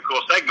have, like, a cool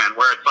segment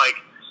where it's like,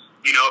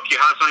 you know, if you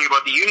have something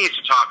about the unis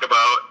to talk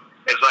about,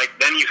 it's like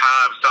then you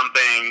have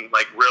something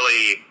like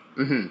really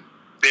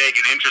big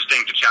and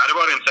interesting to chat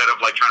about instead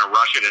of like trying to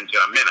rush it into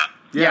a minute.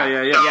 Yeah,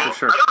 So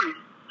for sure.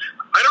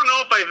 I don't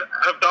know if I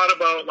have thought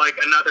about like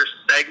another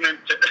segment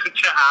to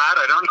add.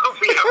 I don't know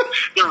if we have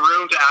the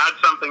room to add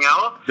something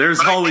else. There's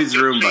always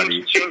room,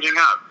 buddy. Changing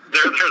up.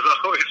 There's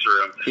always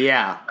room.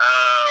 Yeah.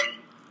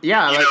 You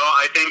know,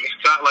 I think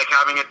like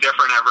having it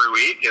different every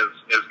week is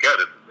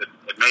good.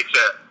 It makes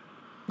it.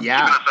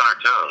 Yeah. Keeping us on our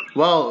toes.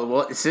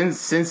 Well,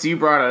 since you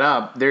brought it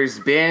up, there's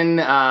been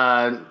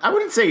I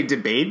wouldn't say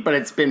debate, but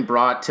it's been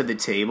brought to the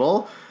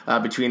table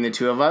between the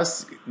two of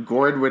us.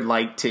 Gord would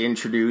like to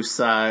introduce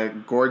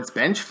Gord's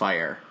Bench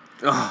Fire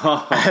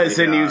as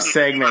a new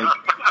segment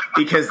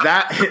because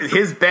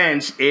his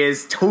bench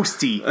is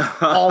toasty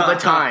all the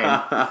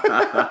time.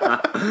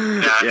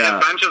 Yeah, his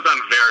bench has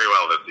done very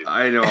well this season.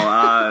 I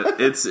know.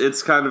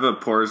 It's kind of a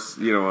poor,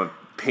 a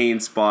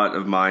pain spot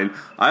of mine.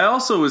 I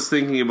also was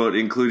thinking about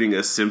including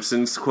a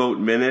Simpsons quote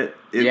minute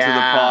into the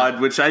pod,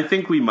 which I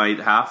think we might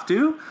have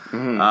to.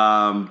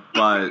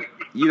 But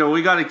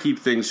we got to keep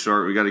things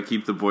short. We got to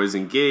keep the boys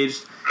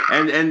engaged.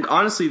 And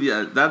honestly,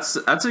 that's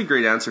a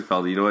great answer,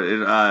 Feldy. You know what?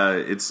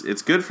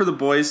 It's good for the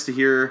boys to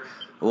hear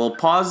a little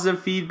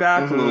positive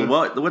feedback, a little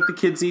what the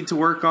kids need to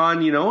work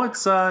on.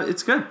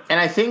 It's good. And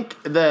I think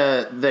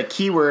the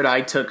key word I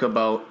took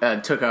out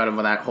of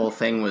that whole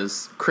thing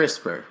was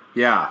crisper.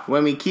 Yeah.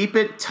 When we keep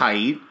it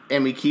tight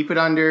and we keep it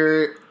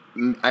under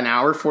an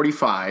hour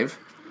 45,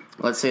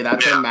 let's say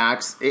that's our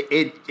max,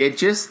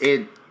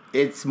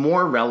 it's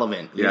more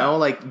relevant. You know,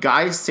 like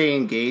guys stay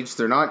engaged.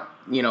 They're not,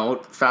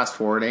 fast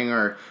forwarding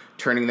or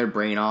turning their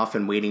brain off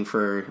and waiting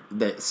for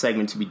the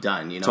segment to be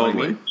done. You know what I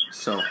mean?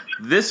 So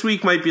this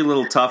week might be a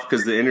little tough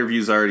because the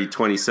interview's already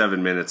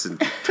 27 minutes and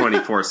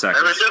 24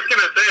 seconds. I was just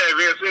going to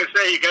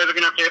say, you guys are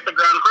going to have to hit the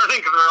ground running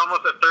because we're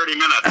almost at 30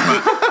 minutes. But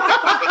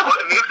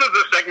this is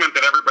the segment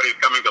that everybody's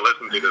coming to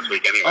listen to this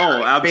week anyway. Oh,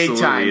 right? absolutely.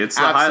 Big time. It's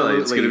the highlight.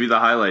 It's going to be the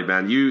highlight,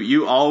 man.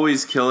 You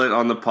always kill it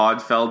on the pod,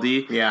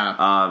 Feldy.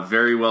 Yeah.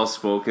 Very well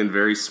spoken,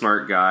 very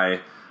smart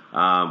guy.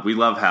 We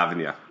love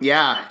having you.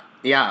 Yeah,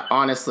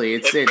 honestly,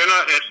 it's been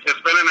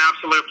an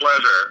absolute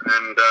pleasure,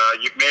 and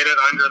you've made it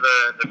under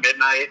the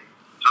midnight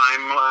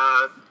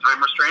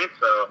time restraint.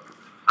 So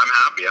I'm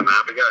happy. I'm a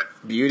happy guy.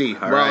 Beauty.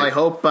 All well, right. I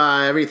hope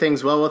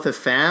everything's well with the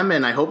fam,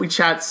 and I hope we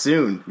chat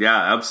soon.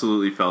 Yeah,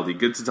 absolutely, Feldy.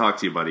 Good to talk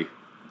to you, buddy.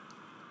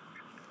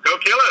 Go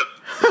kill us.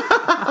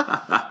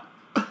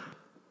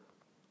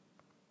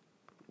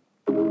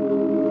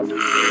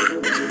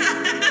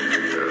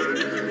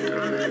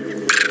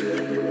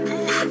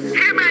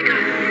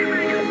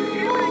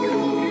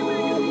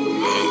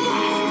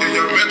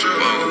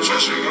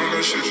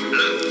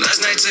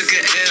 Last night took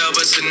an L,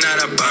 but tonight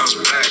I bounce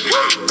back.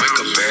 Wake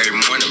up every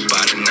morning,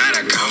 by the night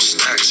I count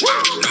stacks.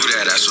 Knew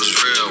that ass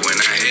was real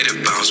when I hit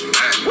it, bounce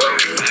back. You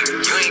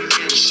ain't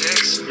getting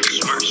checks.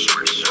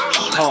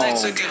 Oh,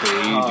 baby.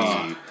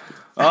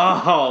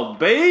 Oh,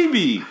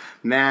 baby.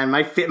 Man,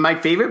 my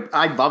favorite.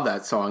 I love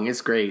that song. It's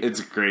great. It's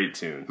a great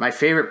tune. My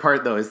favorite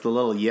part though is the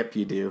little yip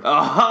you do.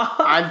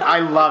 I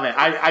love it.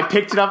 I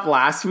picked it up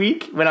last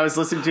week when I was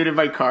listening to it in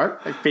my car.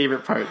 My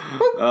favorite part.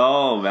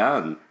 Oh,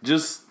 man.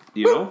 Just,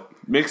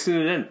 mixing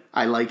it in.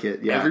 I like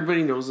it. Yeah.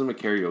 Everybody knows I'm a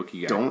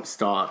karaoke guy. Don't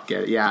stop.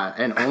 Get it. Yeah,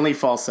 and only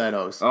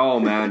falsettos. Oh,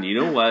 man. You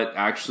know what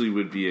actually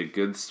would be a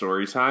good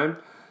story time?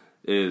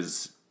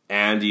 Is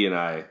Andy and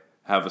I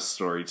have a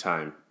story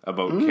time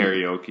about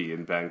karaoke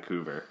in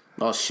Vancouver.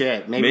 Well,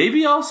 shit.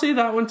 Maybe I'll say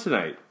that one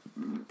tonight.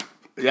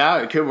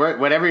 Yeah, it could work.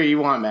 Whatever you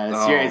want, man.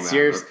 It's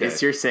your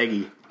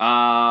seggy.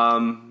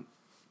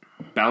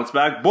 Bounce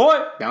back,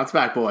 boy. Bounce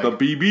back, boy. The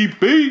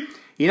BBB.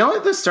 You know,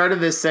 at the start of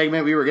this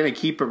segment, we were going to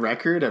keep a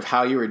record of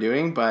how you were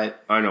doing,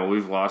 but I know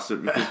we've lost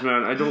it because,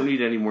 man, I don't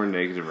need any more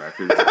negative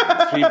records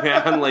against me,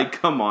 man. Like,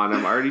 come on,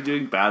 I'm already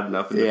doing bad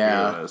enough in the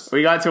fearless.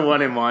 We got to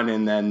 1-1,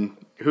 and then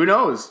who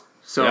knows?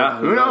 So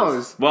who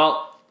knows?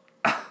 Well,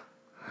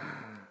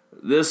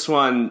 this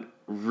one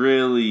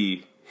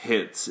really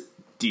hits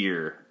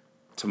dear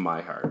to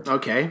my heart.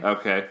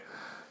 Okay.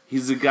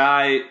 He's a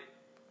guy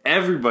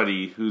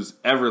everybody who's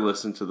ever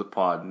listened to the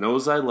pod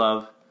knows I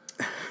love.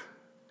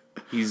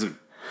 He's a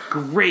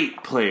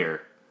great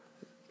player.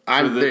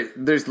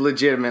 There's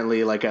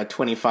legitimately like a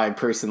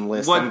 25-person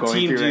list. What I'm going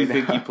team through do you right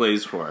think now. he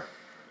plays for?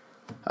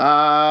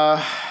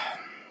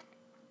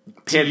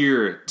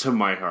 Dear to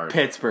my heart.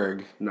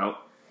 Pittsburgh. No.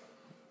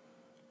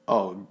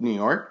 Oh, New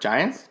York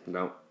Giants.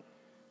 No.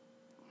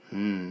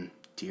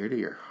 Dear to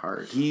your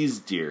heart. He's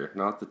dear,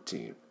 not the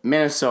team.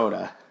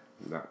 Minnesota.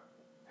 No.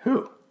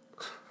 Who?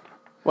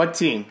 What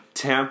team?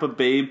 Tampa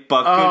Bay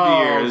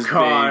Buccaneers, Oh,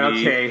 God,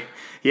 baby. okay.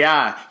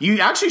 Yeah, you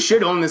actually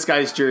should own this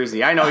guy's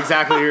jersey. I know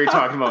exactly what you're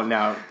talking about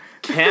now.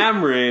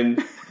 Cameron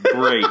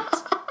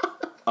Brate.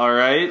 All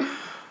right?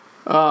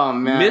 Oh,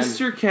 man.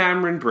 Mr.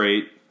 Cameron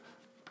Brate.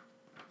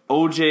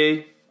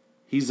 OJ,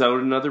 he's out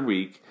another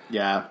week.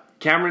 Yeah.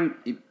 Cameron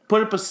he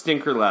put up a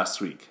stinker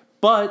last week.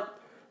 But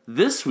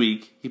this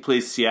week, he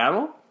plays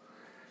Seattle.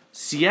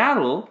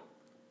 Seattle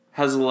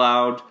has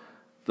allowed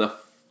the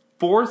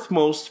fourth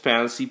most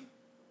fantasy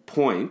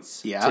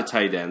points to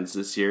tight ends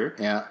this year.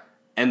 Yeah.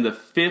 And the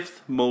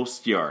fifth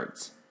most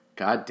yards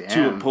God damn.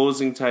 to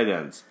opposing tight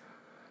ends.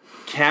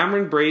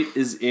 Cameron Brate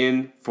is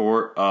in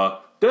for a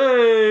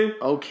day.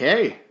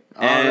 Okay.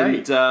 All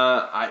And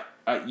right.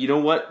 I you know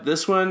what?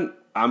 This one,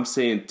 I'm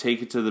saying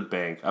take it to the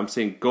bank. I'm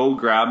saying go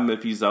grab him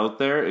if he's out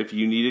there. If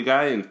you need a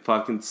guy, and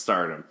fucking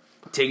start him.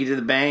 Take it to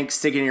the bank,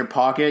 stick it in your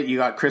pocket. You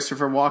got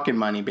Christopher Walken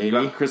money, baby.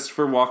 You got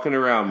Christopher walking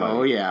around, man.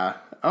 Oh, yeah.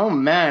 Oh,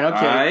 man.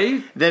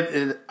 Okay.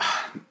 Right?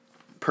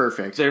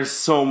 Perfect. There's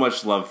so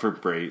much love for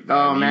Brate.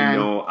 Oh, man. You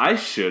know, I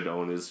should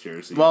own his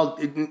jersey. Well,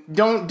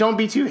 don't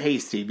be too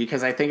hasty,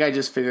 because I think I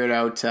just figured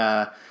out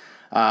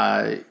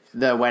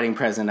the wedding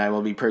present I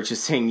will be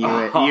purchasing you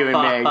and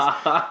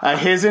Megs.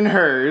 His and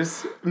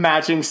hers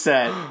matching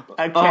set.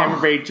 A Cameron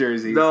Brate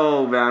jersey.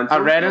 No, man.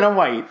 A red and a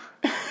white.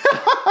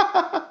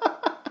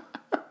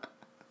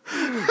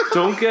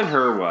 Don't get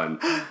her one.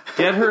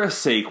 Get her a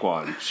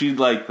Saquon. She'd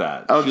like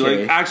that.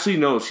 Okay. Actually,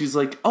 no. She's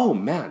like, oh,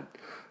 man.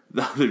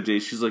 The other day,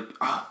 she's like,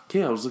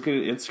 okay, I was looking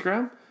at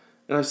Instagram,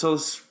 and I saw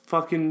this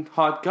fucking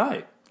hot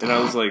guy. And I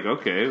was like,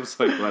 okay. It was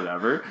like,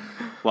 whatever.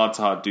 Lots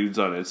of hot dudes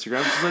on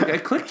Instagram. She's like, I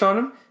clicked on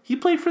him. He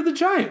played for the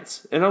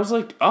Giants. And I was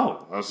like,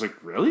 oh. I was like,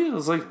 really? I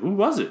was like, who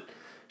was it?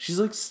 She's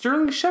like,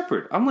 Sterling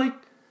Shepard. I'm like,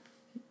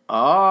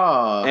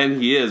 oh. and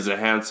he is a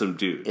handsome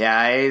dude.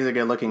 Yeah, he's a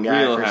good-looking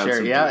guy Real for sure.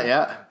 handsome Yeah, dude.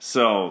 yeah.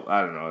 So,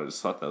 I don't know. I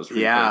just thought that was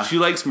really Yeah. cool. She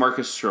likes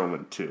Marcus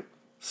Stroman, too.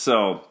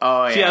 So,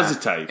 she yeah. has a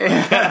type.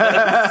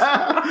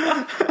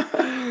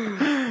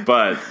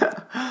 But,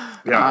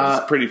 yeah,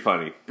 it's pretty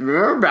funny.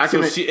 Remember back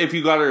in So, the... if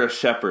you got her a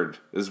Shepherd,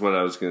 is what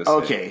I was going to say.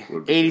 Okay,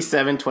 would be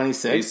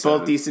 87-26, 87.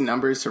 both decent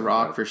numbers to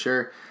rock for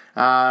sure.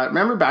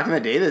 Remember back in the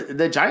day,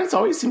 the Giants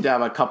always seemed to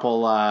have a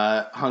couple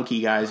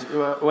hunky guys.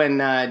 When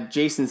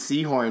Jason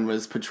Sehorn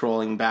was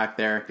patrolling back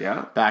there,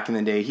 back in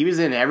the day, he was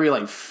in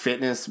every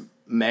fitness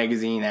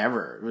magazine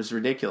ever. It was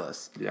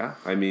ridiculous. Yeah,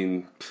 I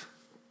mean,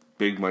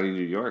 big money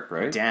New York,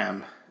 right?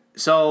 Damn.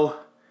 So,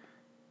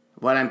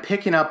 what I'm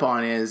picking up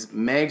on is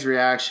Meg's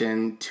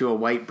reaction to a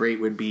white Brate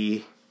would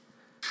be,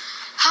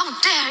 How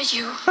dare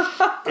you?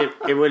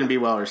 it wouldn't be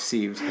well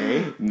received,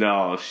 hey?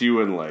 No, she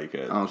wouldn't like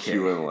it. Okay. She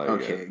wouldn't like it.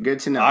 Okay,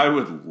 good to know. I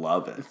would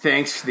love it.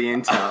 Thanks for the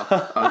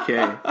intel.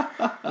 Okay.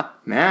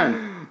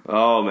 Man.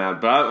 Oh, man.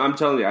 But I'm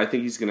telling you, I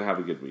think he's going to have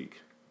a good week.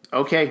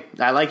 Okay,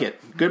 I like it.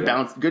 Good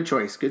bounce. Good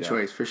choice. Good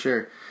choice, for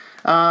sure.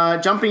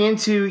 Jumping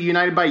into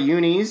United by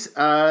Unis,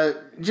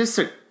 just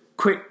a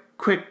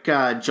quick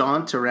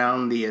jaunt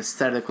around the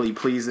aesthetically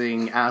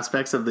pleasing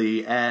aspects of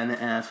the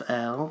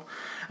NFL.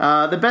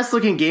 The best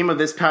looking game of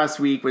this past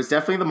week was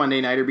definitely the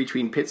Monday nighter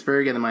between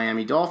Pittsburgh and the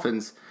Miami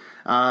Dolphins.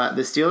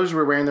 The Steelers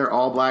were wearing their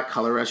all-black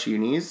Color Rush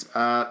unis,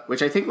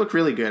 which I think look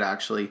really good,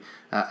 actually.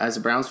 As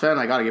a Browns fan,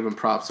 I gotta give them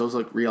props. Those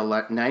look real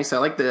nice. I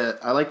like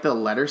the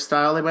letter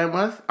style they went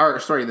with,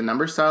 the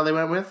number style they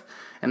went with,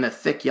 and the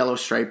thick yellow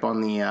stripe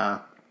on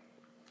the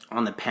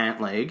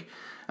pant leg.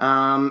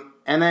 And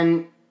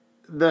then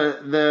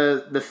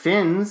the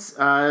Finns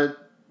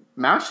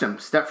matched them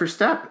step for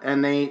step,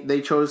 and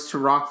they chose to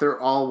rock their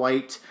all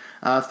white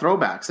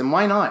throwbacks. And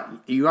why not?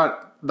 You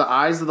got the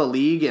eyes of the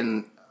league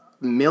and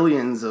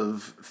millions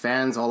of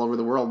fans all over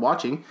the world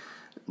watching.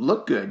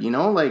 Look good, you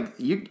know, like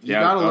you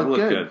gotta look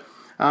good.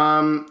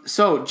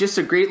 So just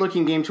a great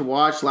looking game to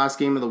watch. Last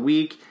game of the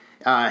week,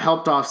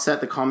 helped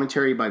offset the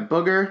commentary by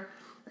Booger,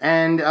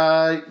 and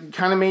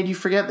kind of made you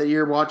forget that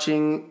you're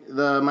watching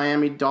the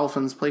Miami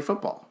Dolphins play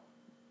football.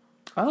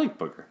 I like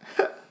Booger.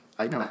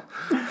 I know.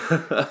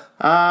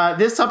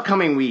 This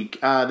upcoming week,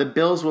 the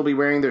Bills will be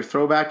wearing their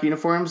throwback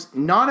uniforms.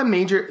 Not a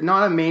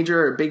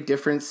major or big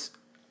difference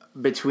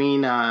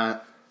between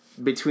their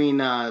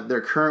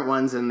current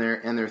ones and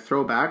their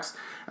throwbacks.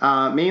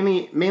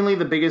 Mainly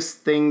the biggest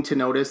thing to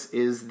notice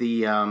is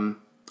the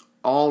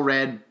all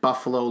red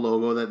buffalo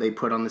logo that they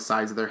put on the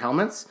sides of their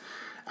helmets,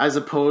 as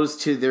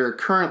opposed to their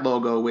current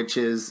logo, which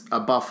is a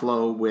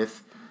buffalo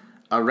with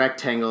a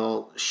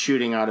rectangle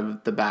shooting out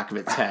of the back of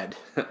its head.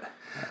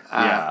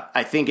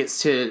 I think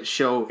it's to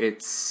show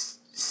its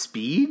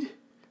speed.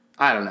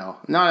 I don't know.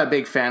 Not a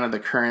big fan of the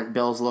current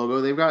Bills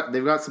logo.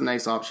 They've got some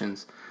nice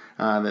options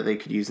that they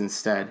could use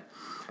instead.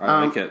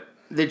 I like it.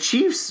 The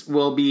Chiefs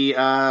will be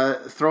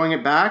throwing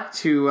it back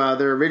to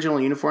their original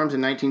uniforms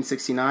in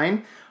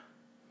 1969,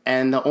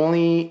 and the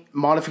only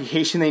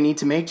modification they need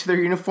to make to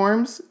their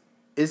uniforms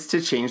is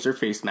to change their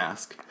face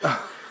mask.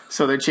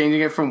 So they're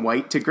changing it from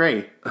white to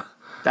gray.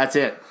 That's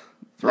it.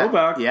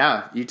 Throwback.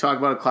 Yeah, you talk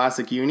about a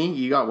classic uni.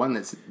 You got one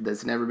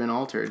that's never been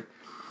altered.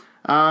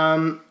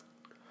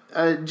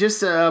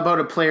 Just about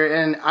a player,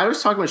 and I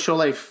was talking with Show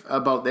Life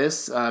about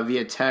this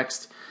via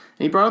text,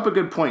 and he brought up a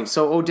good point.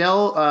 So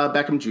Odell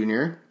Beckham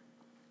Jr.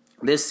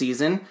 this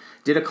season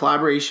did a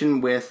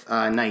collaboration with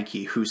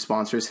Nike, who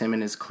sponsors him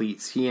and his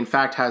cleats. He in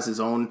fact has his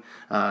own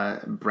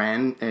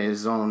brand,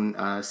 his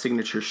own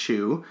signature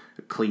shoe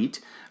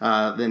cleat,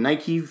 the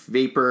Nike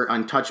Vapor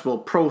Untouchable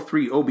Pro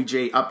 3 OBJ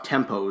Up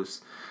Tempos.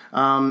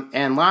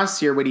 And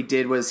last year what he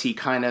did was he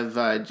kind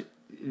of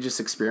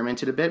just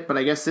experimented a bit, but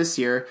I guess this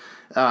year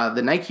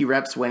the Nike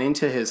reps went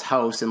into his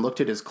house and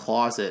looked at his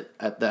closet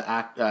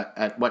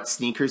at what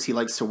sneakers he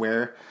likes to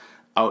wear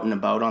out and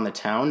about on the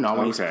town, not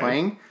when he's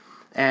playing.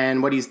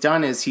 And what he's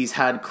done is he's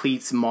had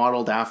cleats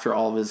modeled after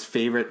all of his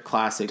favorite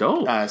classic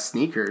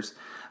sneakers.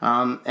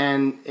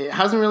 And it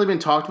hasn't really been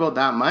talked about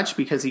that much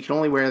because he can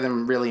only wear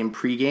them really in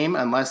pregame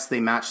unless they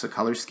match the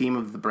color scheme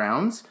of the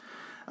Browns.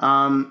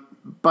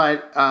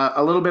 But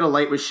a little bit of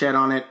light was shed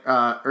on it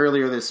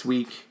earlier this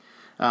week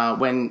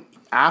when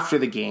after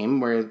the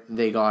game where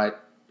they got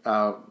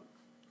another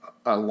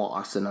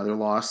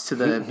loss to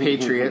the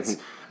Patriots.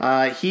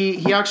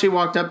 He actually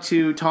walked up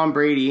to Tom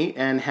Brady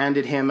and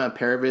handed him a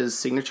pair of his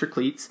signature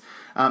cleats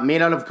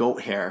made out of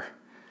goat hair.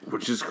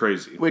 Which is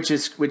crazy. Which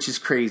is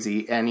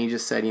crazy. And he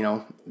just said, you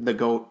know, the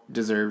goat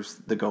deserves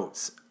the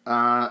goats.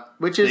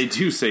 Which is, they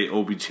do say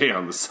OBJ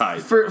on the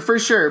side. For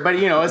sure. But,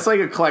 you know, it's like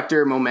a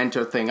collector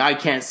memento thing. I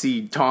can't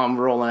see Tom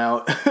rolling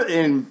out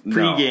in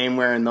pregame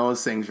wearing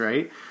those things,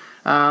 right?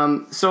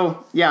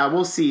 So, yeah,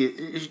 we'll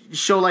see.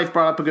 Show Life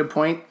brought up a good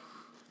point.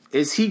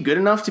 Is he good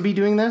enough to be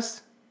doing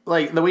this?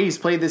 Like, the way he's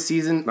played this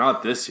season?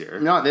 Not this year.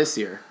 Not this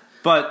year.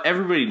 But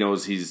everybody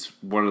knows he's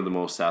one of the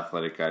most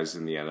athletic guys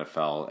in the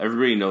NFL.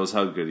 Everybody knows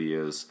how good he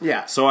is.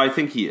 Yeah. So I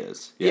think he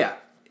is. Yeah,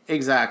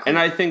 exactly. And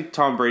I think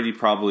Tom Brady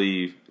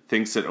probably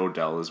thinks that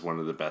Odell is one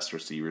of the best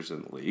receivers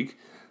in the league.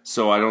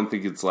 So I don't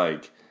think it's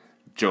like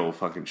Joe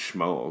fucking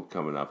Schmo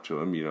coming up to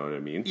him. You know what I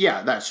mean?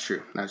 Yeah, that's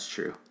true. That's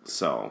true.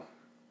 So,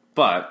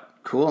 but.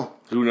 Cool.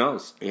 Who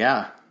knows?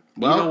 Yeah.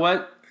 Well, you know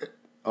what?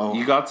 Oh.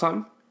 You got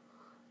some?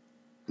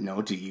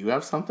 No, do you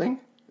have something?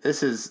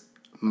 This is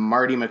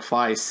Marty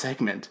McFly's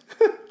segment.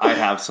 I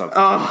have something.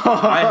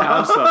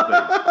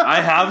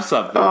 I have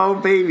something. Oh,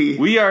 baby.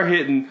 We are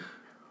hitting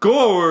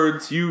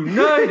Gourds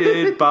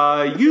United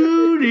by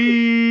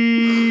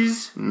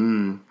Unis.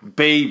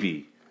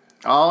 Baby.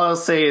 All I'll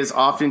say is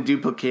often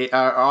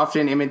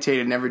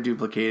imitated, never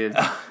duplicated.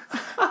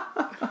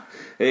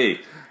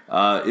 Hey,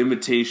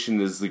 imitation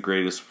is the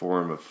greatest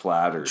form of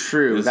flattery.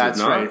 True,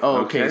 that's right.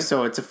 Oh, okay.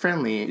 So it's a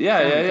friendly. Yeah,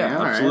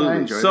 absolutely. Right, I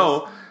enjoy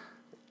so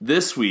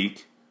this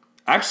week,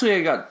 actually,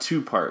 I got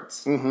two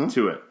parts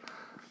to it.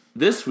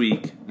 This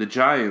week, the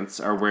Giants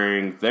are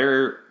wearing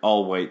their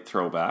all-white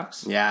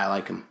throwbacks. Yeah, I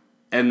like them.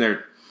 And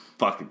they're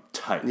fucking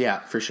tight. Yeah,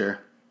 for sure.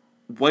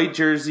 White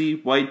jersey,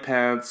 white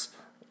pants,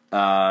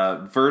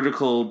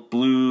 vertical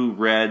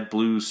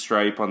blue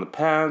stripe on the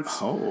pants.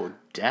 Oh,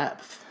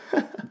 depth.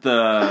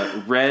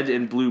 The red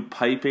and blue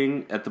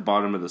piping at the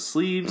bottom of the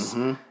sleeves,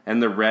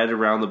 and the red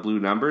around the blue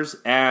numbers,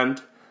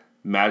 and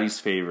Maddie's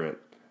favorite,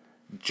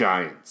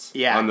 Giants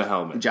on the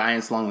helmet.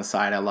 Giants along the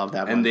side. I love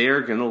that one. And they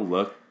are going to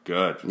look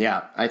good.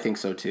 Yeah, I think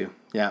so too.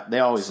 Yeah, they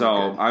always look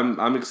good. So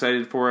I'm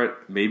excited for it.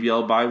 Maybe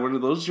I'll buy one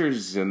of those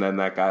jerseys and then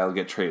that guy will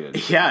get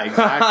traded. Yeah,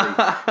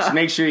 exactly. Just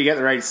make sure you get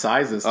the right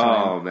size this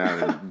time. Oh,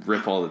 man, and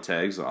rip all the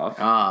tags off.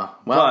 Well,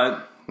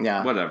 but,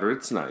 yeah. Whatever,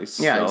 it's nice.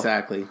 Yeah, so.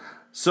 Exactly.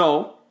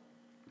 So,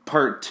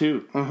 part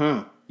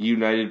 2.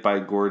 United by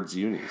Gourds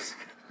Unis.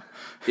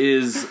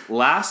 is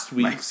last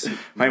week's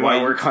Might want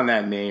to work on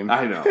that name.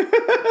 I know.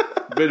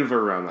 Bit of a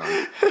run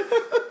on.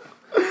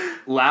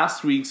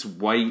 Last week's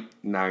white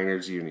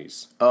Niners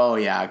unis. Oh,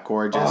 yeah,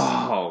 gorgeous.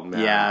 Oh,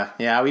 man.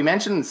 Yeah. We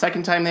mentioned the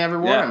second time they ever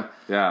wore them.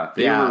 Yeah,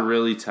 they were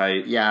really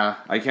tight. Yeah.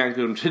 I can't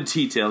go into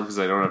detail because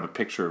I don't have a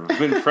picture of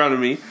them in front of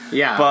me.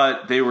 Yeah.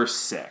 But they were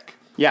sick.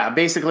 Yeah,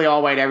 basically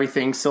all white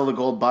everything, silver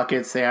gold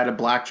buckets. They had a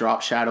black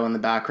drop shadow in the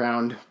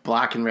background,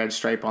 black and red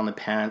stripe on the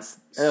pants.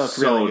 It looked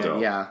really good,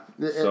 yeah.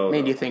 It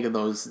made you think of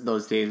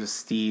those days with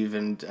Steve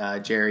and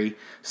Jerry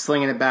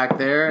slinging it back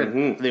there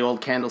at the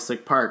old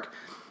Candlestick Park.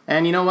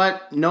 And you know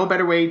what? No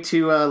better way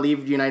to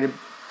leave United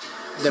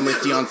than with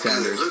Deion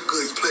Sanders. Look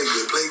good, play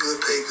good, pay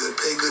good,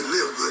 pay good,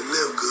 live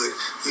good,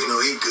 you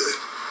know, eat good,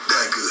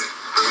 die good.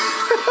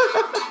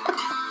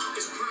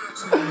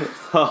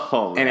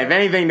 Oh, and if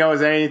anything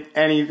knows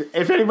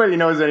if anybody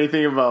knows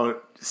anything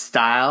about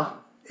style,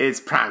 it's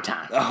prime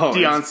time. Oh,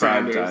 Deion it's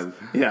prime Sanders. time.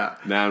 Yeah.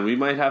 Man, we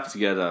might have to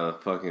get a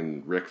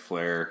fucking Ric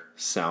Flair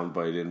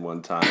soundbite in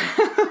one time.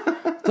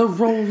 The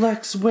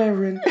Rolex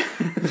wearing.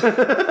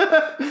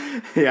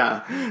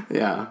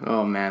 Yeah.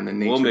 Oh man, the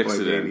Nature Boy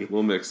baby.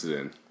 We'll mix it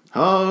in.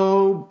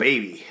 Oh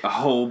baby.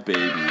 Oh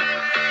baby.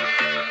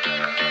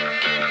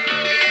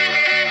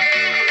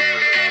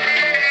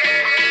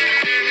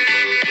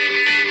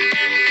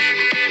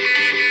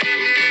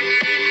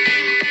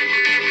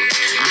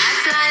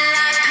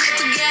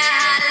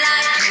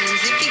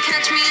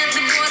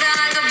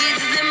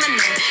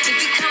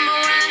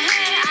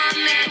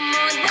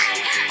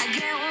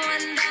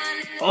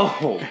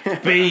 Oh,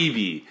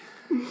 baby.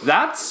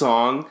 That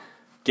song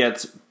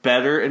gets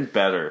better and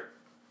better.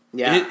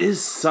 Yeah. It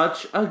is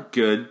such a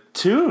good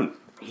tune.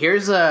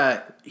 Here's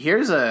a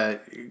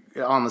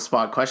on the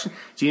spot question.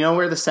 Do you know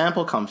where the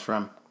sample comes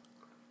from?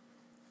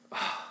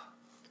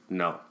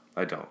 No,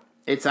 I don't.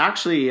 It's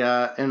actually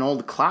an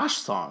old Clash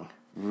song.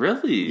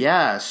 Really?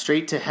 Yeah,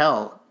 Straight to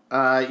Hell.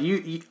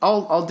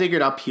 I'll dig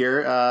it up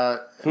here.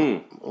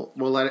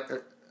 We'll let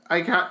it.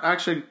 I've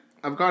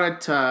got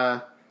it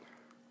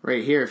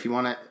right here. If you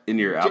want it in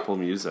your Apple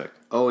Music.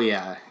 Oh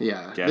yeah.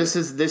 This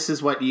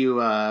is what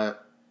you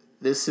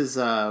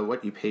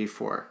pay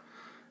for.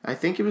 I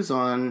think it was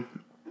on.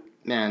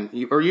 Man,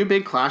 were you a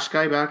big Clash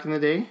guy back in the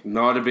day?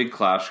 Not a big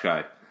Clash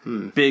guy.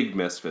 Big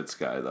Misfits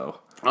guy though.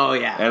 Oh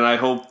yeah. And I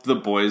hope the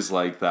boys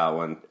like that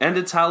one. And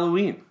it's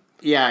Halloween.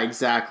 Yeah,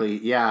 exactly.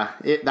 Yeah,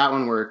 that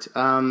one worked.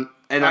 And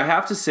I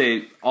have to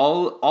say,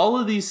 all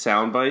of these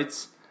sound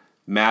bites,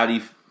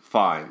 Maddie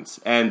finds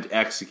and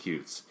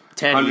executes.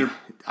 Teddy,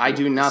 I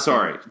do nothing.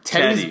 Sorry,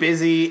 Teddy's Teddy.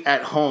 busy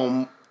at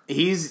home.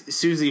 He's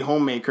Susie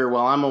Homemaker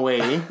while I'm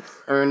away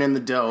earning the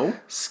dough,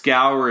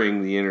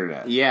 scouring the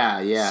internet.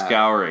 Yeah,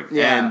 scouring.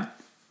 Yeah,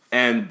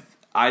 and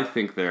I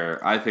think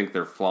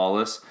they're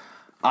flawless.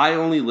 I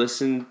only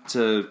listen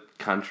to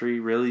country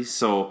really,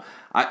 so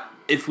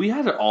if we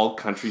had an all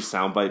country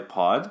soundbite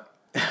pod,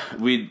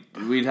 we'd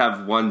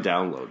have one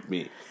download.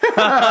 Me.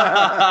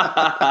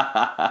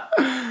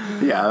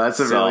 Yeah, that's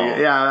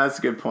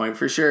a good point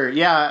for sure.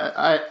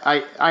 Yeah,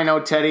 I know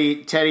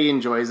Teddy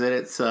enjoys it.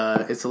 It's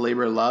a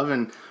labor of love,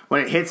 and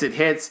when it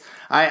hits.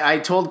 I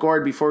told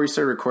Gord before we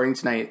started recording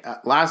tonight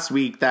last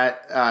week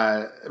that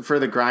for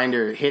the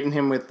grinder, hitting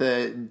him with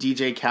the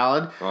DJ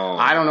Khaled. Oh,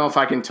 I don't know if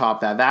I can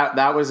top that.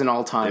 That was an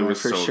all timer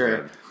for sure.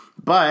 Good.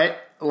 But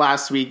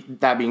last week,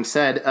 that being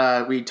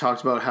said, we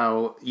talked about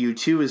how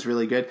U2 is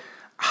really good.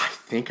 I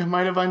think Teddy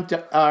might have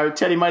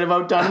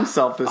outdone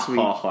himself this week.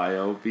 Oh, I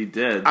hope he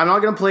did. I'm not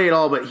going to play it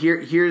all, but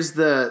here's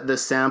the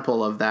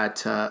sample of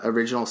that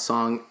original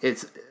song.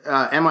 It's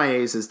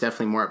MIA's is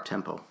definitely more up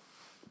tempo.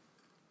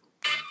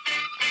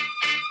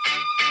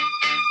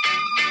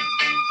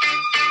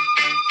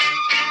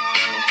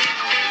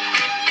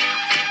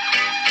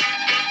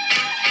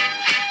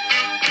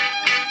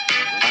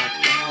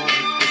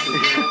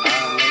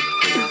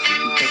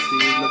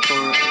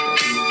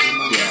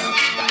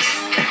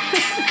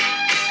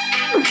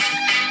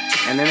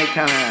 And then it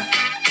kind of...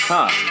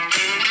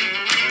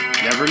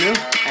 Never knew?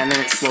 And then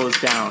it slows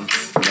down.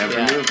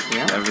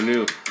 Never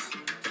knew.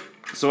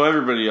 So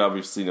everybody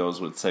obviously knows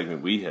what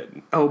segment we hit.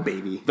 Oh,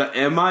 baby. The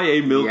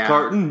MIA Milk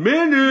Carton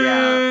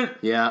Minute!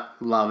 Yeah,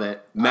 love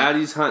it.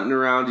 Maddie's hunting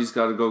around. He's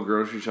got to go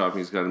grocery shopping.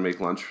 He's got to make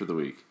lunch for the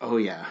week. Oh,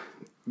 yeah.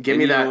 Give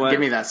me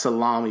that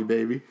salami,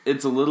 baby.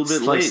 It's a little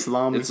bit late.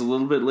 Salami. It's a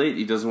little bit late.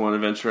 He doesn't want to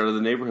venture out of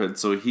the neighborhood,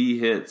 so he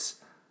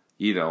hits,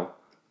 the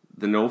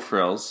no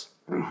frills.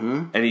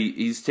 Mm-hmm. And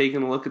he's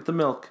taking a look at the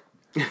milk.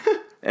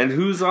 And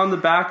who's on the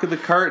back of the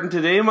carton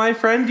today, my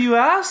friend, you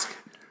ask?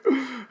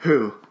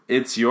 Who?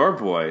 It's your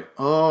boy.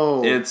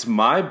 Oh. It's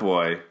my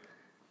boy.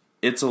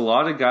 It's a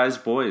lot of guys'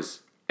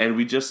 boys. And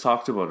we just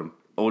talked about him.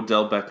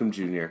 Odell Beckham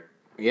Jr.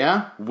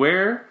 Yeah?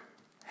 Where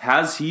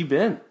has he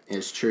been?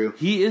 It's true.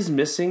 He is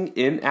missing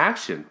in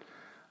action.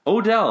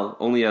 Odell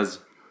only has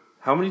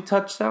how many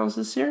touchdowns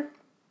this year?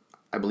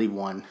 I believe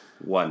one.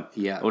 One.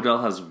 Yeah.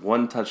 Odell has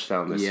one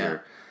touchdown this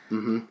year.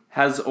 Mm-hmm.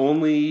 Has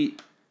only...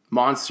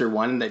 Monster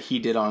one that he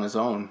did on his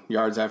own.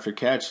 Yards after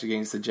catch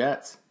against the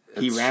Jets.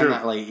 He It's ran true.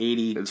 that like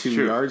 82 It's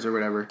true. yards or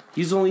whatever.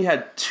 He's only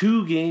had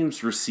 2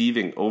 games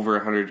receiving over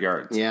 100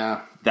 yards.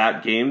 Yeah.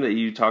 That game that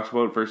you talked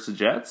about versus the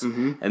Jets,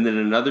 and then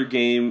another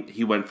game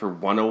he went for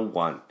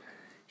 101.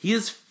 He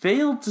has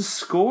failed to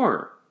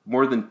score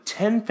more than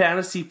 10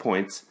 fantasy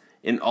points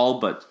in all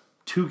but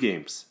 2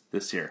 games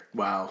this year.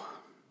 Wow.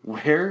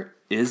 Where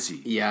is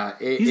he? Yeah.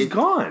 He's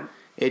gone.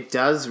 It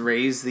does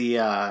raise the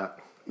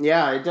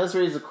it does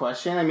raise the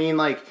question. I mean,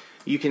 like,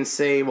 you can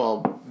say,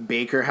 well,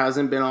 Baker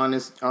hasn't been on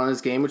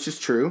his game, which is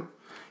true.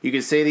 You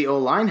could say the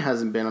O-line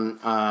hasn't been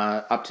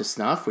up to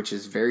snuff, which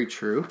is very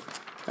true.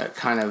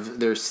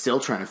 They're still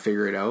trying to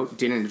figure it out.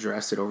 Didn't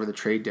address it over the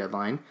trade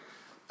deadline.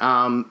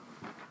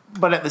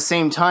 But at the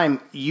same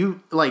time,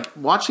 you like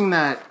watching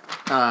that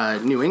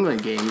New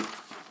England game.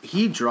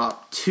 He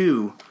dropped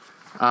 2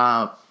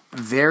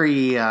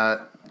 very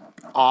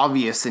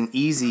obvious and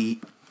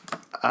easy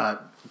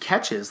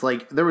catches.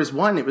 Like, there was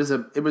one, it was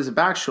a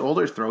back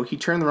shoulder throw. He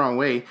turned the wrong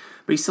way,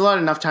 but he still had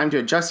enough time to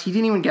adjust. He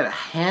didn't even get a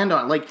hand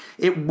on. Like,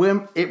 it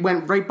went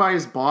right by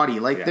his body.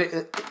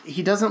 Like,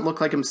 he doesn't look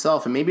like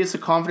himself, and maybe it's a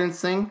confidence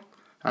thing.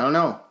 I don't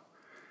know.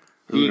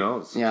 Who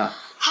knows? Yeah.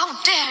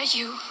 How dare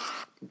you?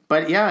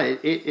 But yeah,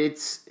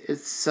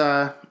 it's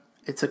a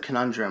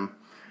conundrum,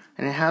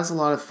 and it has a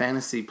lot of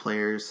fantasy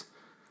players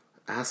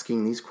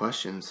asking these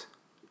questions.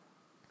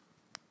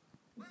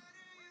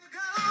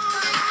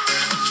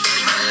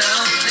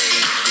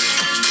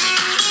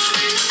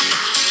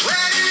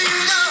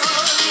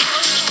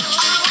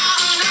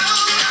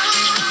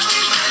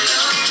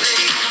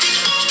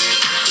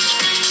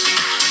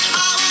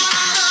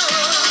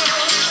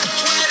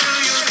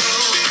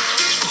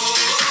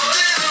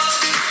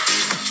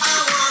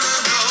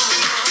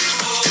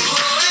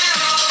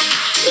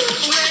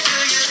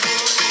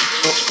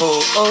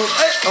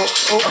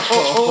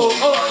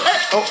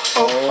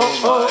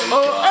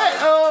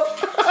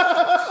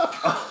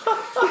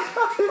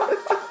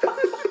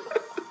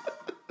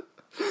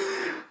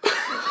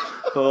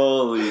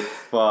 Holy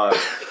fuck.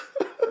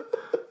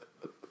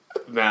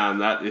 Man,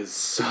 that is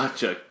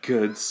such a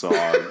good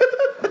song.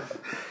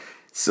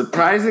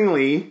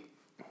 Surprisingly,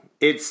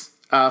 it's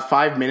a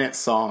 5-minute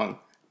song.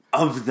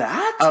 Of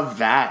that? Of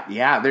that,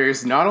 yeah.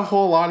 There's not a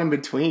whole lot in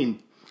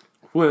between.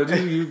 Where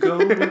do you go?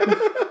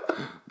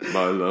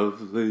 My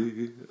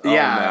lovely. Oh,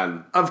 Yeah,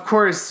 man. of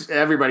course,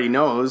 everybody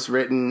knows,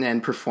 written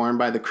and performed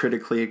by the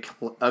critically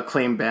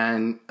acclaimed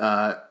band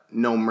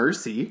No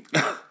Mercy.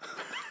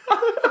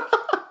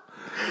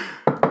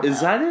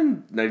 Is that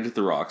in Night at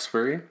the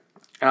Roxbury?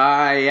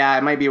 Yeah,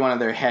 it might be one of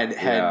their head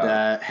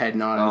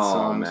nodded Oh,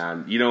 songs.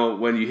 man. You know,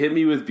 when you hit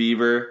me with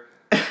Bieber,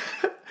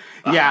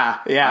 Yeah,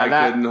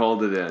 I couldn't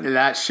hold it in.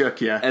 that shook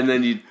you. And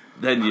then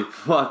you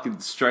fucking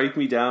strike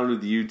me down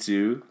with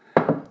U2.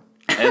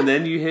 And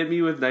then you hit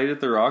me with Night at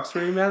the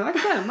Roxbury, man. I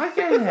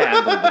can't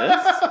handle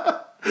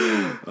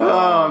this.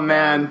 Oh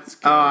man!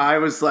 I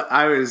was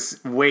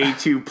way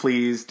too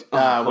pleased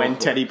when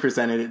Teddy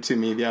presented it to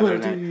me the other Where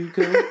do night. you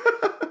go?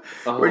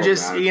 Oh, We're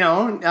just,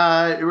 man.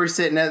 we're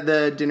sitting at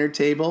the dinner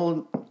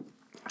table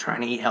trying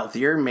to eat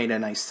healthier. Made a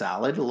nice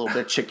salad, a little bit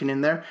of chicken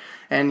in there,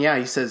 and yeah,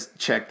 he says,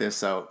 "Check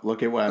this out.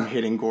 Look at what I'm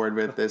hitting Gord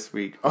with this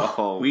week."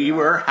 Oh, we man.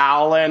 were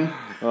howling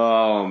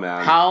Oh,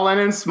 man.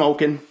 and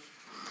smoking.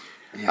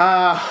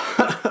 Fuck.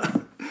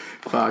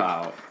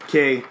 Wow.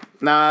 Okay.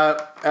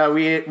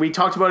 We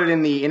talked about it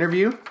in the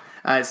interview.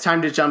 It's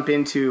time to jump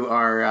into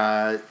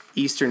our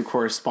Eastern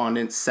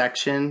Correspondence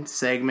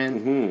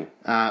segment.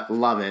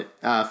 Love it.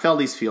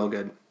 Feldies feel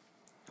good.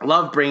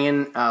 Love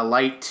bringing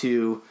light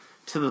to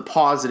the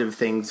positive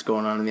things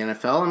going on in the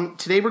NFL. And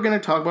today we're going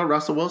to talk about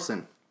Russell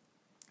Wilson.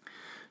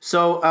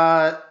 So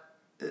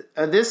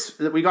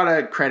we got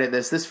to credit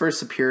this. This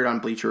first appeared on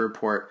Bleacher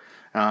Report.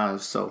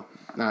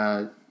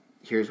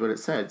 Here's what it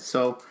said.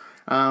 So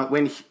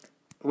when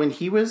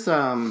he was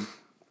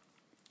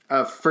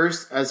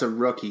first as a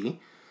rookie,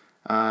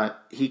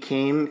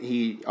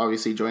 he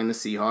obviously joined the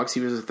Seahawks. He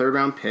was a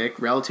 3rd-round pick,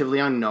 relatively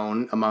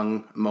unknown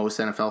among most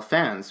NFL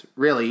fans.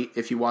 Really,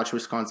 if you watch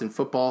Wisconsin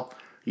football,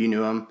 you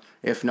knew him.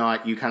 If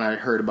not, you kind of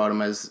heard about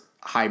him as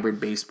hybrid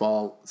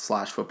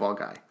baseball/football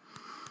guy.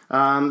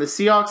 The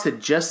Seahawks had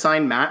just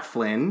signed Matt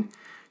Flynn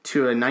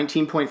to a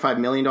 $19.5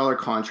 million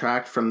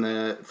contract from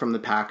the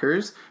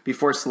Packers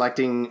before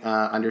selecting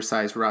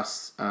undersized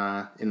Russ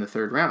in the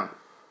 3rd round.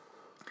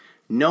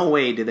 No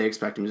way did they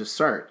expect him to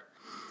start.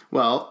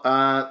 Well,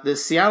 the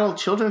Seattle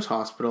Children's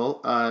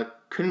Hospital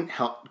couldn't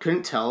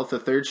tell if the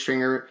 3rd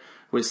stringer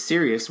was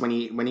serious when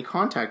he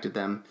contacted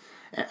them,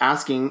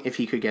 asking if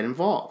he could get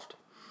involved.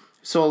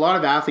 So a lot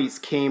of athletes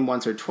came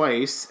once or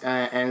twice,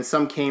 and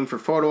some came for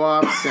photo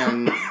ops,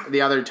 and the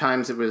other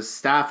times it was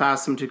staff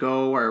asked them to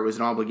go, or it was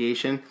an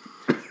obligation.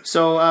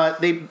 So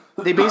they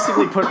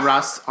basically put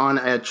Russ on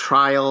a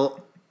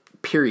trial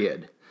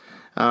period,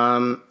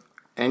 and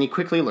he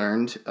quickly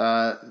learned.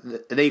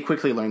 They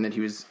quickly learned that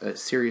he was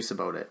serious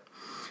about it.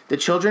 The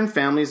children,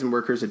 families, and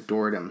workers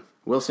adored him.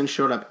 Wilson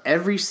showed up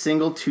every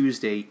single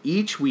Tuesday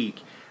each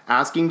week,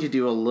 asking to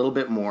do a little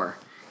bit more.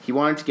 He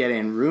wanted to get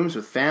in rooms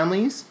with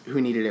families who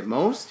needed it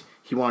most.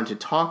 He wanted to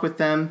talk with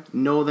them,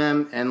 know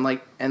them,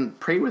 and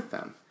pray with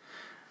them.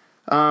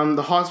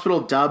 The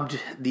hospital dubbed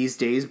these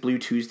days Blue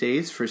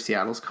Tuesdays for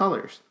Seattle's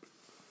colors.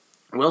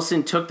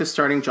 Wilson took the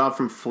starting job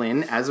from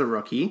Flynn as a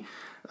rookie,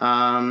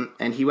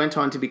 and he went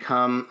on to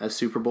become a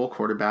Super Bowl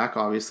quarterback.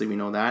 Obviously, we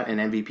know that, an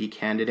MVP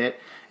candidate,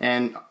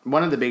 and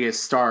one of the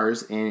biggest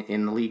stars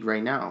in the league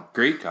right now.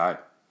 Great guy.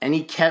 And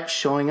he kept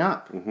showing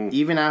up,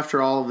 even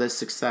after all of this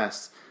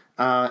success.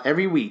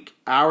 Every week,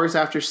 hours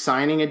after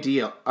signing his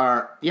deal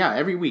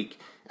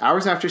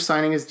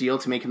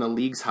to making the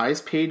league's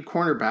highest paid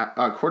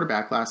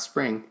quarterback last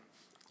spring,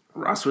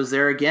 Russ was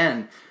there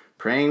again,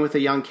 praying with a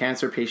young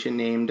cancer patient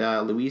named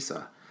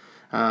Louisa.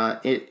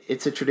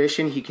 It's a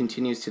tradition he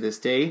continues to this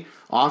day.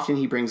 Often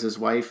he brings his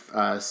wife,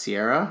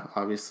 Sierra,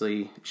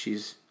 obviously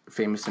she's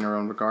famous in her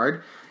own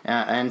regard,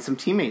 and some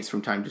teammates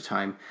from time to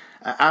time.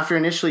 After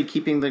initially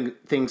keeping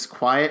things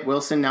quiet,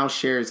 Wilson now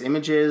shares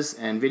images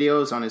and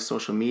videos on his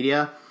social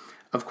media,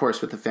 of course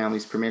with the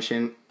family's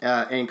permission,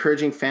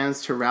 encouraging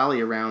fans to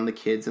rally around the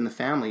kids and the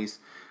families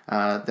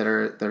that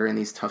are in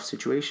these tough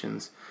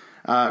situations.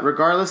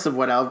 Regardless of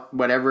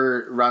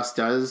whatever Russ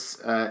does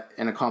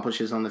and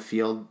accomplishes on the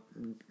field,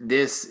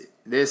 this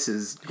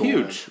is gold.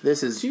 Huge.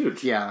 This is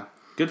huge. Yeah,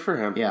 good for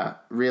him. Yeah,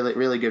 really,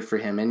 really good for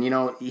him. And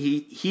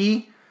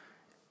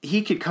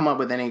he could come up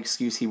with any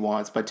excuse he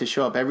wants, but to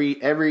show up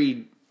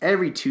every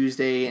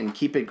Tuesday and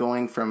keep it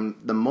going from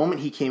the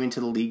moment he came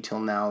into the league till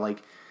now,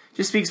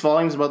 just speaks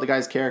volumes about the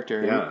guy's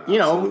character. Yeah, and,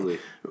 absolutely.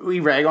 We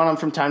rag on him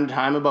from time to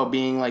time about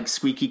being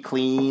squeaky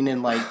clean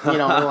and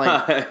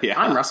Yeah.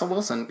 I'm Russell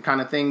Wilson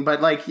kind of thing.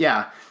 But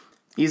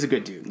he's a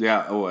good dude.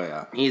 Yeah. Oh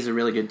yeah. He's a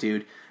really good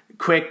dude.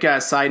 Quick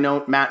side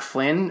note: Matt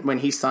Flynn, when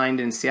he signed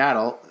in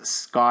Seattle,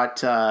 Scott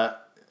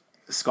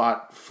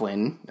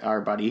Flynn,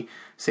 our buddy,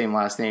 same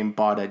last name,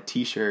 bought a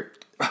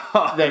T-shirt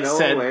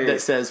that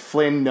says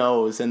Flynn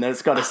knows, and then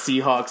it's got a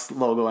Seahawks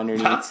logo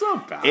underneath. That's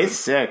not bad. It's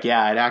sick.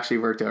 Yeah, it actually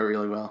worked out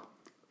really well.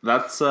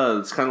 That's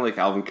it's kind of like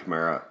Alvin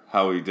Kamara,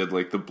 how he did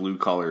the blue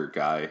collar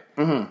guy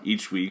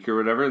each week or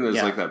whatever, and there's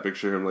that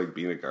picture of him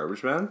being a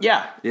garbage man.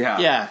 Yeah,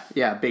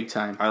 big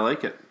time. I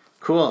like it.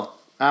 Cool.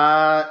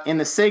 In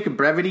the sake of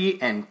brevity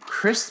and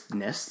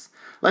crispness,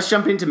 let's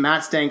jump into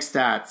Matt Stank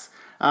stats.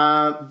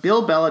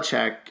 Bill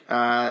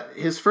Belichick,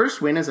 his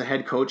first win as a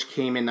head coach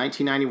came in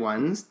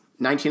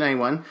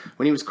 1991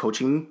 when he was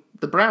coaching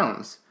the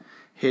Browns.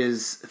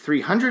 His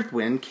 300th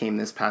win came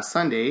this past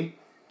Sunday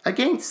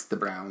against the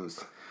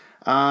Browns.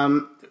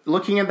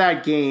 Looking at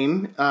that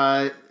game,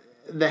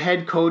 the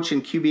head coach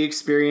and QB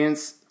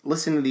experience,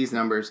 listen to these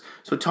numbers.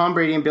 So Tom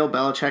Brady and Bill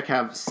Belichick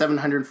have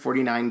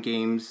 749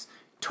 games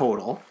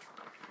total,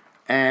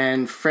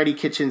 and Freddie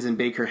Kitchens and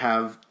Baker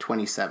have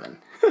 27.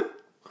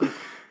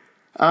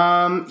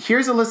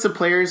 Here's a list of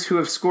players who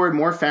have scored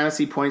more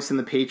fantasy points than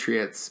the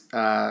Patriots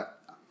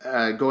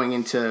going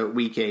into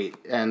Week 8,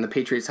 and the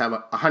Patriots have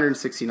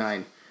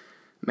 169.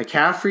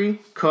 McCaffrey,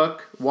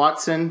 Cook,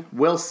 Watson,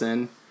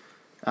 Wilson,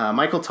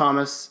 Michael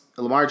Thomas,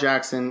 Lamar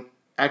Jackson,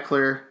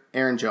 Eckler,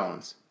 Aaron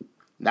Jones.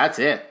 That's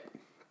it.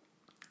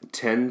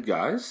 10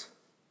 guys?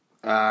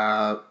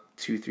 2,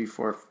 3,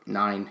 4,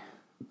 9.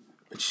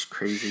 Which is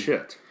crazy.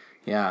 Shit.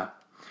 Yeah.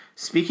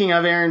 Speaking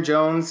of Aaron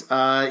Jones,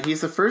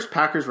 he's the first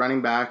Packers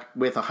running back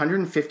with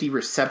 150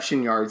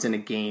 reception yards in a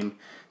game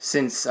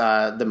since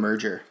the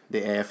merger,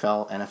 the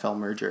AFL-NFL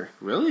merger.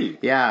 Really?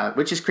 Yeah,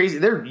 which is crazy.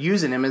 They're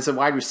using him as a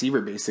wide receiver,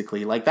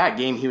 basically. That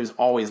game, he was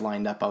always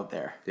lined up out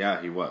there.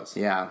 Yeah, he was.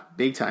 Yeah,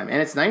 big time.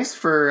 And it's nice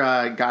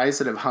for guys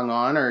that have hung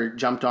on or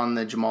jumped on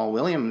the Jamal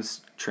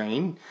Williams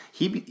train.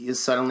 He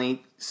is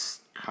suddenly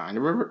kind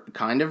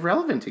of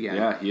relevant again.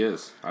 Yeah, he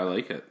is. I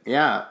like it.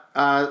 Yeah.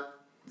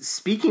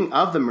 Speaking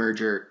of the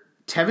merger,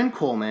 Tevin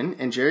Coleman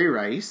and Jerry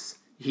Rice,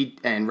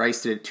 and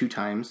Rice did it 2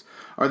 times,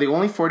 are the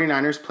only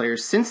 49ers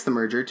players since the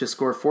merger to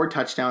score 4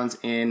 touchdowns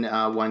in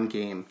one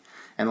game.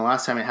 And the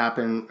last time it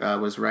happened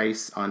was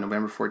Rice on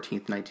November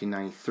 14th,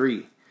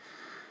 1993.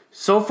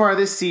 So far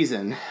this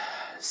season,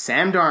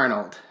 Sam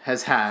Darnold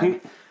has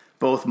had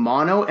both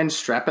mono and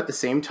strep at the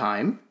same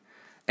time,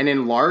 an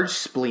enlarged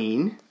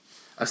spleen,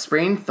 a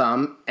sprained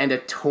thumb, and a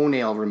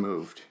toenail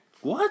removed.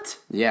 What?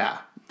 Yeah,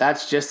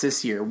 that's just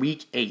this year,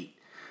 Week 8.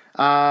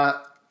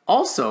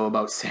 Also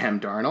about Sam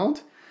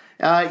Darnold,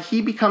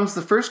 he becomes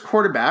the first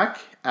quarterback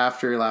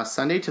after last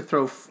Sunday to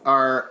throw,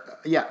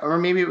 or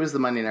maybe it was the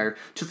Monday Nighter,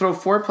 to throw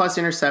 4+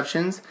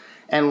 interceptions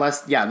and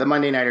the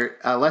Monday Nighter,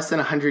 less than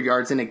 100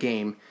 yards in a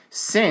game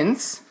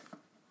since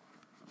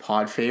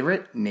pod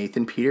favorite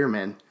Nathan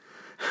Peterman.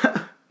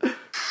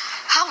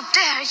 How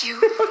dare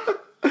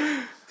you?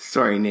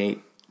 Sorry,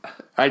 Nate.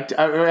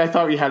 I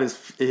thought we had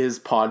his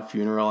pod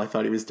funeral. I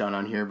thought he was done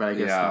on here, but I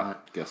guess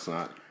not. Guess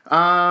not.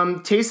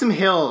 Taysom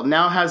Hill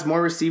now has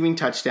more receiving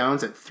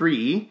touchdowns at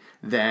 3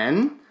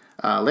 than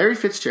Larry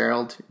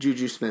Fitzgerald,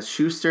 Juju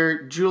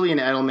Smith-Schuster, Julian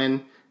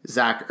Edelman,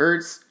 Zach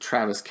Ertz,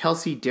 Travis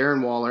Kelce,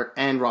 Darren Waller,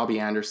 and Robbie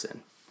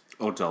Anderson.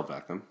 Odell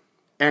Beckham.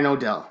 And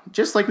Odell.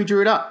 Just like we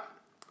drew it up.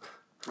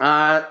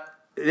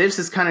 This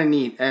is kind of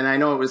neat, and I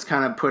know it was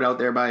kind of put out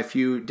there by a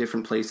few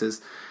different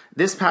places.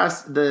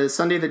 The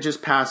Sunday that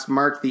just passed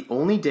marked the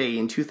only day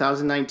in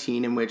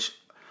 2019 in which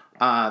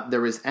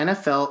there was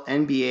NFL,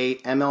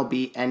 NBA,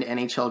 MLB, and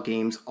NHL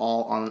games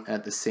all on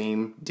at the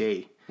same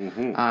day.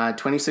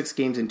 26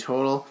 games in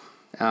total.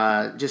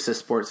 Just as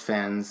sports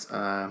fans,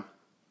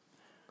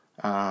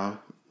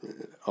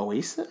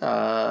 Oasis,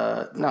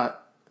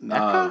 not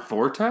Mecca,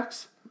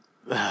 Vortex.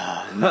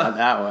 not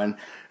that one.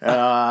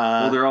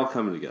 Well, they're all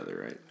coming together,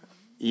 right?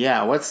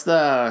 Yeah, what's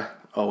the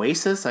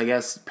Oasis? I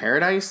guess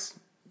Paradise.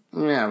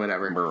 Yeah,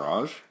 whatever.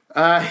 Mirage.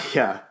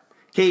 Yeah.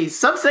 Okay,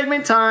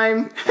 subsegment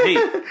time. Hey,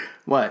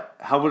 What?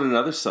 how about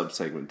another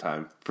subsegment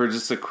time for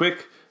just a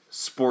quick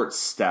sports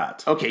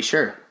stat? Okay,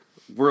 sure.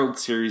 World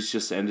Series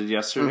just ended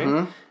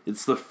yesterday.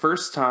 It's the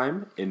first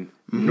time in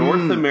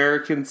North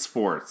American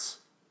sports,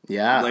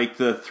 Yeah. like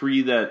the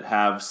 3 that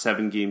have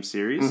 7-game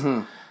series,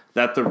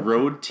 that the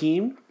road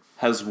team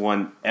has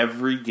won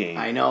every game.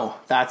 I know.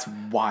 That's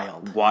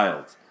wild.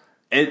 Wild.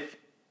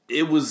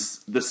 It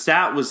was, the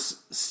stat was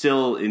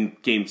still in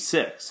game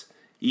 6,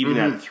 even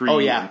at 3 Oh,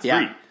 yeah, and 3.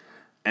 yeah.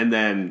 And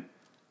then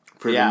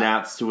for Yeah. the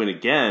Nats to win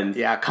again,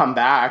 Yeah, come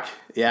back.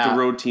 Yeah. the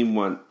road team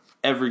won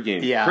every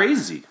game. Yeah.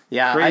 Crazy.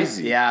 Yeah,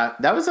 Crazy.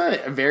 that was a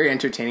very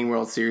entertaining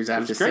World Series, I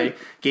have to was great.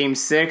 say. Game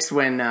 6,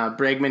 when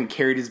Bregman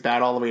carried his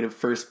bat all the way to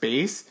first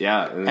base.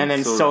 Yeah. And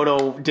then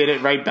Soto did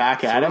it right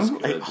back at him.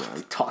 Soto's good, Like,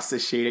 man. toss the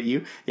shade at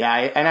you. Yeah,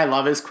 and I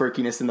love his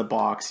quirkiness in the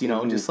box,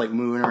 just like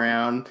moving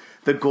around.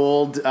 The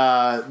gold,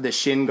 the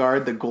shin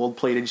guard, the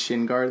gold-plated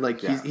shin guard.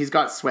 Like, Yeah. he's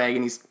got swag,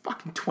 and he's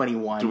fucking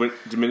 21.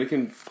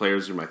 Dominican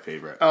players are my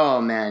favorite.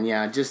 Oh, man,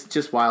 yeah,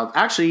 just wild.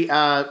 Actually,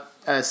 a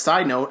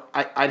side note,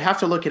 I'd have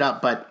to look it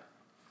up, but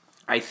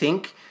I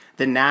think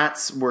the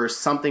Nats were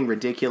something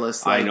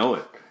ridiculous. I know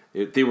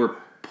it. They were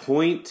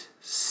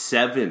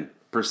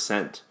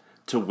 0.7%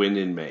 to win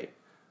in May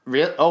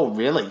Oh,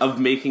 really?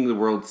 of making the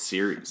World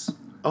Series.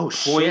 Oh,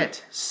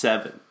 shit.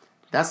 0.7.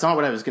 That's not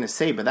what I was going to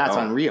say, but that's Oh.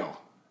 unreal.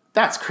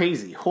 That's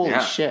crazy. Holy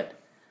Yeah. shit.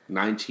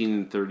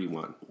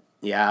 19-31.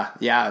 Yeah.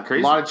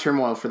 Crazy. A lot of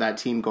turmoil for that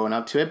team going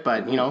up to it,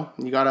 but you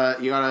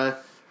gotta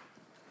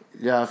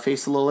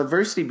face a little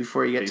adversity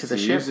before you get to the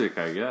ship. Music,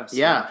 I guess.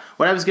 Yeah.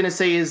 What I was gonna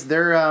say is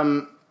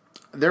their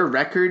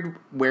record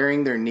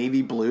wearing their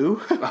navy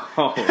blue.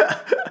 Oh,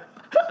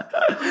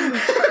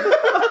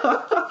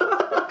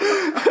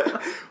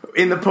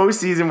 In the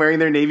postseason, wearing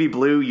their navy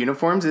blue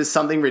uniforms is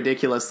something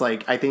ridiculous.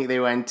 Like, I think they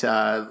went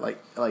like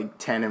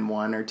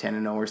 10-1 or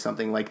 10-0 or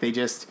something. Like, they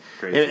just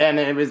Crazy.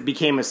 it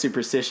became a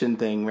superstition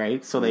thing,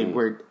 right? So they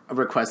were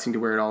requesting to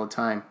wear it all the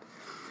time.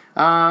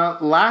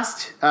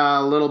 Last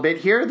little bit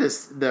here,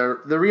 the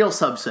real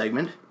sub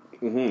segment,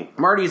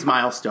 Marty's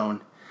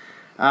milestone.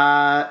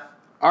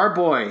 Our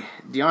boy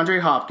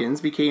DeAndre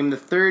Hopkins became the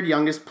 3rd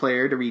youngest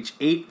player to reach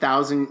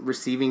 8,000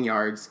 receiving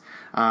yards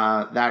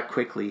that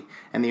quickly,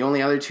 and the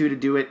only other 2 to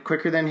do it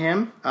quicker than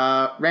him,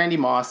 Randy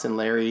Moss and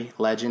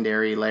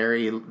legendary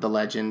Larry the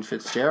Legend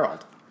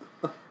Fitzgerald,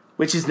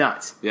 which is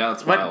nuts. Yeah,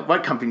 that's wild.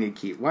 What company to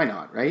keep? Why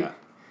not, right?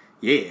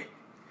 Yeah.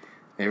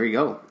 There we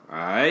go. all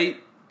right.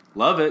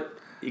 Love it.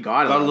 You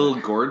got it. Got a little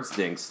Gord's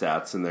Dink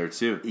stats in there,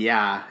 too.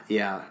 Yeah.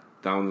 That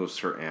one was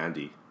for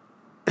Andy.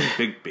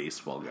 Big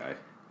baseball guy.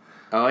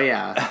 Oh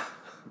yeah.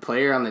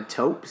 Player on the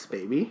Topes,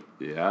 baby.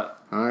 Yeah.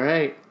 All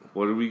right.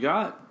 What do we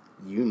got?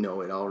 You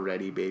know it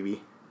already,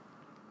 baby.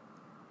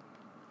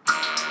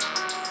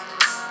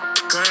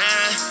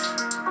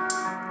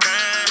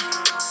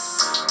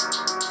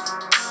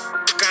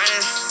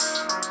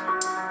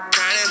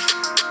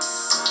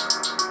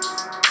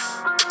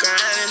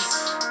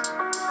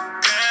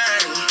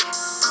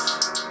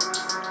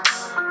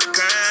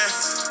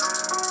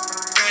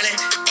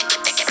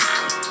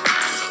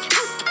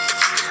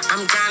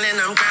 I'm grinding,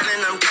 I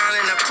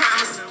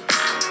promise. I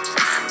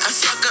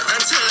fuck her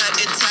until I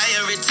get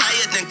tired,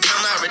 retired, then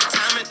come out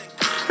retirement.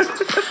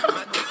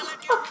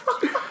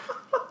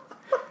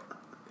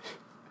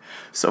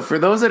 So for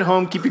those at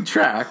home keeping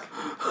track,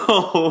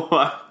 Oh,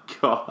 my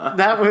God.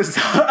 that was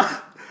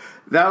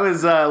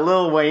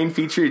Lil Wayne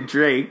featured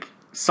Drake.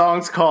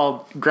 Song's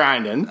called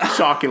Grindin',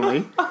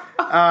 shockingly.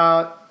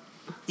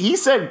 He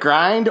said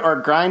grind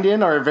or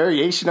grindin' or a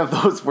variation of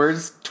those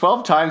words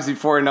 12 times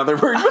before another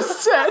word was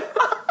said.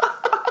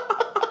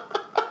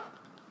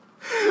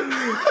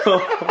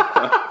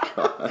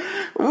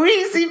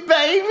 Wheezy,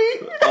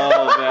 baby!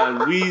 Oh,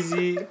 man.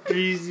 Wheezy,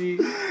 Greasy.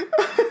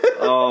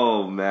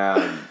 Oh,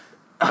 man.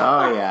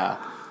 Oh, yeah.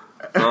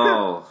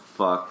 Oh,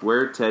 fuck.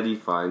 Where Teddy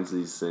finds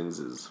these things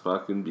is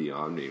fucking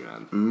beyond me,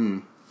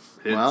 man.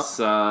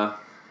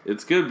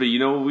 It's good, but you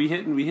know what we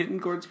hitting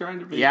Gord's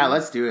Grinder, baby? Yeah,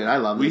 let's do it. I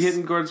love We this.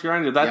 hitting Gord's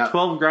Grinder. That Yeah.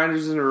 12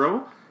 grinders in a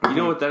row, you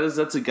know what that is?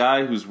 That's a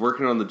guy who's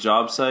working on the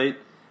job site,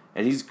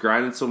 and he's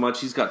grinding so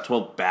much, he's got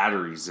 12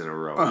 batteries in a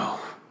row.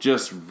 Oh.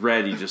 Just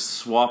ready, just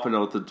swapping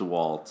out the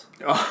DeWalt.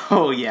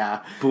 Oh, yeah.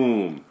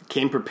 Boom.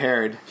 Came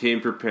prepared. Came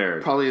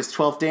prepared. Probably his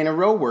 12th day in a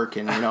row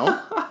working, you know?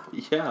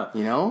 Yeah.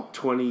 You know?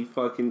 20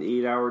 fucking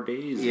 8-hour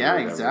days. or Yeah,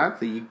 whatever.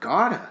 exactly. You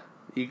gotta.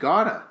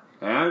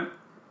 And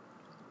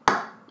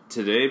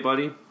today,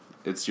 buddy,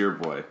 it's your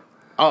boy.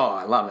 Oh,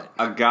 I love it.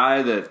 A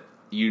guy that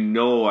you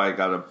know I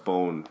got a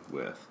bone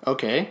with.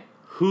 Okay.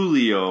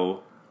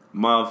 Julio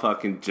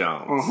motherfucking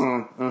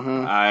Jones.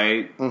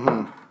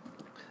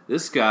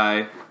 This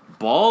guy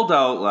balled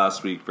out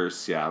last week versus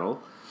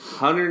Seattle.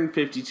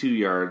 152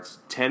 yards,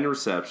 10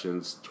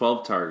 receptions,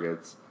 12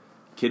 targets.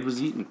 Kid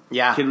was eating.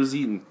 Yeah. Kid was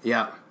eating.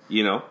 Yeah.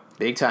 You know?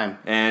 Big time.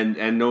 And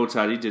no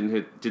tutty,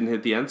 didn't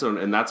hit the end zone,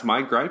 and that's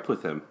my gripe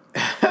with him.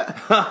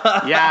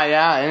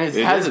 Yeah, and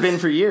it has been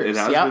for years.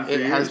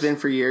 It has been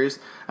for years.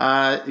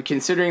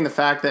 Considering the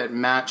fact that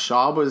Matt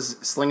Schaub was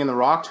slinging the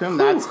rock to him,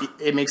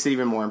 it makes it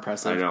even more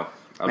impressive. I know.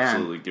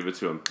 Absolutely. Give it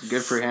to him.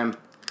 Good for him.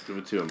 Give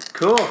it to him.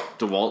 Cool.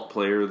 DeWalt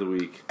Player of the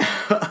Week.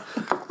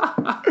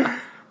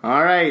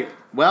 All right.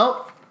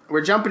 Well,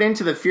 we're jumping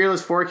into the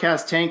Fearless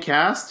Forecast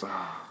Tankcast.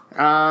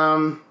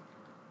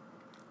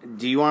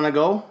 Do you want to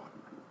go?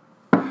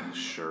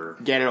 Sure.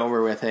 Get it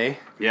over with, eh?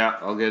 Yeah,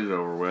 I'll get it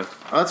over with.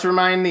 Let's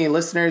remind the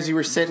listeners you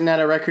were sitting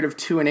at a record of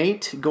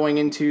 2-8 going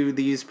into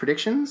these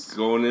predictions.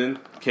 Going in.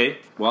 Okay.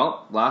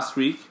 Well, last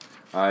week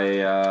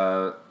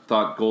I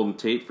thought Golden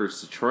Tate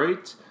versus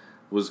Detroit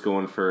was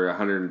going for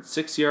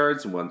 106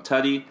 yards and 1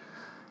 tutty.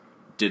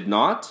 Did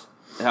not.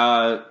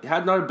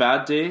 Had not a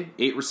bad day.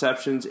 8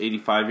 receptions,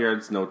 85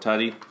 yards, no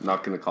tutty.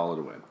 Not going to call it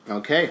a win.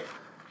 Okay.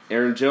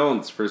 Aaron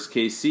Jones versus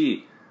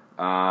KC.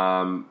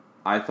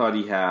 I thought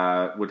he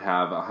would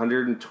have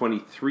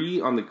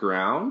 123 on the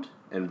ground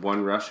and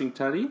 1 rushing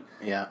tutty.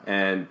 Yeah.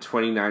 And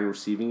 29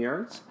 receiving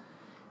yards.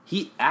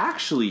 He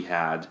actually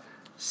had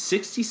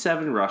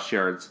 67 rush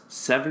yards,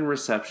 7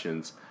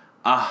 receptions,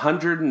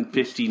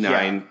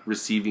 159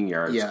 receiving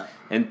yards,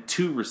 and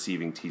 2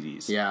 receiving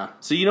TDs. Yeah.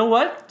 So you know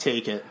what?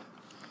 Take it.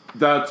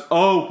 That's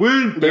a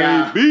win, baby.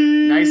 Yeah.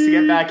 Nice to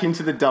get back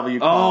into the W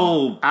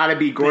column. Oh, Oughta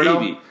be Gordo.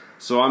 Baby.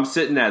 So I'm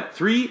sitting at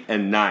 3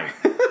 and 9.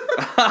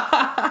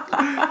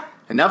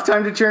 Enough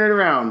time to turn it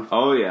around.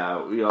 Oh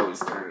yeah, we always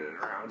turn it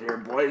around here,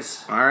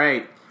 boys. All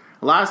right.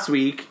 Last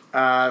week,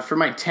 for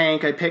my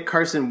tank, I picked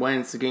Carson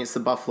Wentz against the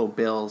Buffalo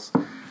Bills.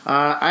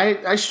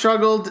 I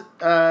struggled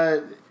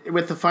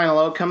with the final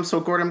outcome, so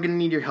Gord, I'm going to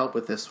need your help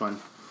with this one.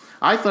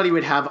 I thought he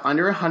would have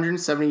under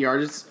 170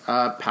 yards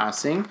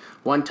passing,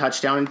 1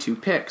 touchdown, and 2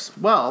 picks.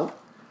 Well,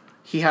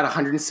 he had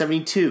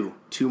 172,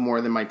 2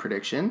 more than my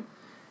prediction.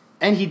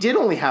 And he did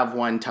only have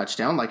 1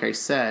 touchdown, like I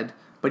said,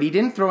 but he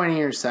didn't throw any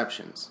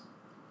interceptions.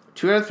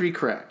 2 out of 3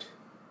 correct.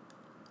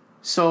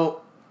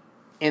 So,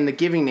 in the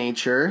giving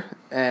nature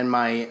and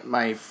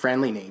my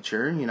friendly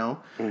nature, you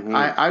know,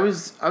 I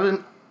was,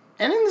 and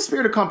in the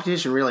spirit of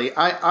competition, really,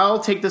 I'll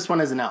take this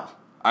one as an L.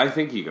 I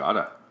think you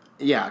gotta.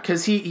 Yeah,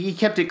 because he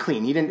kept it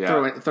clean. He didn't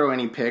throw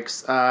any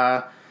picks.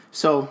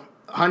 So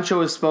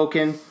Huncho has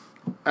spoken.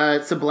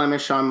 It's a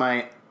blemish on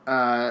my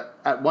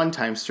at one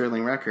time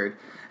Sterling record,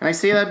 and I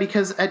say that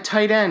because at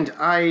tight end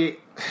I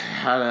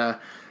had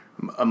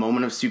a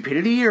moment of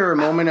stupidity or a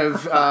moment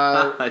of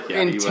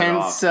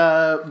intense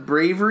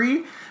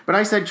bravery. But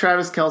I said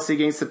Travis Kelce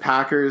against the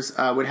Packers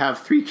would have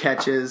 3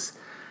 catches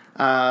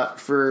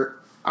for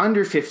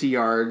under 50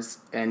 yards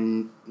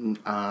and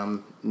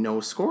no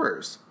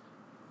scores.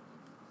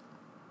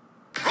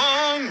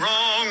 Wrong,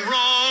 wrong,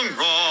 wrong,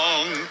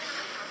 wrong.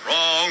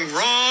 Wrong,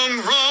 wrong,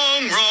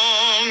 wrong,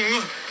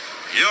 wrong.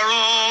 You're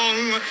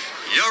wrong,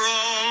 you're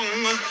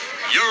wrong,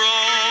 you're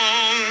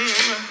wrong.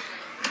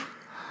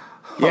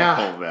 Yeah.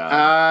 Oh,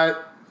 man.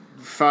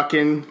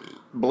 Fucking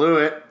blew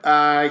it.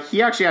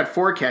 He actually had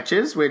 4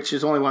 catches, which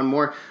is only 1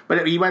 more,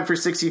 but he went for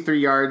 63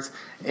 yards,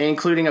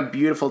 including a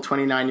beautiful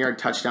 29-yard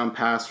touchdown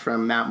pass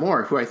from Matt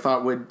Moore, who I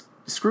thought would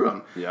screw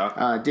him.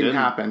 Yeah. Didn't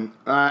happen.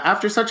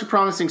 After such a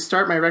promising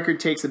start, my record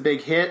takes a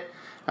big hit,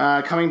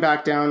 coming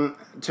back down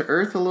to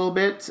earth a little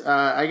bit.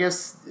 I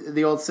guess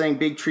the old saying,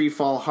 big tree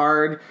fall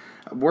hard,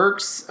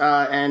 works,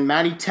 and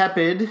Matty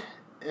Tepid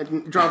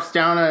drops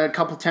down a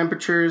couple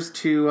temperatures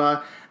to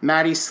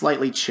Matty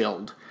slightly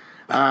chilled.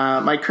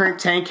 My current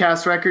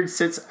Tankcast record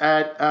sits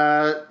at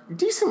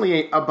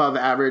decently above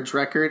average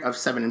record of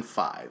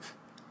 7-5.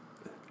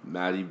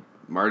 Marty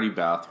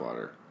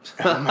Bathwater.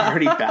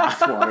 Marty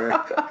Bathwater.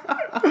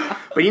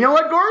 But you know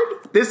what,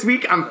 Gord? This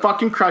week I'm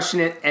fucking crushing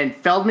it, and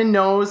Feldman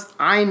knows,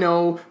 I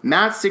know,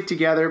 Matt stick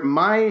together.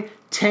 My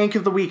tank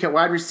of the week at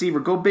wide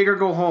receiver, go big or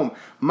go home,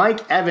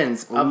 Mike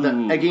Evans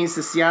against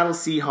the Seattle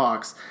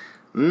Seahawks.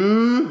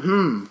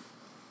 You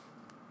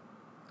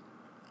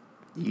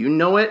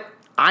know it.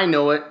 I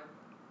know it.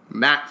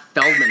 Matt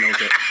Feldman knows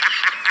it.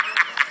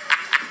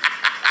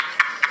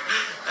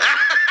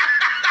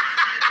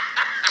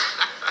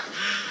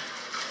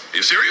 Are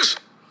you serious?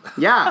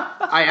 Yeah,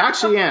 I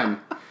actually am.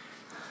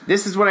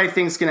 This is what I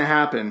think is going to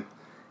happen.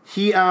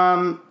 He's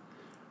coming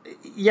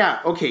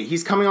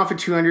off a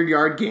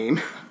 200-yard game.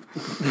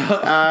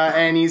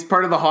 And he's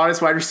part of the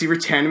hottest wide receiver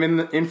tandem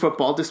in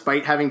football,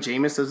 despite having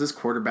Jameis as his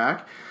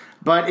quarterback.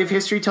 But if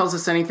history tells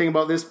us anything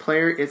about this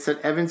player, it's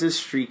that Evans is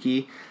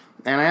streaky.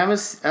 And I have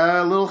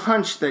a little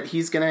hunch that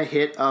he's going to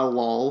hit a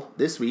lull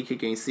this week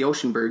against the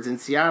Ocean Birds in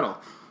Seattle.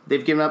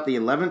 They've given up the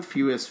 11th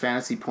fewest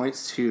fantasy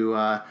points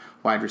to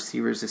wide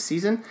receivers this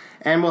season,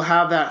 and will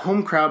have that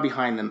home crowd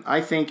behind them.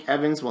 I think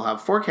Evans will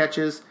have 4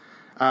 catches,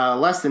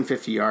 less than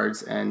 50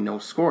 yards, and no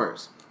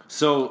scores.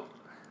 So,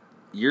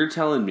 you're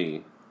telling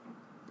me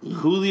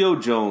Julio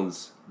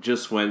Jones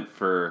just went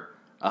for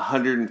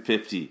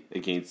 150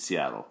 against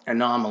Seattle.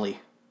 Anomaly.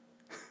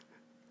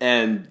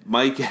 And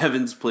Mike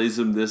Evans plays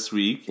him this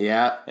week.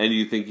 Yeah. And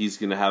you think he's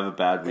going to have a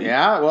bad week?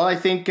 Yeah, well, I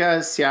think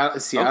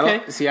Seattle's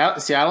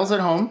at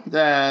home.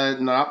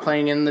 Not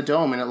playing in the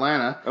Dome in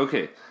Atlanta.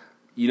 Okay.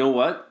 You know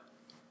what?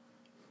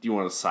 Do you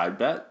want a side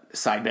bet?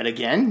 Side bet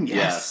again?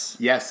 Yes.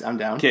 Yes, I'm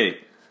down. Okay.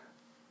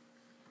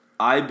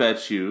 I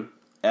bet you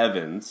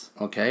Evans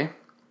Okay.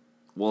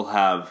 will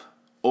have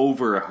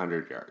over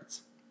 100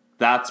 yards.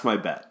 That's my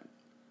bet.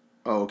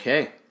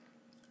 Okay.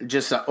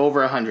 Just over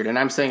 100, and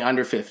I'm saying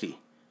under 50.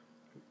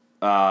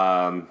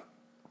 Yeah.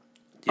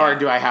 Or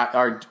do I have?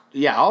 Or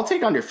yeah, I'll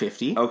take under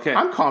 50. Okay.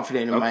 I'm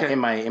confident in Okay.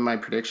 my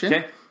prediction.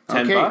 Okay.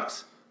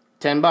 $10.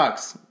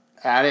 $10.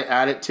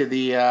 Add it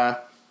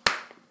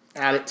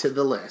to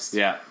the list.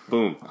 Yeah.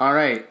 Boom. All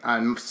right.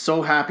 I'm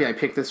so happy I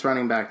picked this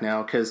running back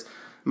now because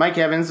Mike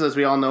Evans, as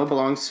we all know,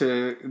 belongs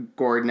to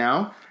Gord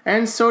now.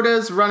 And so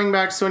does running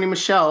back Sony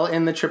Michel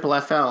in the Triple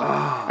FL.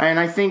 And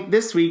I think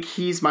this week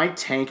he's my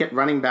tank at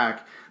running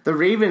back. The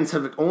Ravens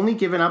have only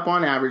given up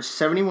on average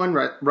 71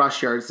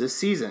 rush yards this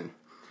season.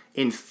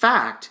 In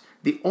fact,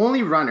 the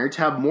only runner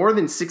to have more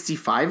than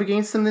 65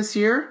 against them this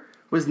year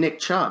was Nick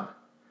Chubb.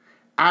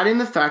 Add in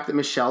the fact that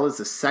Michel is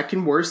the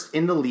second worst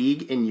in the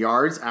league in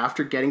yards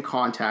after getting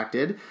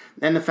contacted,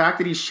 and the fact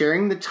that he's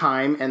sharing the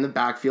time and the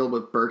backfield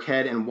with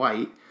Burkhead and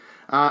White,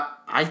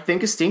 I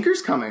think a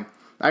stinker's coming.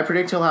 I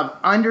predict he'll have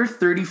under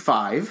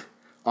 35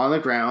 on the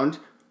ground,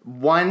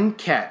 one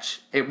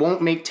catch. It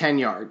won't make 10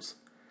 yards,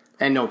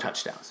 and no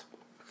touchdowns.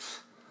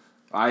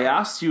 I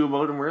asked you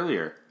about him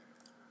earlier.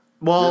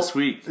 Well, This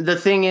week. The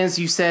thing is,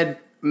 you said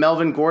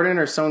Melvin Gordon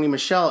or Sony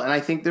Michel, and I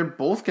think they're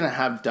both going to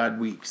have dud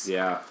weeks.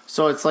 Yeah.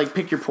 So it's like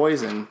pick your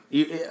poison.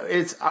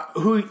 It's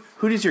who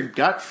does your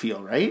gut feel,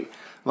 right?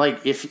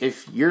 Like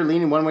if you're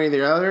leaning one way or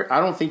the other, I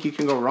don't think you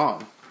can go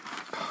wrong.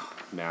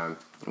 Man.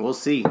 We'll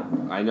see.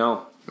 I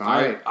know.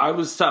 right. I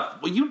was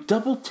tough. Well, you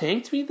double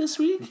tanked me this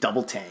week?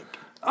 Double tank.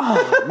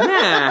 Oh,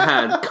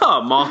 man.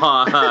 Come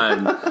on.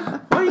 Why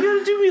are you going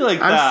to do me like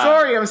that?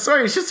 I'm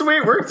sorry. It's just the way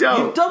it worked out.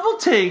 You double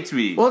tanked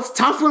me. Well, it's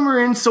tough when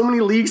we're in so many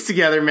leagues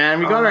together, man.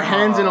 We got our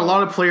hands in a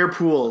lot of player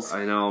pools.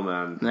 I know,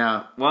 man.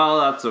 Yeah.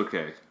 Well, that's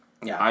okay.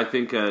 Yeah. I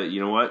think, you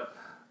know what?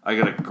 I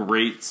got a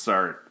great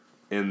start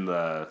in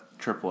the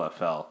Triple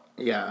FL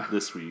Yeah.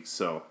 this week,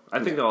 so I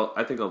think I'll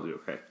do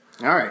okay.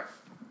 All right.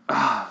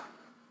 Oh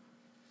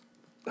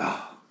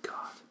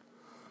God.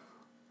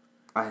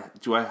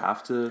 Do I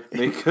have to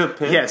make a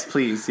pick? Yes,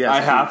 please. Yes. I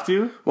have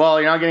to?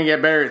 Well, you're not going to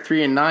get better at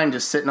 3-9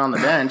 just sitting on the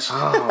bench.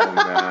 Oh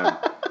man.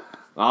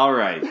 All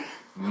right.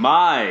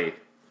 My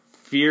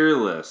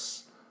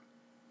fearless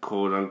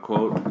quote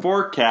unquote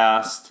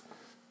forecast.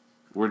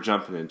 We're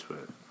jumping into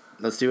it.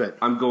 Let's do it.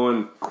 I'm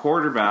going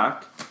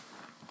quarterback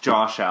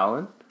Josh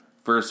Allen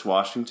versus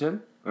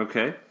Washington.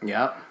 Okay.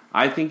 Yeah.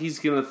 I think he's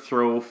going to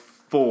throw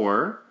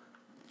for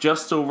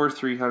just over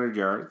 300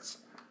 yards,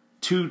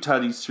 2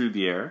 tutties through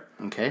the air.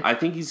 Okay. I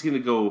think he's going to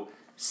go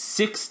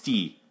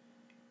 60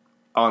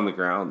 on the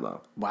ground,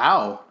 though.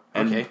 Wow.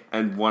 And, Okay.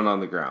 and 1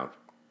 on the ground.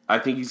 I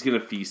think he's going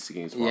to feast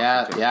against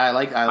Washington. Yeah.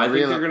 I think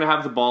really, they're going to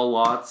have the ball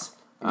lots.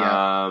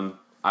 Yeah.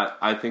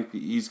 I think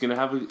he's going to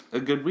have a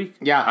good week.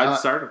 Yeah, I'd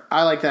start him.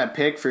 I like that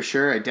pick for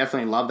sure. I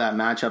definitely love that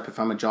matchup if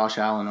I'm a Josh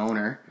Allen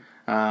owner.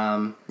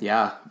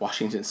 Yeah,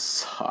 Washington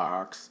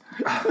sucks.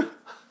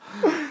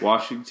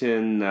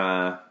 Washington,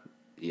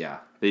 yeah,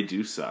 they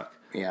do suck.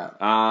 Yeah.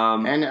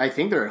 And I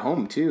think they're at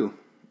home too,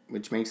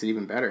 which makes it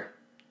even better.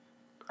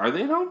 Are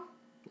they at home?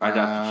 I'd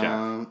have to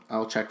check.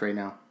 I'll check right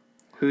now.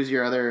 Who's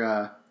your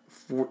other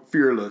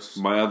fearless?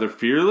 My other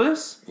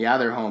fearless? Yeah,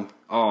 they're home.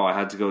 Oh, I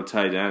had to go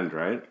tight end,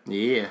 right?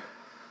 Yeah.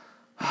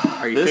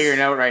 Are you figuring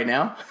it out right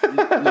now?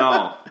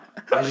 No,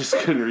 I just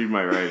couldn't read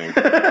my writing.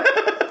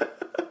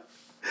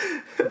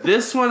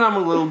 This one I'm a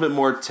little bit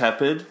more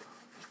tepid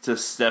to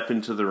step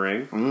into the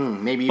ring.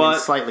 Maybe even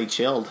slightly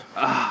chilled.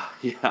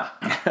 Yeah.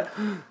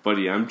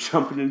 Buddy, I'm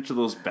jumping into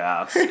those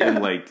baths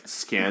in like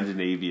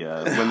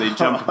Scandinavia when they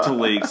jump into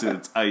lakes and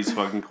it's ice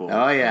fucking cold.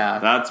 Oh, yeah.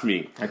 That's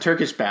me. A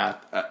Turkish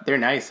bath. They're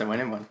nice. I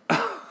went in one.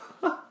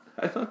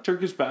 I thought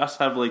Turkish baths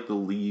have like the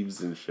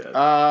leaves and shit.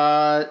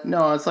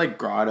 No, it's like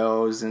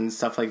grottos and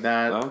stuff like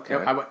that. Okay.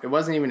 It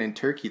wasn't even in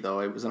Turkey,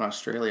 though. It was in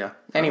Australia.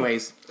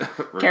 Anyways,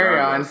 carry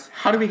on.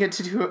 How did we get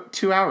to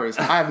 2 hours?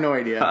 I have no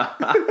idea.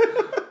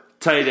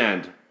 Tight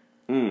end.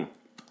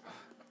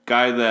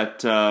 Guy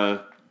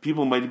that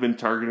people might have been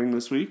targeting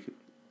this week.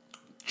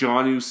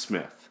 Jonnu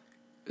Smith.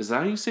 Is that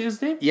how you say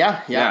his name?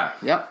 Yeah.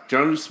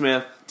 Jonnu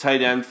Smith,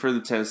 tight end for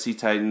the Tennessee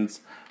Titans.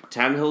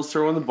 Tannehill's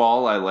throwing the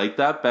ball. I like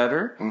that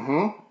better.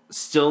 Mm-hmm.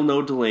 Still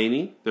no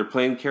Delaney. They're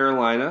playing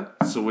Carolina,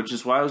 so which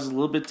is why I was a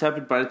little bit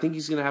tepid, but I think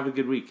he's going to have a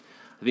good week.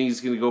 I think he's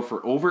going to go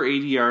for over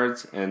 80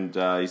 yards, and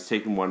he's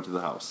taking 1 to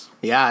the house.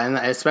 Yeah, and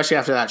especially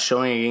after that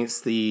showing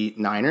against the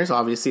Niners.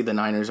 Obviously, the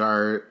Niners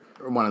are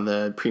one of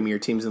the premier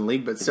teams in the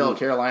league, but still,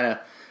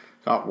 Carolina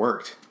got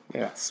worked. They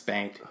got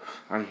spanked.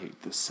 I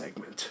hate this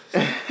segment.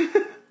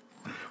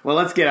 Well,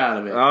 let's get out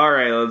of it. All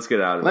right, let's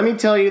get out of it. Let me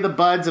tell you the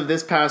buds of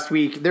this past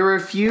week. There were a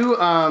few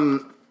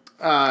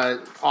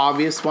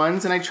obvious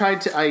ones, and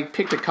I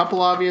picked a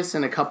couple obvious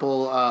and a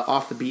couple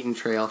off the beaten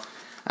trail.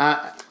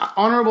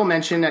 Honorable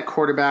mention at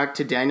quarterback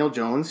to Daniel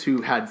Jones,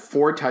 who had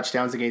 4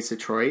 touchdowns against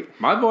Detroit.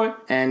 My boy.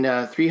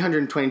 And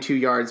 322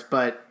 yards,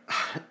 but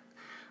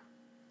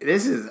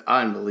this is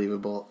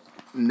unbelievable.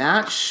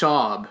 Matt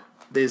Schaub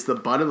is the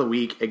bud of the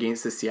week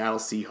against the Seattle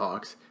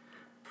Seahawks.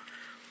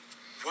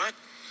 What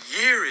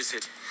year is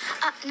it?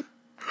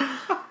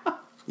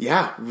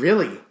 Yeah,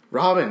 really.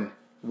 Robin,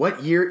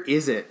 what year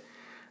is it?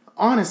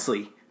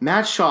 Honestly,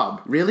 Matt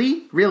Schaub,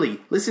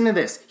 really? Listen to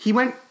this. He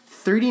went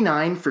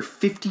 39 for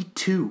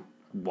 52.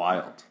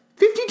 Wild.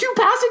 52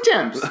 pass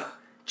attempts.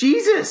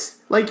 Jesus.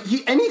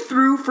 He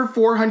threw for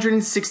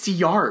 460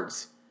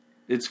 yards.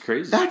 It's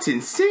crazy. That's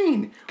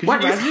insane.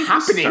 What is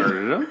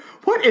happening?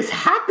 What is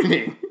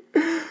happening?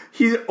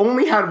 He's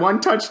only had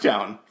 1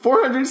 touchdown.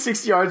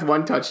 460 yards,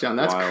 1 touchdown.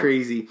 That's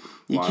crazy.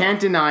 You can't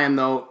deny him,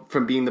 though,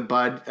 from being the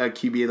bud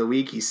QB of the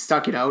week. He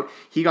stuck it out.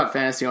 He got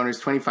fantasy owners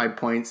 25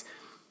 points.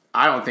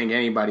 I don't think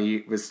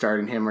anybody was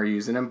starting him or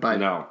using him, but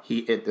no.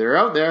 They're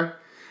out there.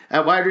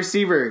 At wide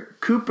receiver,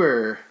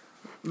 Cooper.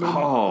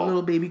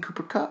 Little baby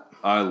Cooper Kupp.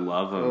 I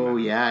love him. Oh,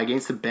 yeah,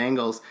 against the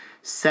Bengals.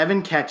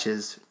 7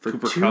 catches for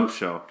Cooper Kupp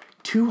show.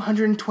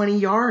 220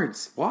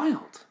 yards.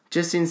 Wild.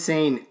 Just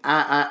insane.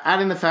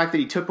 Adding the fact that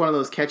he took one of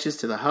those catches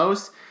to the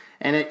house,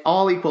 and it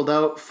all equaled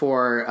out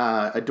for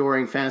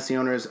adoring fantasy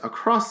owners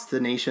across the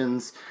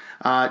nations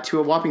to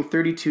a whopping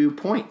 32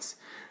 points.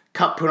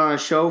 Kupp put on a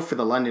show for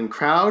the London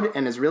crowd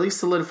and has really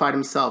solidified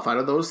himself out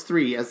of those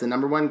 3 as the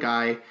number 1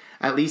 guy,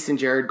 at least in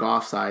Jared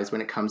Goff's eyes,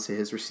 when it comes to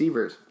his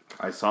receivers.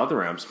 I saw the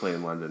Rams play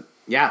in London.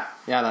 Yeah,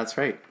 that's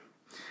right.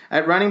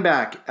 At running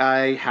back,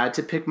 I had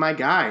to pick my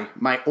guy,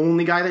 my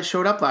only guy that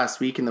showed up last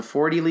week in the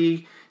 40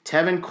 league,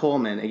 Tevin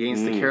Coleman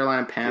against the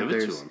Carolina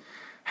Panthers. Give it to him.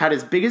 Had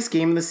his biggest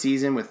game of the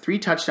season with 3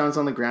 touchdowns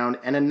on the ground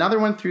and another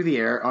one through the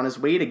air on his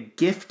way to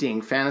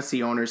gifting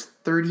fantasy owners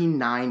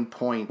 39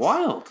 points.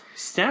 Wild.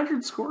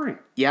 Standard scoring.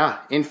 Yeah.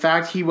 In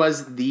fact, he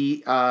was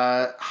the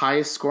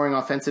highest scoring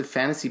offensive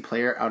fantasy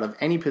player out of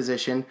any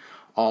position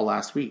all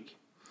last week.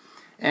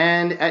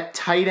 And at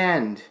tight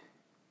end,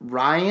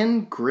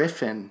 Ryan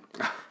Griffin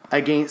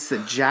against the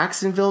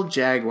Jacksonville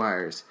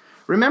Jaguars.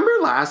 Remember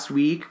last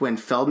week when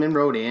Feldman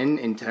wrote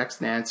in text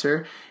and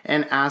answer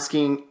and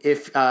asking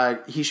if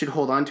he should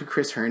hold on to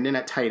Chris Herndon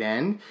at tight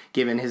end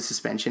given his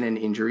suspension and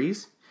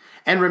injuries?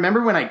 And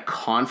remember when I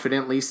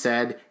confidently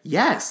said,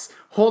 yes,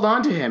 hold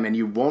on to him and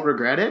you won't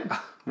regret it?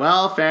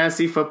 Well,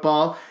 fantasy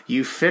football,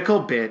 you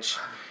fickle bitch.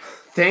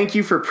 Thank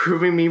you for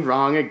proving me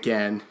wrong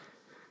again.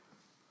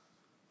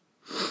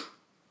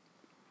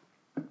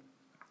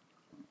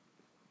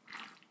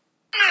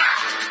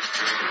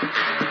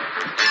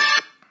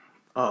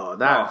 Oh,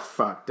 that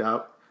fucked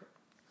up.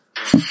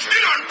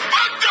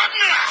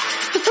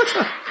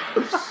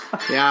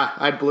 Yeah,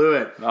 I blew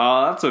it.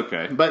 Oh, that's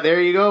okay. But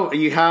there you go.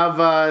 You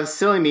have,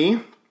 silly me,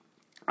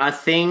 a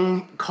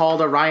thing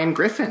called a Ryan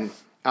Griffin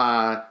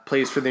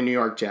plays for the New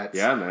York Jets.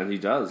 Yeah, man, he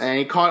does. And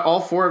he caught all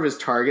 4 of his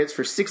targets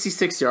for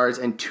 66 yards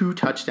and 2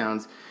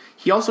 touchdowns.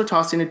 He also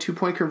tossed in a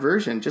 2-point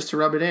conversion just to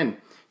rub it in.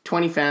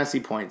 20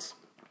 fantasy points.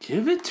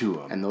 Give it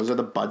to him. And those are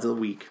the buds of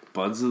the week.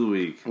 Buds of the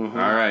week. Mm-hmm.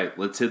 All right,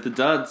 let's hit the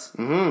duds.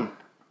 Mm-hmm.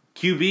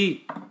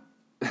 QB.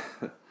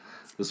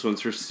 This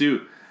one's for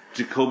Stu.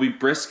 Jacoby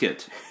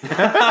Brisket.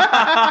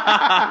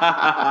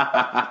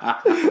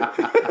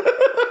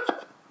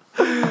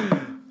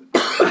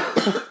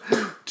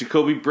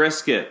 Jacoby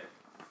Brisket.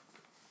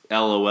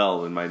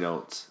 LOL in my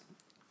notes.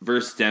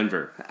 Versus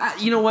Denver.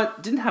 You know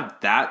what? Didn't have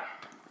that.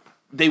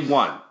 They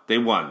won.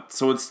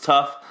 So it's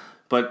tough,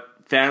 but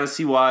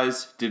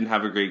fantasy-wise, didn't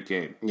have a great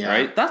game,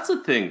 right? That's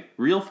the thing.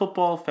 Real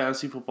football,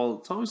 fantasy football,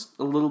 it's always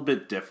a little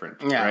bit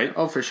different, right?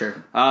 Oh, for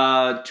sure.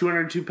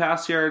 202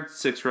 pass yards,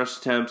 6 rush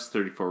attempts,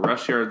 34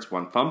 rush yards,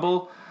 1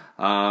 fumble.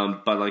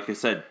 But like I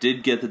said,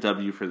 did get the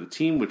W for the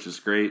team, which is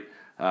great.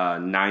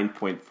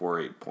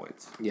 9.48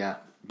 points. Yeah.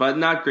 But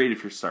not great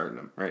if you're starting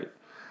them, right?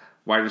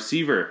 Wide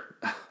receiver,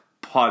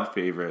 pod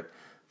favorite,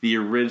 the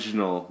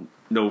original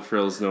No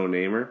Frills, No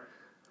Namer,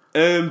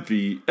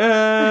 MVS.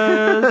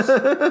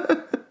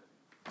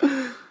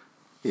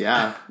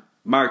 Yeah.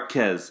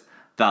 Marquez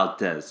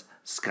Valdez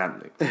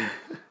Scantling.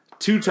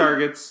 2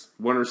 targets,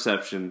 1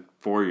 reception,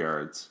 4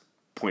 yards,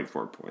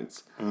 0.4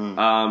 points.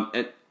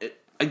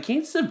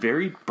 Against a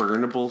very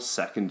burnable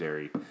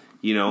secondary.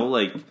 You know,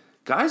 like,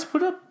 guys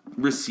put up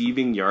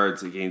receiving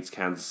yards against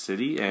Kansas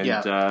City, and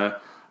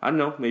I don't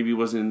know, maybe it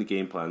wasn't in the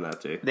game plan that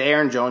day. The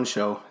Aaron Jones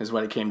show is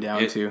what it came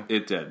down to.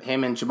 It did.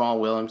 Him and Jamal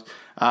Williams.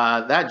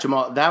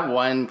 That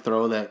one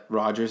throw that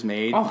Rodgers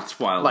made. Oh, it's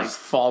wild. Like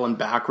falling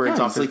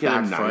backwards off his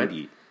back foot.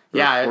 90.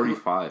 Yeah,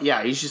 45.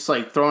 Yeah, he's just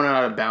like throwing it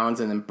out of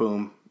bounds, and then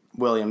boom,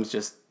 Williams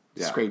just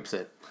scrapes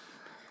it.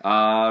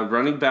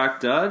 Running back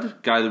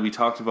dud, guy that we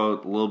talked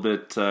about a little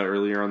bit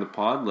earlier on the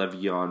pod,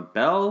 Le'Veon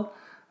Bell.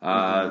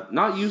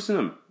 Not using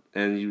him.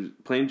 and he was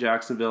playing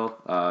Jacksonville.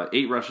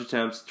 8 rush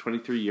attempts,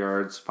 23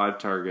 yards, 5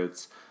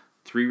 targets,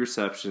 3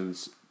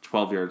 receptions,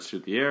 12 yards through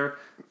the air,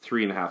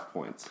 3.5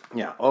 points.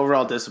 Yeah,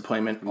 overall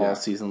disappointment all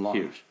season long.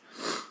 Huge.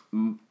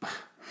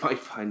 Might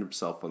find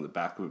himself on the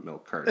back of a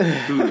milk carton.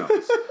 Who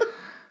knows?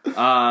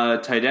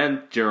 Tight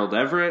end, Gerald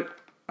Everett.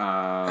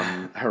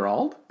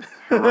 Harold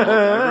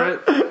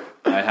Everett.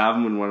 I have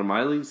him in one of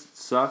my leagues. It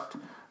sucked.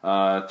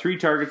 3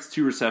 targets,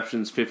 2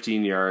 receptions,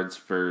 15 yards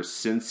for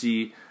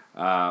Cincy.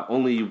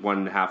 Only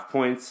 1.5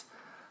 points.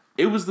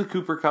 It was the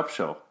Cooper Kupp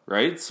show,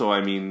 right? So,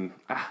 I mean,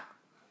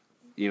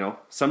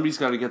 somebody's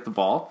got to get the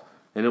ball,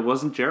 and it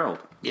wasn't Gerald.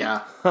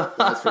 Yeah,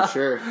 that's for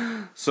sure.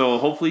 So,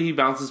 hopefully he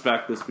bounces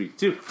back this week,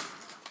 too.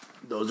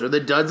 Those are the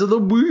duds of the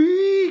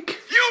week.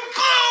 You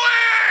blew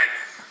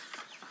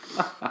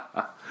it!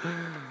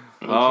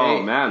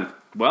 Oh, man.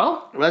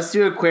 Well, let's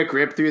do a quick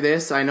rip through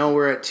this. I know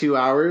we're at 2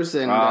 hours,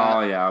 and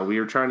yeah, we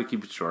were trying to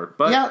keep it short,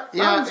 but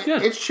it's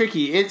good. It's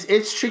tricky.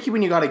 It's tricky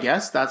when you got to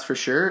guess. That's for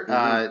sure.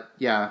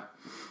 Yeah,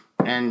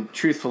 and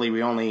truthfully,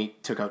 we only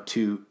took out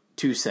two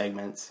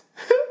segments,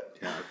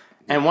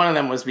 and one of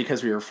them was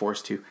because we were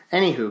forced to.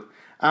 Anywho,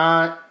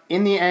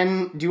 in the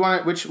end, do you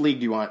want which league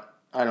do you want?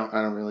 I don't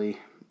really.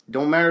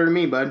 Don't matter to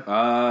me, bud.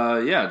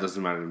 Yeah, it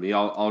doesn't matter to me.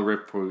 I'll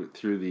rip through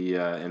the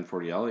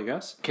N40L, I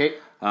guess. Okay.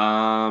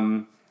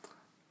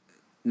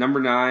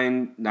 Number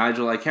 9,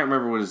 Nigel. I can't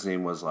remember what his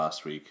name was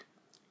last week.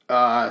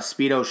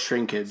 Speedo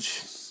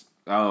Shrinkage.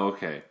 Oh,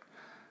 okay.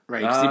 Right,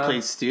 because he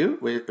played Stu?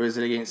 Was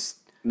it against...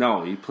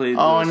 No, he played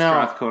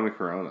Strathcona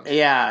Coronas.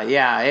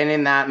 Yeah, and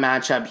in that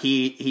matchup,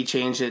 he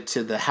changed it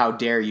to the How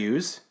Dare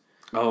Yous.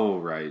 Oh,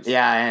 right.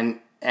 Yeah, and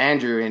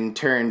Andrew, in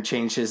turn,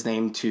 changed his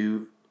name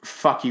to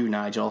Fuck You,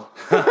 Nigel.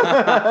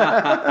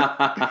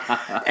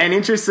 And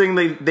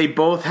interestingly, they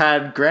both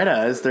had Greta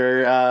as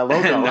their logo.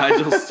 And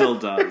Nigel still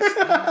does.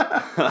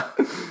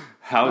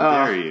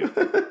 How dare you?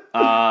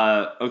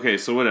 Okay,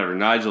 so whatever.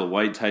 Nigel,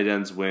 white tight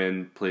ends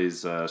win,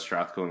 plays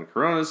Strathcona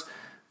Coronas.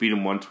 Beat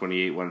him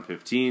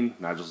 128-115.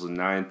 Nigel's in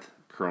 9th.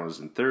 Corona's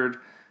in 3rd.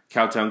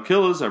 Cowtown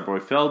Killers, our boy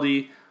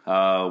Feldy,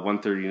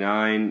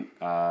 139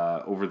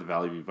 over the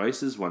Valley View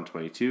Vices,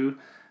 122.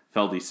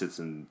 Feldy sits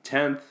in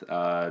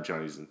 10th.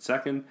 Johnny's in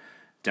 2nd.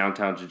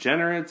 Downtown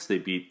Degenerates, they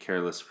beat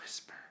Careless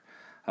Whisper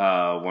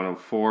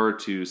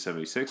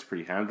 104-76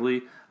 pretty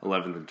handily.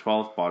 11th and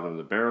 12th, bottom of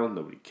the barrel,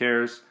 nobody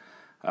cares.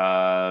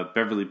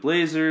 Beverly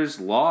Blazers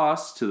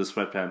lost to the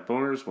Sweatpant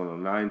Boners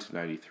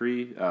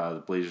 109-93.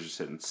 The Blazers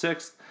sit in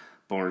 6th.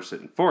 Boners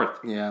sit in 4th.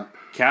 Yeah.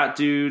 Cat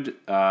Dude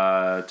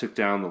took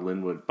down the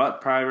Linwood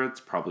Butt Pirates,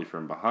 probably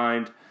from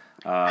behind.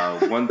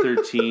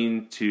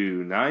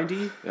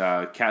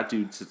 113-90. Cat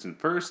Dude sits in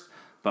 1st.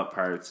 Butt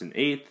Pirates in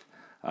 8th.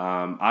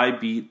 I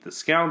beat the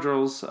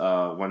Scoundrels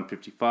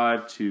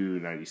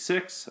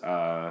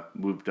 155-96.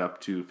 Moved up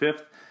to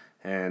 5th.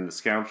 And the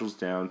Scoundrels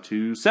down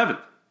to 7th.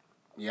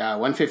 Yeah,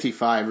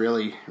 155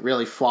 really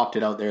flopped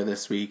it out there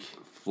this week.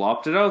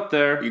 Flopped it out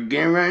there. You're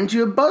getting right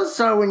into a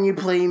buzzsaw when you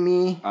play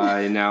me.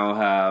 I now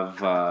have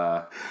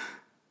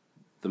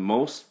the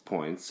most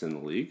points in the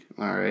league.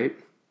 All right.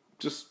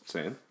 Just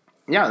saying.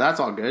 Yeah, that's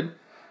all good.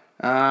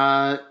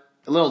 A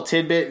little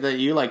tidbit that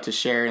you like to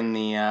share in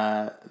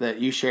the that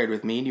you shared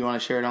with me. Do you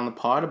want to share it on the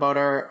pod about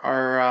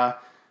our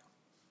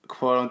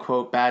quote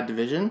unquote bad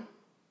division?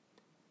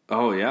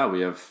 Oh yeah,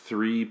 we have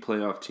 3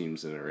 playoff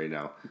teams in it right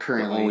now.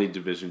 Currently, only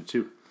Division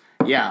 2.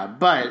 Yeah,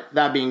 but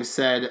that being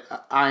said,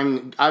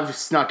 I've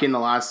snuck in the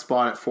last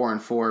spot at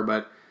 4-4,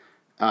 but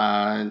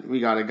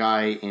we got a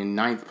guy in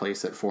 9th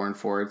place at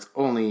 4-4. It's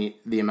only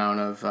the amount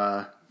of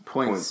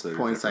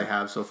points I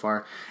have so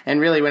far,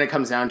 and really, when it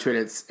comes down to it,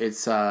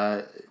 it's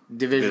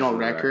divisional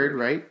record,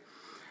 right?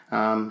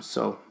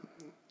 So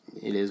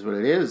it is what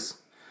it is.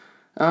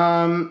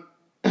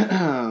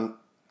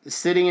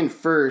 Sitting in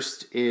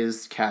first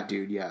is Cat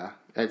Dude, yeah,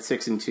 at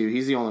 6-2.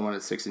 He's the only one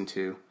at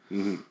 6-2.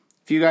 Mm-hmm.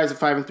 Few guys at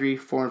 5-3,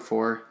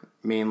 4-4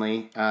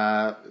 mainly.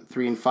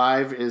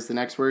 3-5 is the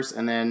next worst,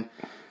 and then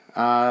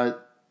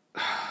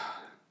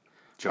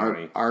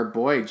Johnny, our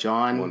boy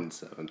John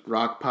 1-7.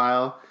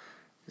 Rockpile,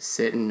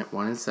 sitting at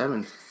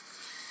 1-7.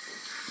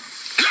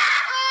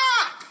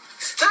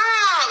 Stop!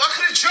 I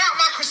could have dropped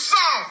my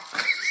croissant.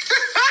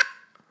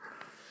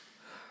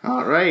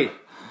 All right.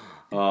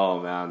 Oh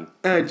man.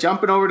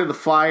 Jumping over to the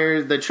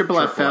Flyers, the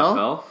Triple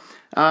FL.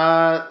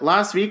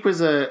 Last week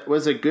was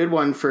a good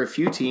one for a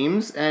few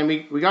teams, and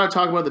we got to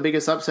talk about the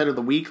biggest upset of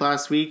the week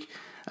last week.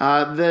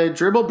 The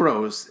Dribble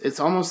Bros. It's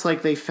almost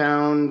like they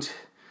found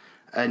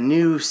a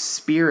new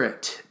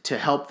spirit to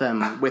help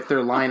them with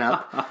their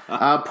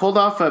lineup. Pulled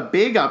off a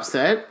big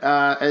upset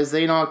as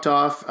they knocked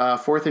off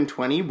 4th and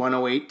 20,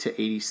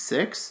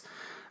 108-86.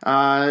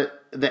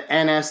 The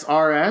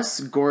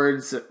NSRS,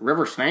 Gord's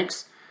River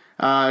Snakes,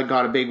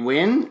 got a big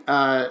win,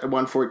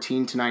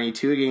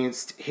 114-92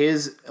 against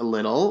his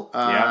little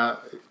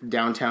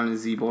downtown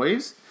Z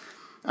Boys.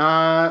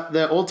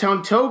 The Old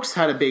Town Tokes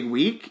had a big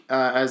week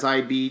as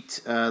I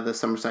beat the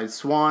Summerside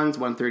Swans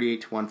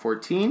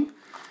 138-114.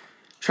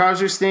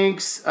 Trouser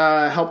Snakes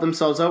helped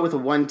themselves out with a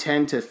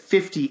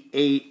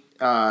 110-58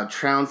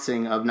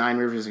 trouncing of Nine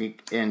Rivers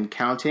and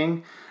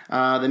counting.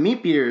 The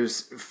Meat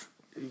Beaters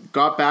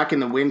got back in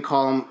the win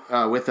column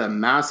with a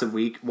massive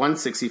week,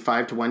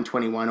 165 to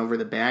 121 over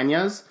the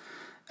Banyas.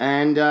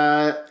 And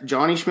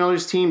Johnny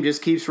Schmiller's team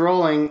just keeps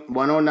rolling,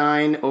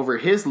 109 over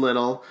his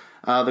little,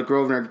 the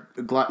Grosvenor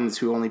Gluttons,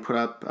 who only put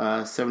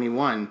up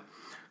 71.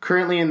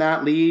 Currently in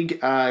that league,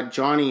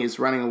 Johnny is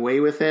running away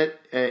with it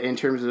in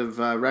terms of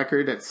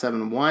record at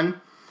 7-1.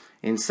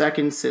 In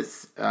second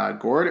sits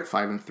Gord at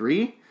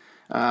 5-3.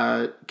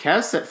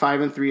 Kess at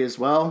 5-3 as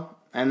well.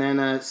 And then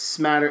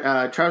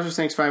Trouser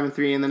Snakes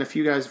 5-3, and then a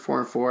few guys at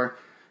 4-4,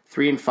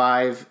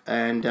 3-5,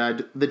 and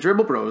the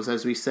Dribble Bros,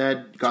 as we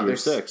said, got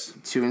 2-6.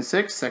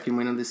 2-6, second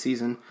win of the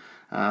season.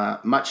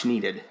 Much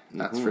needed,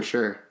 that's for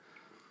sure.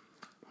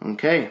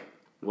 Okay.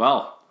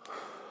 Well,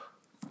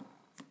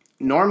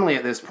 normally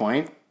at this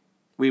point,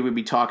 we would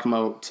be talking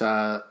about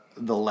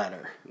the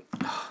letter.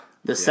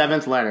 The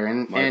seventh letter.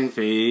 My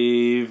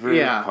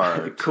favorite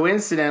part.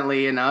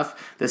 Coincidentally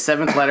enough, the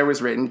seventh letter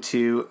was written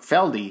to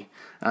Feldy,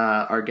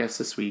 our guest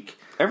this week.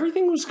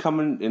 Everything was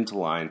coming into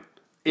line.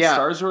 The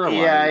stars were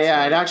aligned.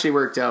 Yeah, it actually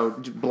worked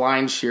out.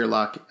 Blind sheer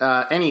luck.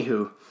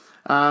 Anywho,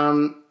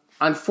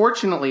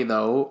 unfortunately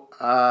though,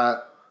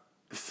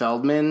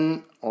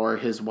 Feldman or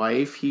his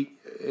wife,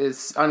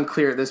 it's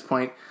unclear at this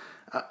point.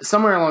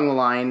 Somewhere along the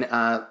line,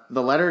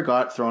 the letter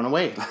got thrown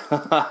away.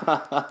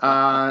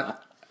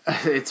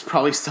 It's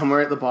probably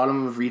somewhere at the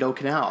bottom of Rideau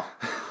Canal.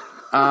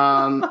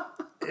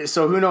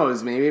 So who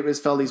knows? Maybe it was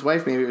Feldy's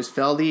wife. Maybe it was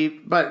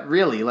Feldy. But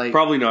really, like,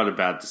 probably not a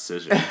bad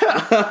decision.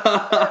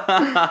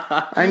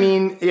 I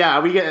mean, yeah,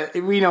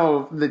 we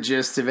know the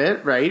gist of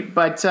it, right?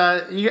 But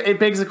it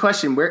begs the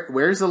question: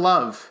 where's the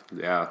love?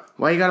 Yeah.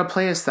 Why you gotta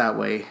play us that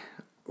way?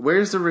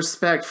 Where's the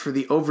respect for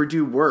the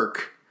overdue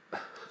work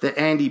that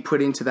Andy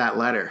put into that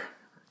letter?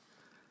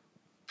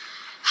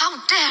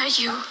 How dare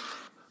you?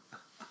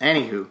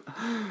 Anywho,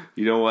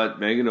 you know what?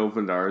 Megan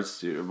opened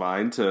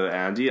mine to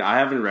Andy. I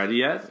haven't read it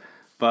yet,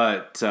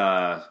 but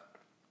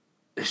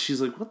she's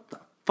like, "What the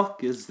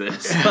fuck is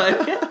this?"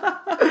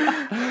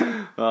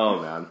 Oh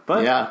man!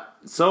 But yeah.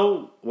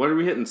 So, what are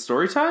we hitting?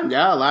 Story time?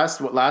 Yeah,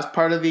 last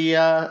part of the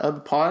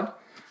pod.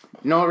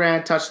 No, it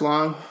ran a touch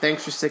long.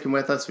 Thanks for sticking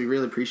with us. We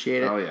really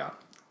appreciate it. Oh yeah.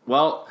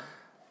 Well,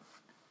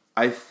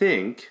 I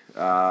think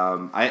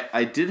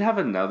I did have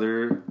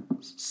another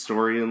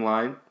story in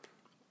line.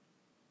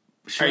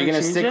 Are you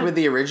going to stick with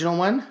the original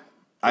one?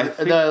 I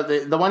think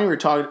the one you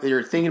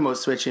were thinking about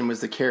switching was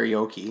the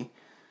karaoke,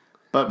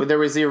 but there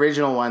was the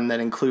original one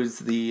that includes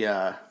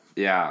the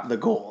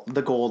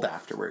gold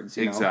afterwards.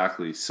 You know?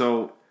 Exactly.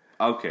 So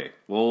okay,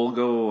 we'll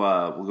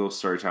go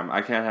story time.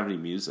 I can't have any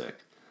music.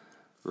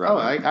 Right? Oh,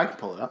 I can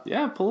pull it up.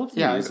 Yeah, pull up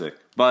the music.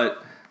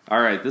 But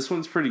all right, this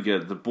one's pretty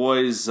good. The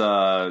boys going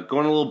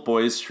on a little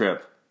boys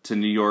trip to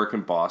New York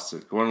and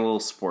Boston. Going on a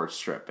little sports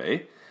trip,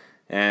 eh?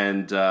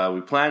 And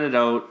we planned it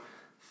out.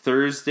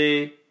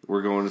 Thursday,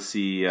 we're going to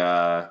see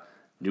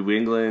New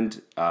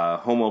England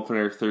home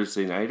opener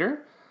Thursday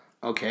nighter.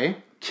 Okay.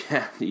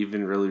 Can't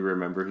even really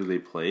remember who they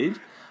played.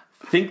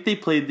 Think they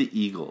played the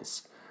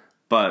Eagles.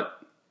 But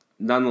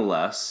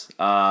nonetheless,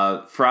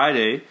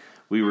 Friday,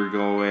 we were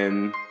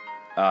going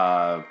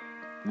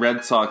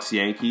Red Sox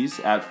Yankees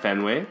at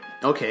Fenway.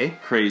 Okay.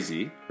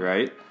 Crazy,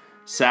 right?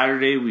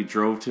 Saturday, we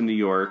drove to New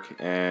York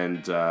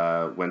and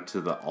went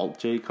to the Alt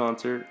J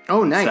concert.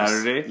 Oh, nice.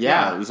 Saturday.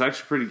 Yeah, it was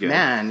actually pretty good.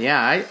 Man,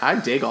 yeah, I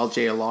dig Alt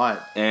J a lot.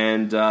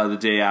 And the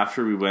day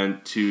after, we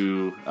went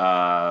to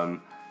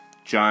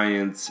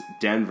Giants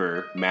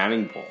Denver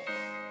Manning Bowl.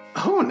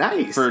 Oh,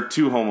 nice. For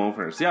 2 home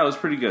openers. Yeah, it was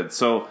pretty good.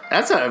 So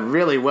that's a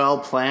really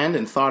well-planned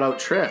and thought-out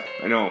trip.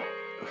 I know.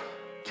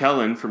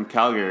 Kellen from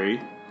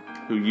Calgary,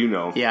 who you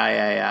know.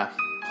 Yeah.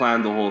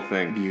 Planned the whole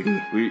thing. Beauty.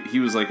 He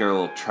was like our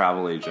little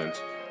travel agent.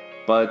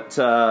 But,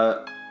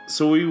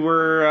 so we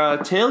were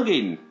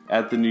tailgating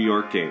at the New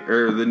York game,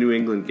 or the New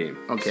England game.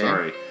 Okay.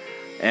 Sorry.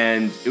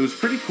 And it was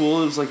pretty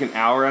cool. It was like an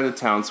hour out of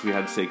town, so we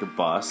had to take a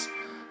bus.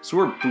 So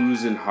we're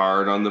boozing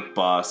hard on the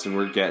bus, and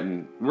we're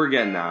getting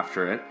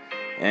after it.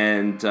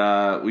 And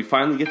we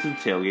finally get to the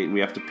tailgate, and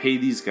we have to pay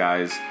these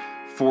guys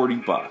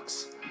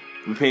 $40.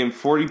 We pay them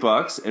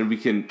 $40, and we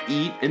can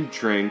eat and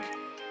drink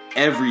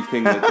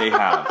everything that they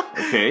have.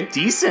 Okay,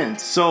 decent.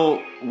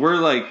 So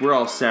we're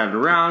all standing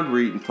around,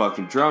 we're eating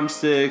fucking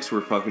drumsticks,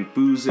 we're fucking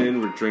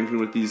boozing, we're drinking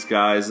with these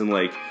guys, and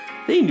like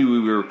they knew we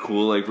were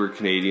cool, like we're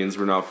Canadians,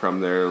 we're not from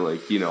there,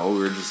 like, you know,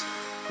 we're just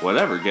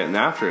whatever, getting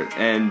after it.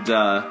 And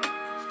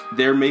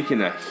they're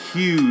making a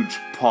huge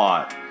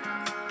pot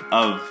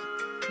of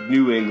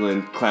New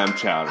England clam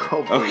chowder.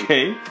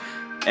 Okay,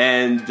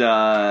 and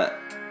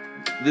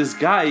this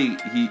guy,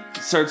 he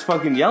starts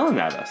fucking yelling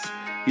at us.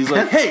 He's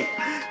like, hey,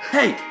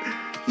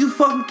 you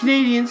fucking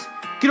Canadians,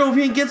 get over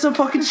here and get some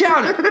fucking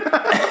chowder.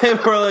 And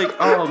we're like,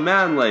 oh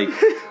man, like,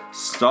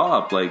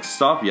 stop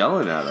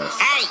yelling at us.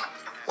 Hey,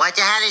 what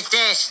the hell is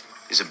this?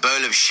 It's a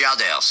bowl of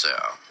chowder, sir.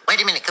 Wait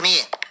a minute, come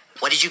here.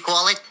 What did you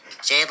call it?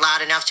 Say it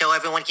loud enough so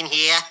everyone can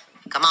hear.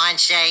 Come on,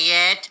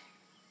 say it.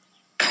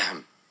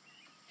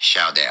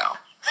 Chowder.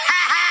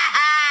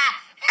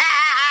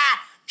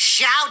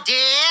 Chowder.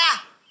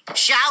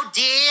 Shout,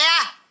 dear.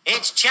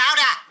 It's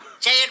Chowder.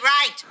 Say it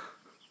right.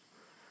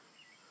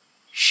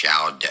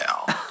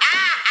 Showdell.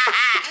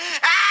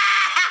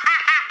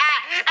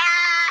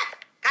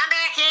 Come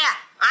back here.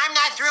 I'm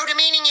not through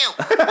demeaning you.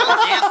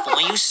 Well,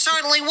 therefore, you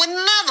certainly would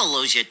never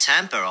lose your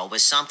temper over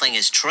something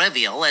as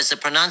trivial as the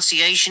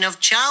pronunciation of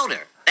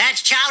chowder.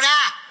 That's chowder.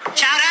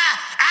 Chowder,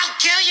 I'll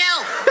kill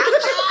you. I'll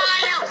kill all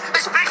of you,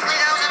 especially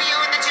those of you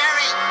in the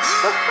jury.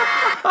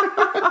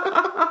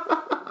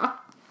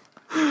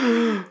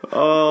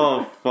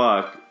 Oh,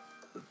 fuck.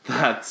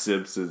 That's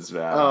Simpsons,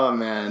 man. Oh,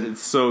 man.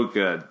 It's so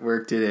good.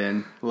 Worked it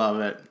in. Love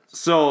it.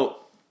 So,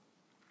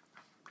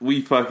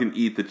 we fucking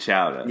eat the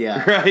chowder.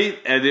 Yeah. Right?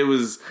 And it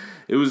was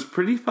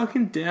pretty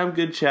fucking damn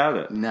good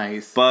chowder.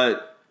 Nice.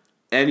 But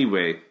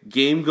anyway,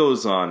 game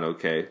goes on,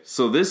 okay?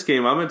 So this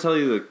game, I'm going to tell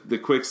you the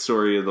quick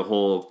story of the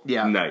whole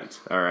night,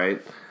 all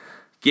right?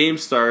 Game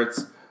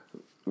starts,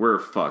 we're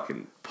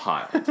fucking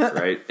piled,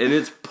 right? And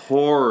it's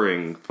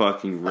pouring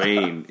fucking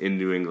rain in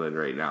New England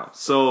right now.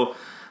 So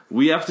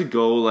we have to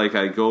go, like,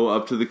 I go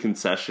up to the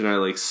concession, I,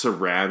 like,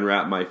 saran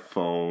wrap my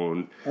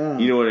phone.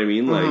 You know what I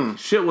mean? Like,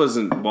 shit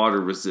wasn't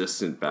water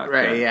resistant back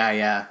then. Right,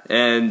 yeah.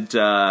 And,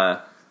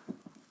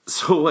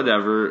 so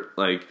whatever,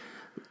 like,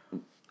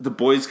 the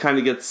boys kind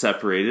of get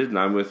separated, and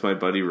I'm with my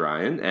buddy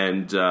Ryan,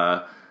 and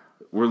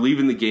we're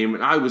leaving the game,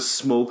 and I was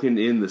smoking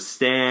in the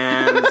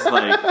stands.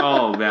 Like,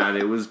 oh man,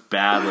 it was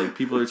bad. Like,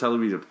 people are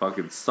telling me to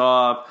fucking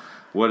stop,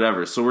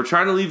 whatever. So we're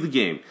trying to leave the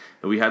game,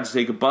 and we had to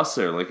take a bus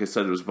there. Like I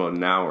said, it was about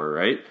an hour,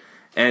 right?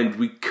 And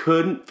we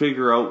couldn't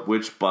figure out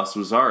which bus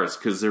was ours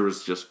because there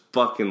was just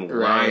fucking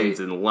lines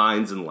and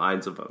lines and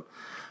lines of them.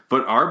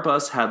 But our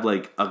bus had,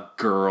 like, a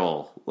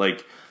girl,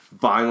 like,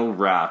 vinyl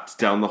wrapped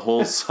down the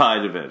whole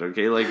side of it,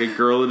 okay? Like a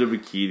girl in a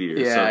bikini or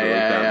something like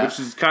that, which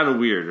is kind of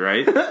weird,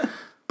 right?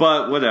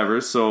 But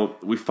whatever, so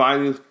we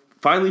finally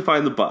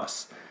find the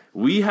bus.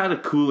 We had a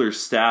cooler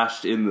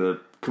stashed in the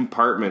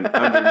compartment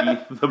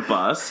underneath the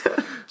bus,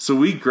 so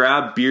we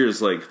grab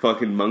beers like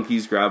fucking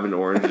monkeys grabbing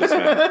oranges,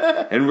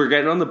 man. And we're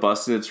getting on the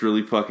bus, and it's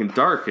really fucking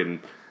dark, and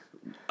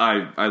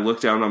I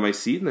look down on my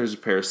seat, and there's a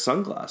pair of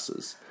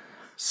sunglasses.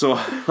 So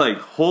I, like,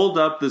 hold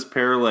up this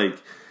pair of,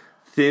 like,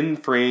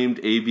 thin-framed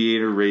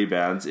aviator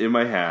Ray-Bans in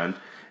my hand,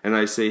 and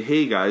I say,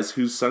 hey guys,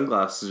 whose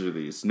sunglasses are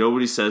these?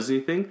 Nobody says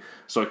anything,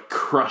 so I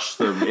crush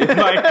them in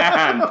my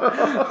hand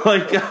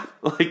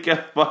like a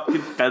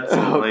fucking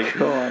pencil.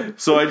 God.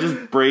 So I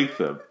just break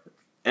them.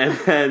 And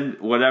then,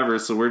 whatever,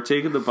 so we're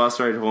taking the bus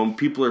ride home.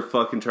 People are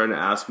fucking trying to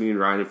ask me and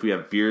Ryan if we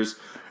have beers.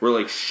 We're,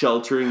 like,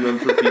 sheltering them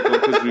for people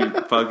because we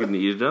fucking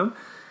needed them.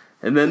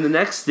 And then the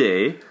next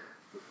day,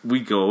 we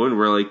go and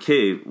we're like,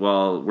 hey,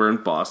 well, we're in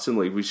Boston,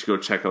 like, we should go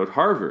check out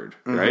Harvard,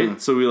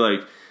 right? So we,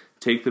 like,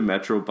 take the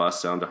metro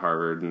bus down to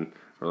Harvard, and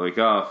we're like,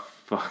 oh,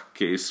 fuck,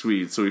 okay,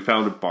 sweet. So we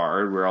found a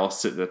bar, and we're all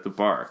sitting at the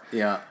bar.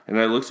 Yeah. And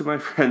I looked at my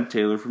friend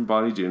Taylor from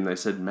Bonnie Doon, and I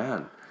said,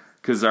 man,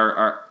 because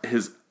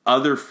his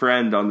other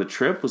friend on the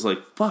trip was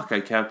like, fuck,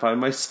 I can't find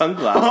my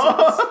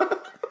sunglasses.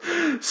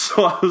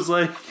 So I was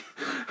like,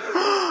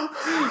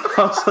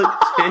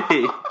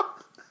 hey.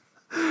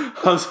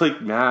 I was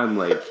like, man,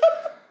 like,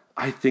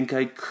 I think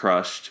I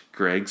crushed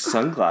Greg's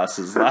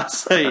sunglasses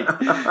last night.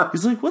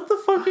 He's like, what the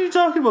fuck are you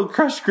talking about?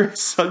 Crushed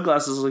Greg's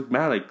sunglasses? I was like,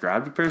 man, I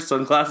grabbed a pair of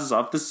sunglasses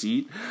off the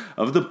seat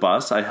of the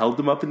bus. I held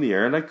them up in the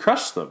air and I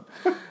crushed them.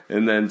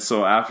 And then,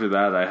 so after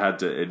that, I had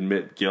to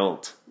admit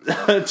guilt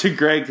to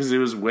Greg because it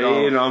was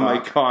weighing on my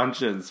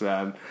conscience,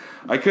 man.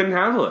 I couldn't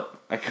handle it.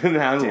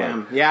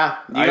 Damn. Yeah,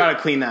 you gotta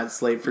clean that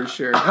slate for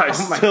sure. I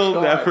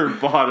still never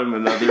bought him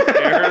another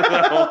pair,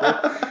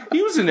 though.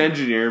 He was an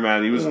engineer,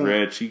 man. He was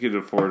rich. He could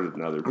afford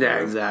another pair. Yeah,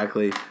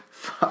 exactly.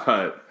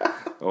 But,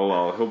 oh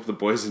well, I hope the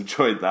boys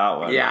enjoyed that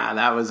one. Yeah,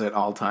 that was an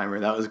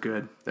all-timer. That was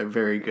good. They're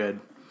very good.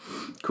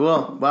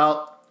 Cool.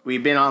 Well,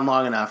 we've been on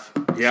long enough.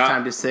 It's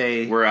time to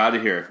say... we're out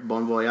of here.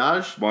 Bon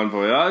voyage. Bon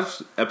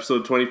voyage.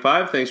 Episode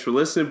 25. Thanks for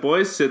listening,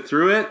 boys. Sit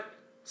through it.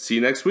 See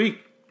you next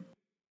week.